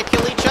trying to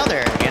kill each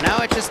other, you know?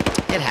 It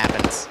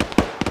happens.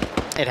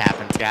 It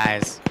happens,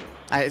 guys.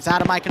 It's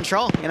out of my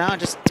control, you know?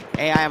 Just,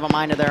 AI have a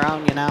mind of their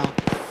own, you know?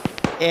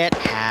 It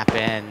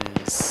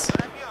happens.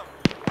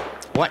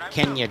 What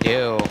can you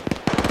do?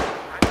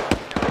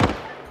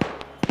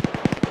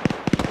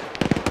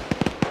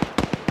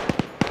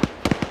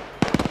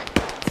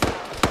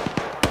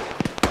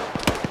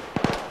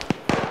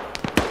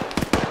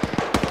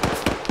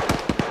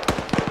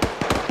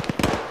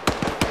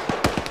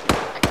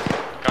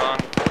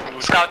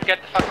 Scout, get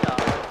the fuck down.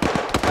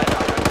 Lie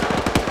down right now.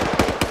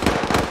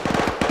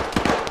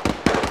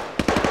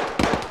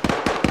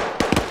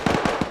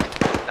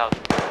 Scout.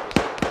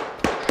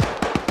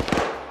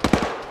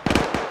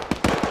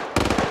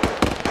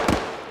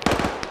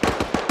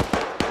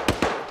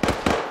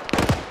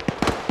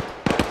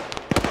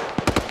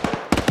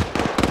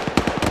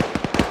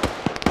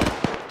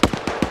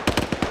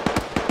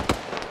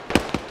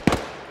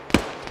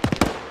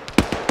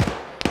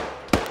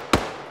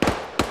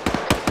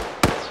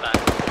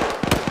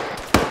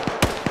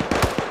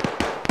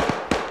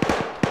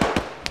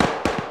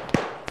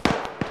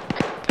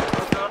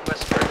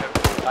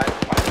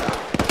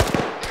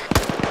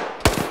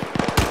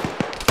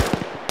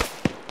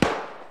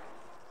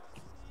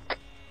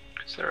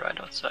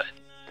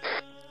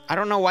 I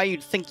don't know why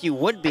you'd think you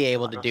would be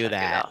able to do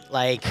that.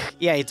 Like,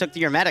 yeah, you took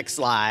your medic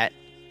slot.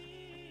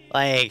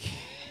 Like...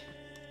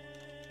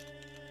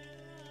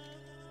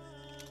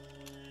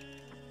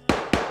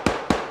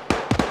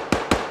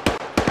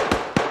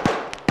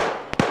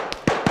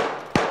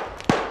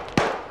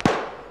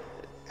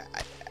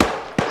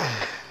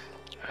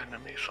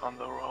 Enemies on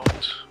the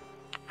road.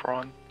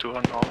 Front to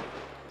a north.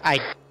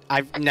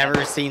 I've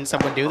never seen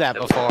someone do that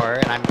before,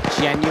 and I'm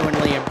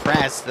genuinely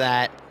impressed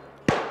that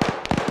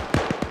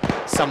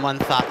someone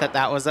thought that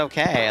that was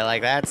okay.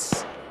 Like,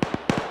 that's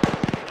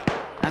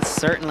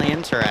certainly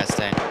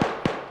interesting.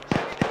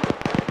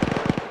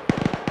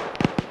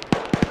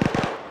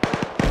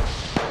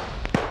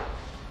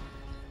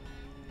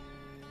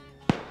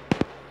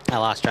 I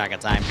lost track of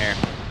time here.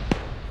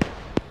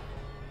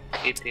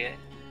 ETA.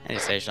 Any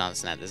station on the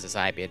SNET, this is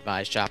IP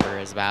advised. Chopper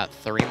is about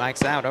 3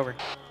 mics out, over.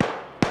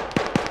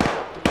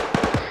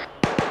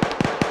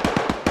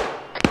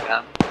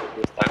 Yeah,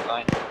 we'll start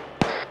going.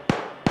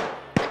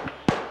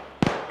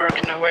 We're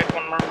gonna wait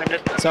 1 more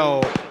minute.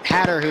 So,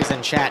 Hatter, who's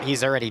in chat,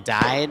 he's already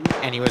died,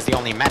 and he was the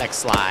only medic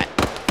slot.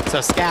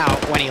 So Scout,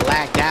 when he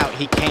lagged out,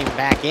 he came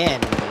back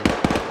in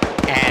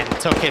and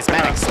took his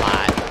medic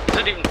slot. Is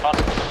it even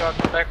possible to go out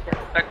the back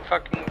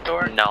fucking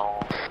door?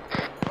 No.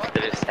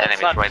 There is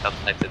enemies right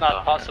outside the door. It's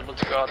not possible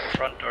to go out the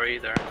front door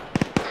either.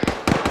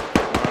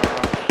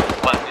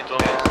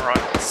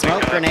 Alright.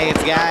 Smoke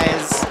grenades,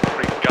 guys.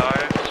 3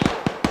 guys.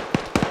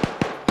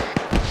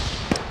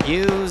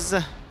 Use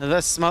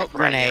the smoke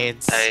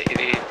grenades. It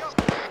is.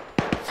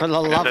 For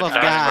the love of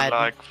God.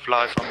 Like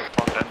flies on the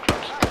front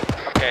entrance.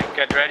 Okay,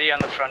 get ready on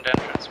the front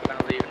entrance. We're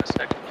gonna leave in a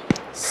second.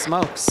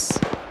 Smokes.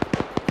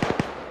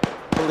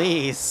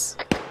 Please.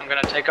 I'm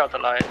gonna take out the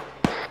light.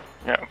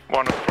 Yeah,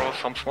 wanna throw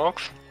some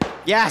smokes?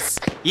 Yes!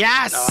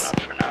 Yes! No,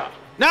 not for now.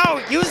 No!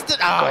 Use the.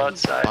 Go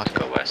outside,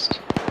 go west.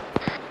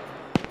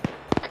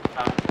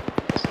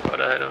 It's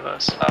about ahead of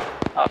us.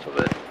 Half of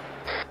it.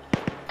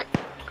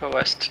 Go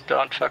west.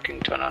 Don't fucking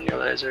turn on your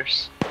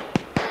lasers.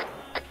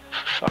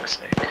 For fuck's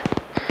sake.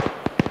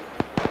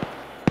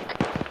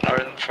 Ignore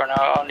them for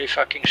now. Only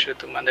fucking shoot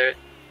them when they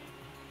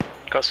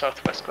go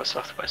southwest. Go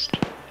southwest.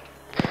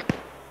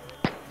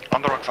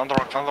 On the rocks,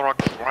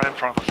 right in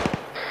front of us.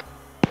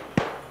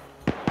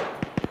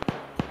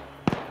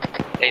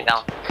 Stay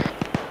down.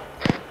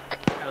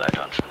 Yeah, lie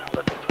down for now.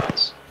 Let them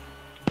pass.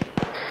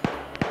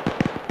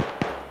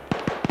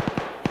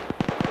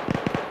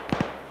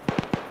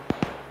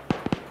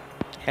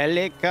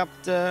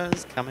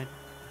 Helicopters coming.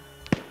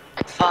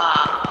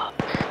 Fuck.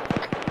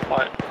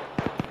 What?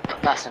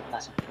 Nothing.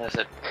 That's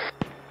it.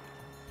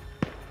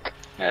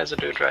 Yeah, there's a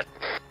dude right.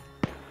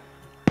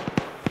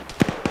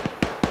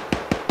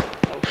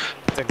 Oof.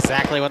 That's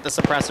exactly what the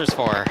suppressor's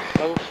for.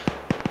 Move.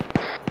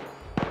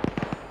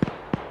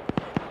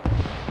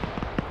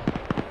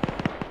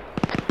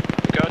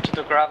 Go to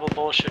the gravel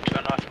bullshit to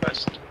the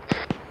northwest.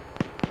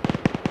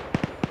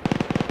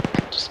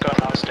 Just go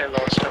now, stay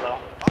low,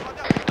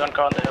 Don't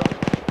go on the hill.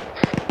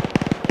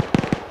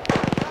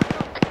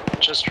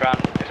 Just run.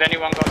 If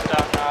anyone goes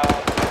down now,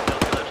 they'll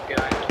be left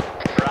behind.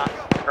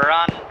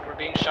 Run, we're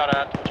being shot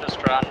at, just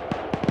run.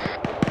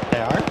 They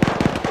are?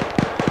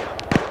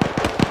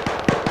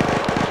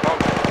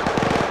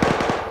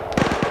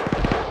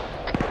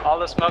 All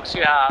the smokes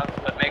you have,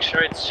 but make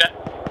sure it's shut.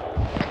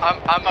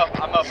 I'm up.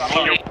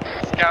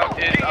 Scout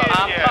is up.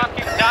 I'm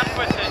fucking done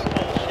with this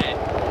bullshit.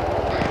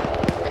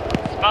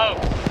 Smoke.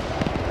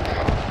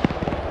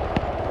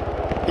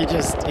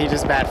 He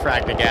just bad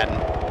fragged again.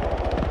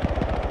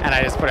 And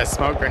I just put a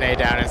smoke grenade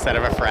down instead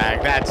of a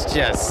frag. That's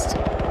just...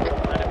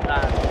 Let him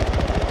land.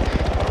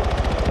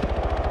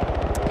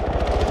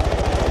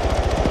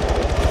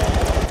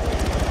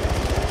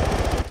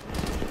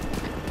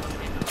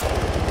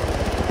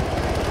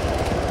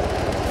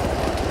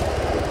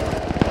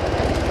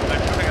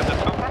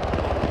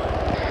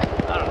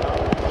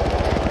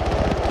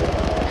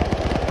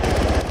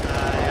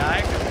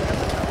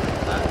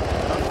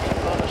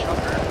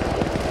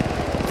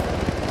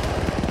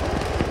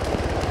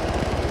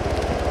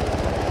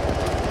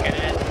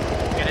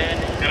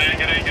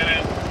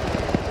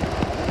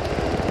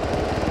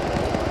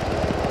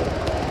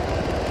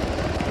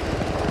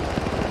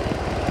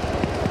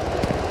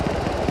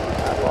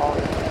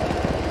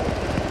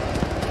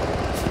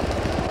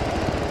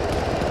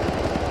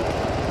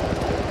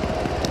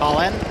 All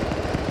in?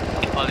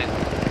 All in.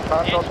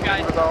 Engage,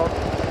 guys.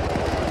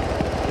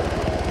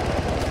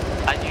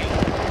 And you.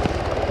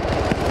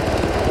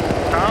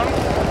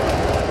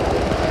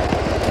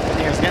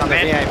 He was getting the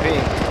VIP.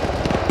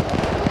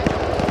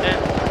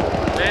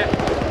 Lift.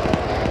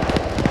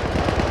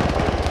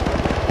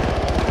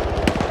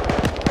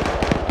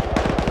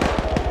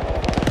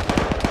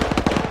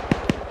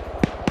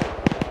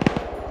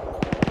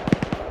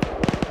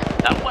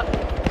 That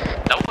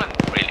went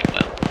really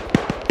well.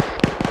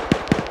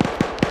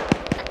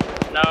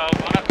 No,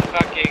 one of the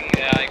fucking...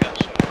 Yeah, I got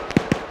shot.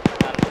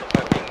 And the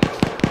fucking...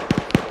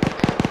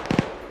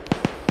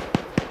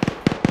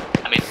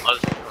 I mean,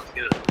 most of those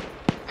good.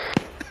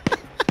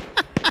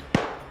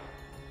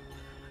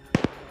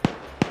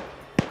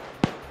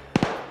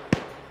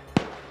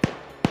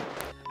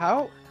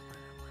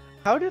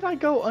 How did I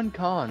go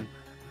uncon?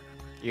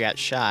 You got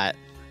shot.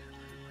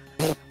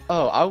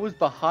 Oh,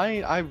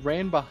 I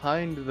ran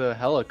behind the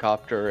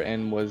helicopter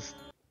and was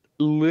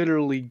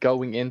literally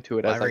going into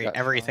it as I got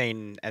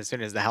everything, as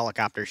soon as the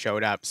helicopter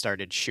showed up,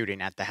 started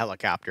shooting at the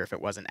helicopter if it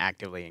wasn't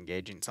actively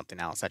engaging something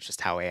else. That's just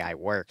how AI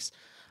works.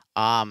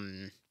 All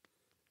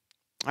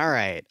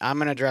right, I'm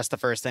going to address the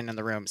first thing in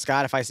the room.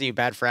 Scott, if I see you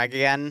bad frag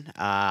again,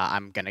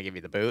 I'm going to give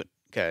you the boot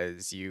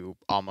because you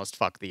almost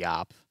fucked the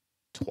op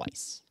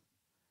twice.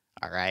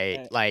 All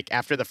right, like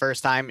after the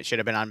first time, it should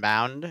have been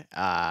unbound,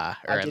 or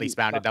at least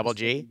bound to double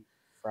G.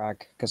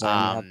 Frag, because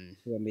I only had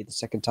 2 on me the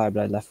second time,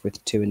 but I left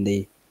with 2 in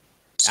the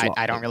slot.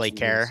 I don't really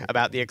care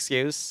about the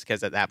excuse,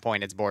 because at that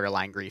point, it's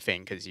borderline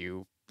griefing, because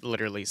you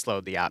literally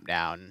slowed the op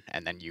down,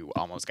 and then you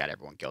almost got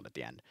everyone killed at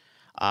the end.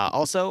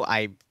 Also,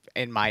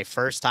 in my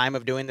first time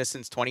of doing this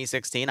since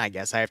 2016, I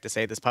guess I have to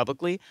say this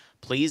publicly,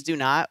 please do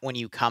not, when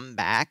you come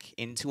back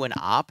into an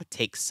op,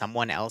 take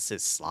someone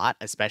else's slot,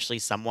 especially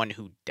someone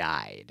who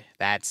died.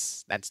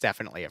 That's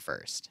definitely a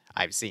first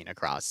I've seen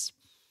across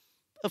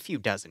a few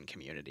dozen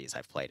communities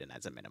I've played in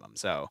as a minimum,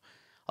 so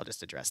I'll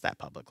just address that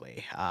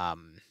publicly.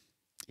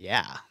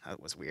 Yeah,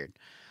 that was weird.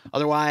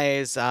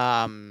 Otherwise,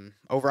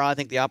 overall, I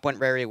think the op went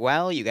very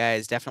well. You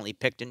guys definitely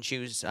picked and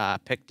chose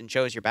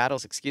your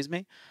battles. Excuse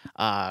me.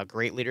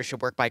 Great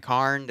leadership work by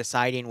Karn,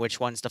 deciding which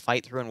ones to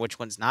fight through and which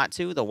ones not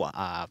to.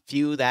 The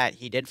few that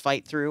he did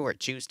fight through or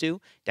choose to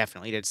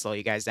definitely did slow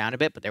you guys down a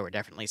bit, but there were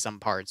definitely some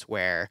parts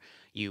where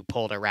you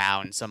pulled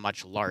around some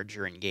much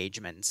larger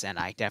engagements, and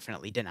I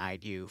definitely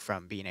denied you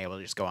from being able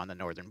to just go on the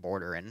northern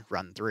border and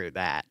run through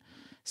that.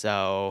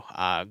 So,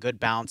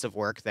 good balance of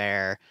work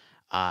there.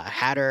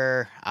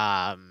 Hatter,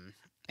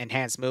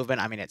 enhanced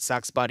movement. I mean, it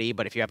sucks, buddy,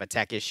 but if you have a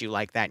tech issue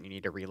like that and you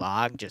need to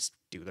relog, just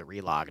do the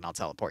relog and I'll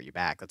teleport you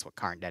back. That's what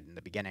Karn did in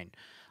the beginning.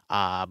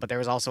 But there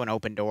was also an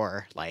open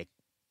door, like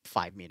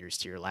 5 meters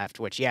to your left,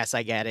 which, yes,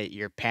 I get it.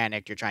 You're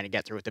panicked. You're trying to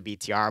get through with the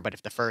BTR, but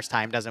if the first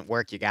time doesn't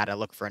work, you got to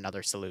look for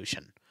another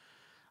solution.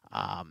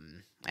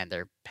 And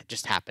there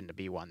just happened to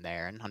be one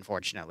there, and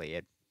unfortunately,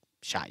 it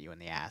shot you in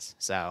the ass.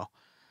 So,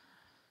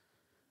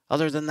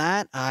 other than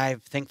that, I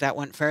think that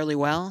went fairly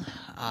well.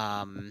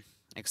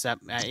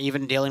 Except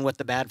even dealing with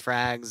the bad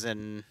frags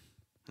and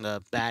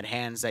the bad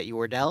hands that you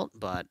were dealt.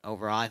 But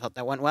overall, I thought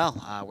that went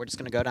well. We're just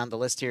going to go down the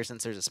list here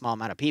since there's a small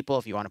amount of people.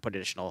 If you want to put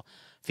additional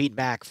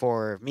feedback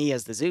for me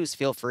as the Zeus,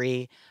 feel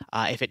free.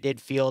 If it did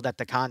feel that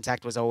the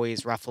contact was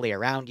always roughly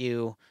around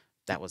you,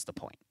 that was the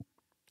point.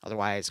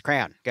 Otherwise,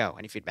 Crayon, go.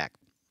 Any feedback?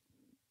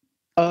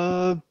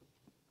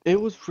 It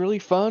was really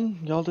fun.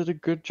 Y'all did a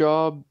good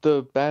job.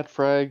 The bad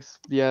frags,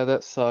 yeah,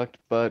 that sucked,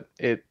 but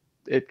it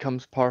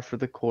comes par for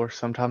the course.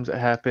 Sometimes it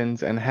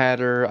happens. And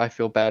Hatter, I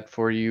feel bad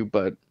for you,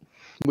 but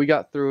we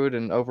got through it,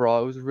 and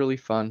overall, it was really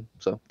fun.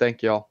 So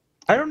thank y'all.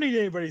 I don't need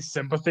anybody's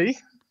sympathy.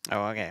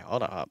 Oh, okay.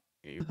 Hold up.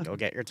 You'll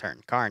get your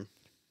turn. Karn.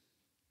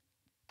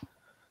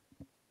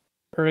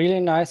 Really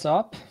nice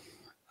op.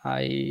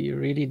 I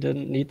really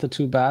didn't need the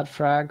 2 bad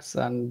frags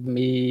and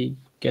me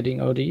getting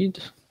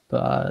OD'd,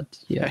 but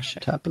yeah,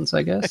 shit happens,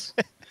 I guess.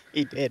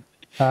 He did.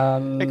 I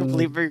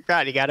completely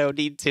forgot. He got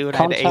OD'd too and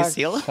had Contact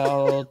ACL.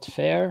 felt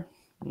fair,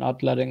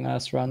 not letting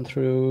us run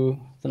through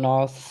the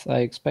north. I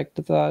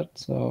expected that,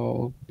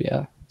 so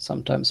yeah,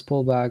 sometimes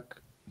pull back.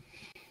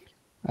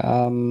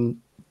 I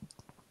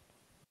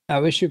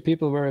wish you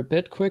people were a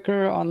bit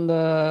quicker on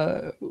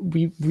the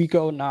we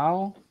go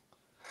now.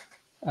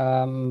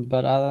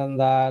 But other than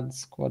that,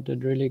 squad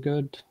did really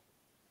good.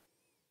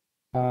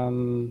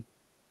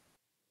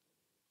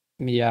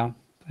 Yeah,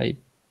 I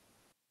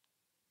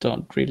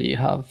don't really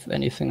have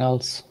anything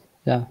else.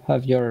 Yeah,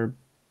 have your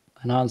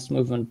enhanced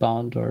movement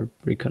bound or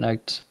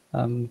reconnect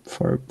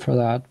for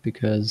that,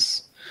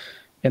 because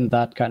in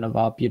that kind of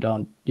op you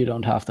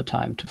don't have the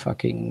time to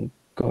fucking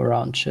go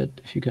around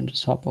shit if you can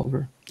just hop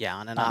over. Yeah,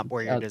 on an op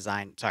where you're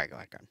designed. Sorry, go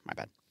ahead, Karn. My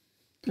bad.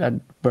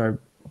 Where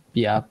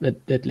yeah,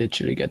 it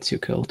literally gets you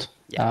killed.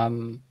 Yeah.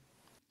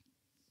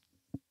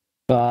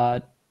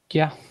 But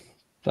yeah,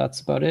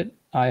 that's about it.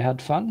 I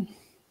had fun.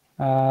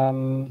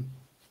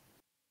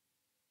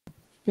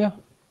 Yeah,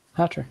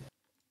 Hatter.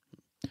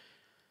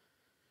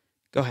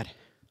 Go ahead.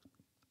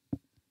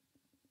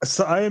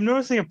 So I am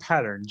noticing a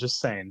pattern, just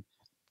saying.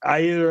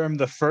 I either am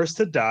the first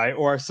to die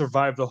or I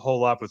survive the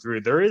whole op with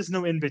Rude. There is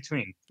no in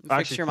between.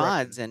 Fix your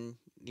mods and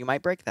you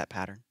might break that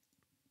pattern.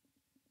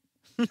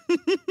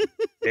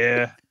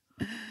 Yeah.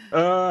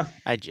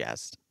 I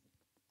jest.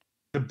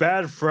 The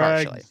bad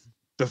frag,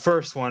 the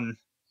first one,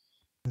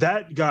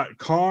 that got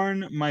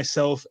Karn,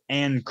 myself,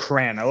 and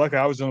Kran. I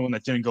was the only one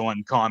that didn't go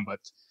on Con, but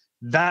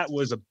that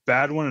was a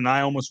bad one, and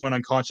I almost went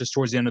unconscious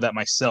towards the end of that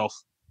myself.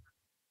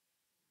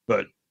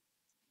 But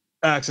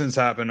accidents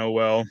happen. Oh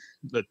well.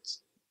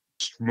 Let's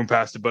move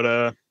past it.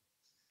 But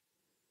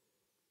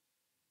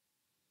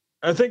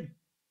I think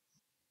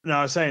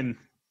I was saying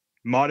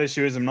mod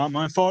issue is not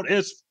my fault.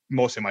 It's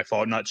mostly my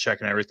fault, not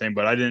checking everything.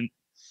 But I didn't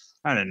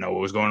know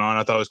what was going on.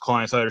 I thought it was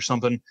client side or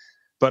something.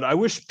 But I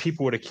wish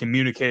people would have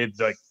communicated,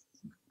 like,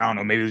 I don't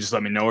know, maybe just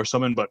let me know or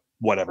something, but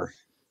whatever.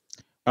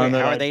 Wait,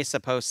 how are they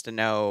supposed to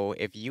know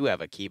if you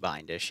have a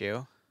keybind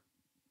issue?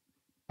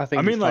 I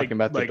think he's talking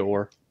about the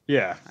door.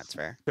 Yeah. That's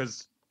fair.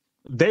 Because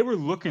they were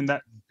looking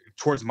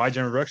towards my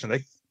general direction.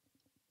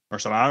 Or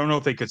something. I don't know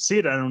if they could see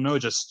it. I don't know.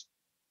 Just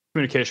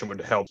communication would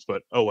have helped,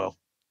 but oh well.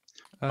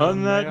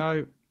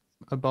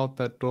 About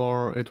that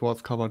door, it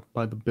was covered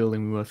by the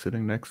building we were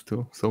sitting next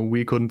to, so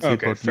we couldn't see it,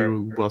 but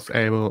Liru was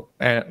able,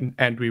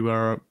 and we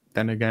were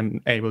then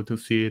again able to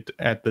see it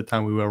at the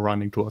time we were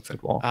running towards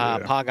that wall.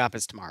 Pog-Op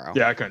is tomorrow.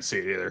 Yeah, I couldn't see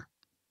it either.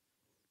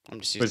 I'm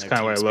just using it's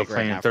kind of why I love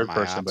playing in third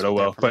person, but oh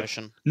well. But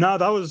no,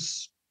 that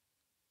was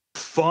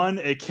fun.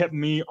 It kept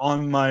me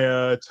on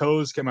my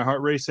toes, kept my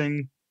heart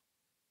racing.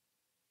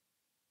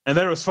 And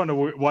then it was fun to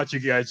watch you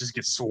guys just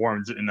get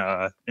swarmed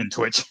in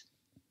Twitch.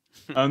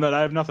 That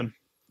I have nothing.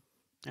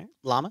 All right.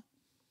 Llama?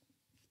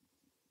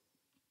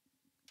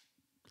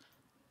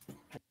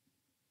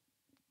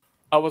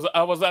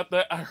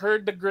 I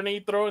heard the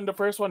grenade throw in the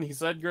first one. He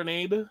said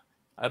grenade.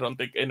 I don't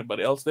think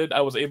anybody else did.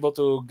 I was able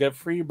to get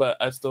free, but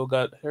I still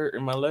got hurt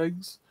in my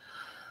legs.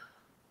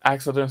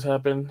 Accidents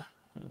happen.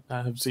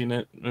 I have seen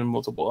it in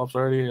multiple ops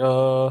already.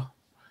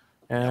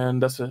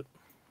 And that's it.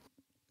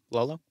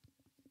 Lolo?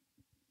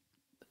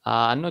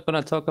 I'm not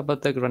gonna talk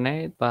about the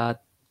grenade,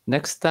 but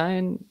next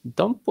time,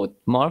 don't put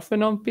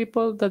morphine on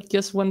people that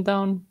just went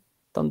down.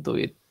 Don't do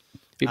it.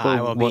 People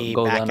I will be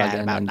go back down at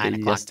again about and 9 they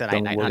o'clock just tonight,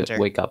 don't Night Hunter.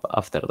 wake up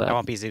after that. I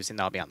won't be Zeusing,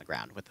 I'll be on the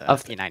ground with the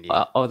After,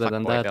 P90 other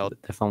than fuckboy that, build.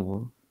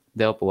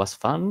 the op was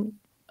fun,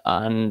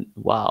 and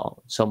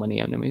wow, so many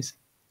enemies.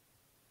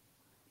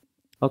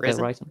 Okay,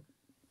 Risen?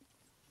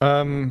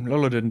 right.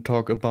 Lolo didn't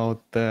talk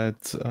about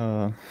that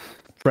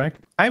frag.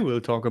 I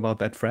will talk about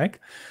that frag.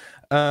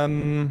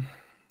 When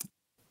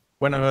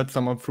I heard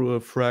someone threw a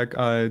frag,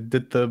 I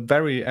did the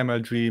very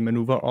MLG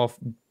maneuver of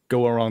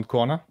go around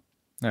corner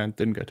and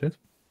didn't get hit.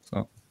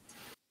 So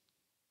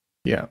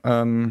yeah.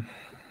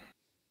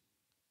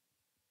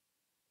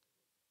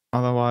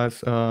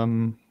 Otherwise,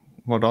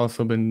 what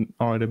also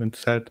already been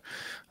said,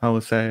 I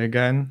will say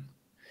again,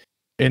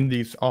 in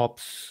these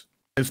ops,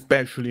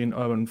 especially in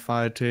urban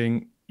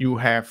fighting, you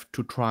have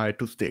to try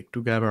to stick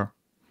together.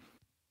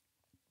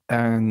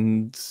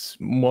 And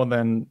more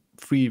than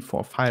 3,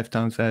 4, 5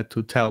 times I had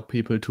to tell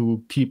people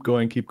to keep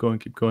going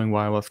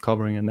while I was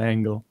covering an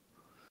angle.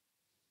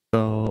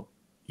 So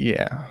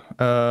yeah,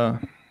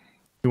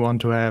 you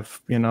want to have,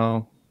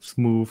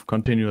 smooth,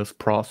 continuous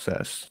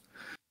process.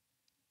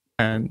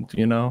 And,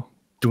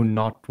 do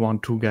not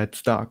want to get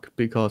stuck,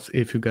 because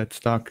if you get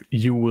stuck,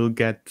 you will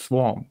get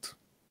swarmed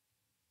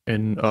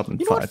in urban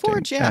You know what, fighting.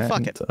 Forge? Yeah,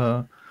 fuck it.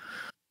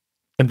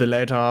 In the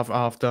later half,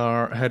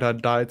 after Hedda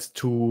died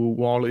to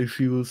wall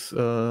issues,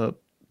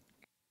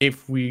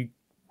 if we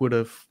would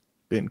have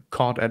been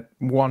caught at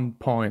one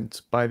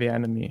point by the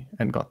enemy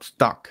and got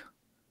stuck,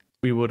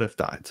 we would have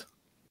died,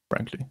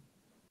 frankly.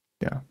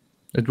 Yeah,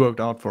 it worked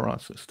out for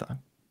us this time.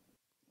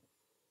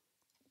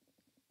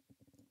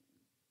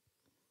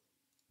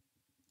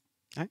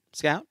 All right,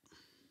 Scout.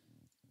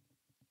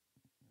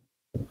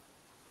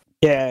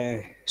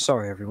 Yeah,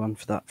 sorry everyone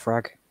for that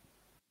frag.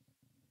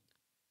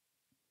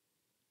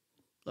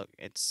 Look,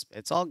 it's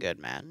all good,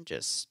 man.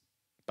 Just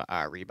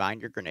rebind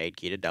your grenade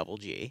key to double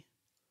G.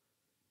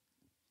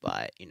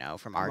 But,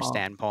 from our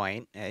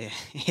standpoint,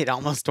 it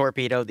almost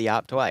torpedoed the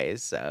op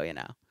twice, so,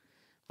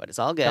 But it's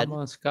all good. Come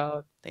on,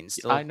 Scout. Things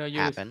still I know you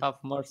happen. have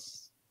more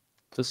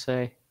to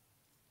say.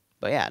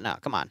 But yeah, no,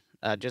 come on.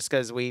 Just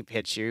because we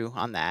hit you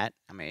on that,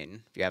 I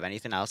mean, if you have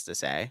anything else to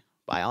say,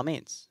 by all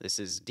means. This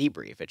is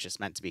debrief. It's just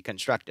meant to be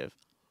constructive.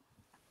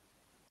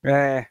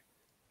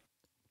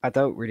 I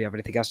don't really have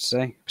anything else to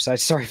say,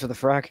 besides sorry for the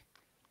frag.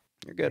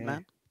 You're good,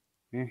 man.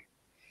 Yeah.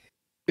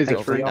 Is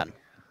it free? Done.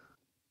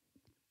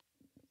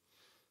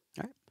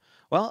 All right.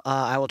 Well,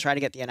 I will try to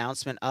get the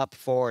announcement up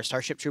for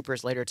Starship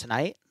Troopers later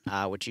tonight,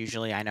 which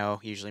usually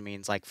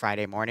means like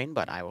Friday morning,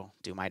 but I will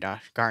do my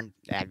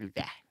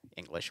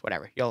English,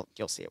 whatever. You'll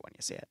see it when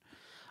you see it.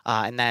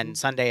 And then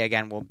Sunday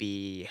again will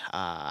be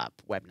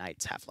Web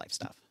Nights Half-Life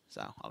stuff.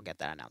 So I'll get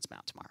that announcement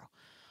out tomorrow.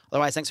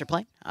 Otherwise, thanks for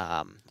playing.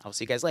 I'll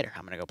see you guys later.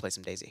 I'm gonna go play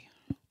some DayZ.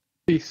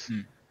 Peace.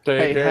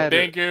 Thank you.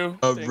 Thank you.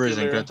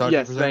 Risen, can I talk to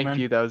you for a second, man?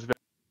 you. That was very...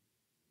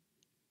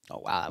 Oh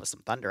wow, that was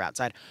some thunder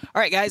outside. All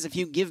right, guys, if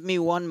you give me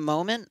one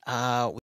moment,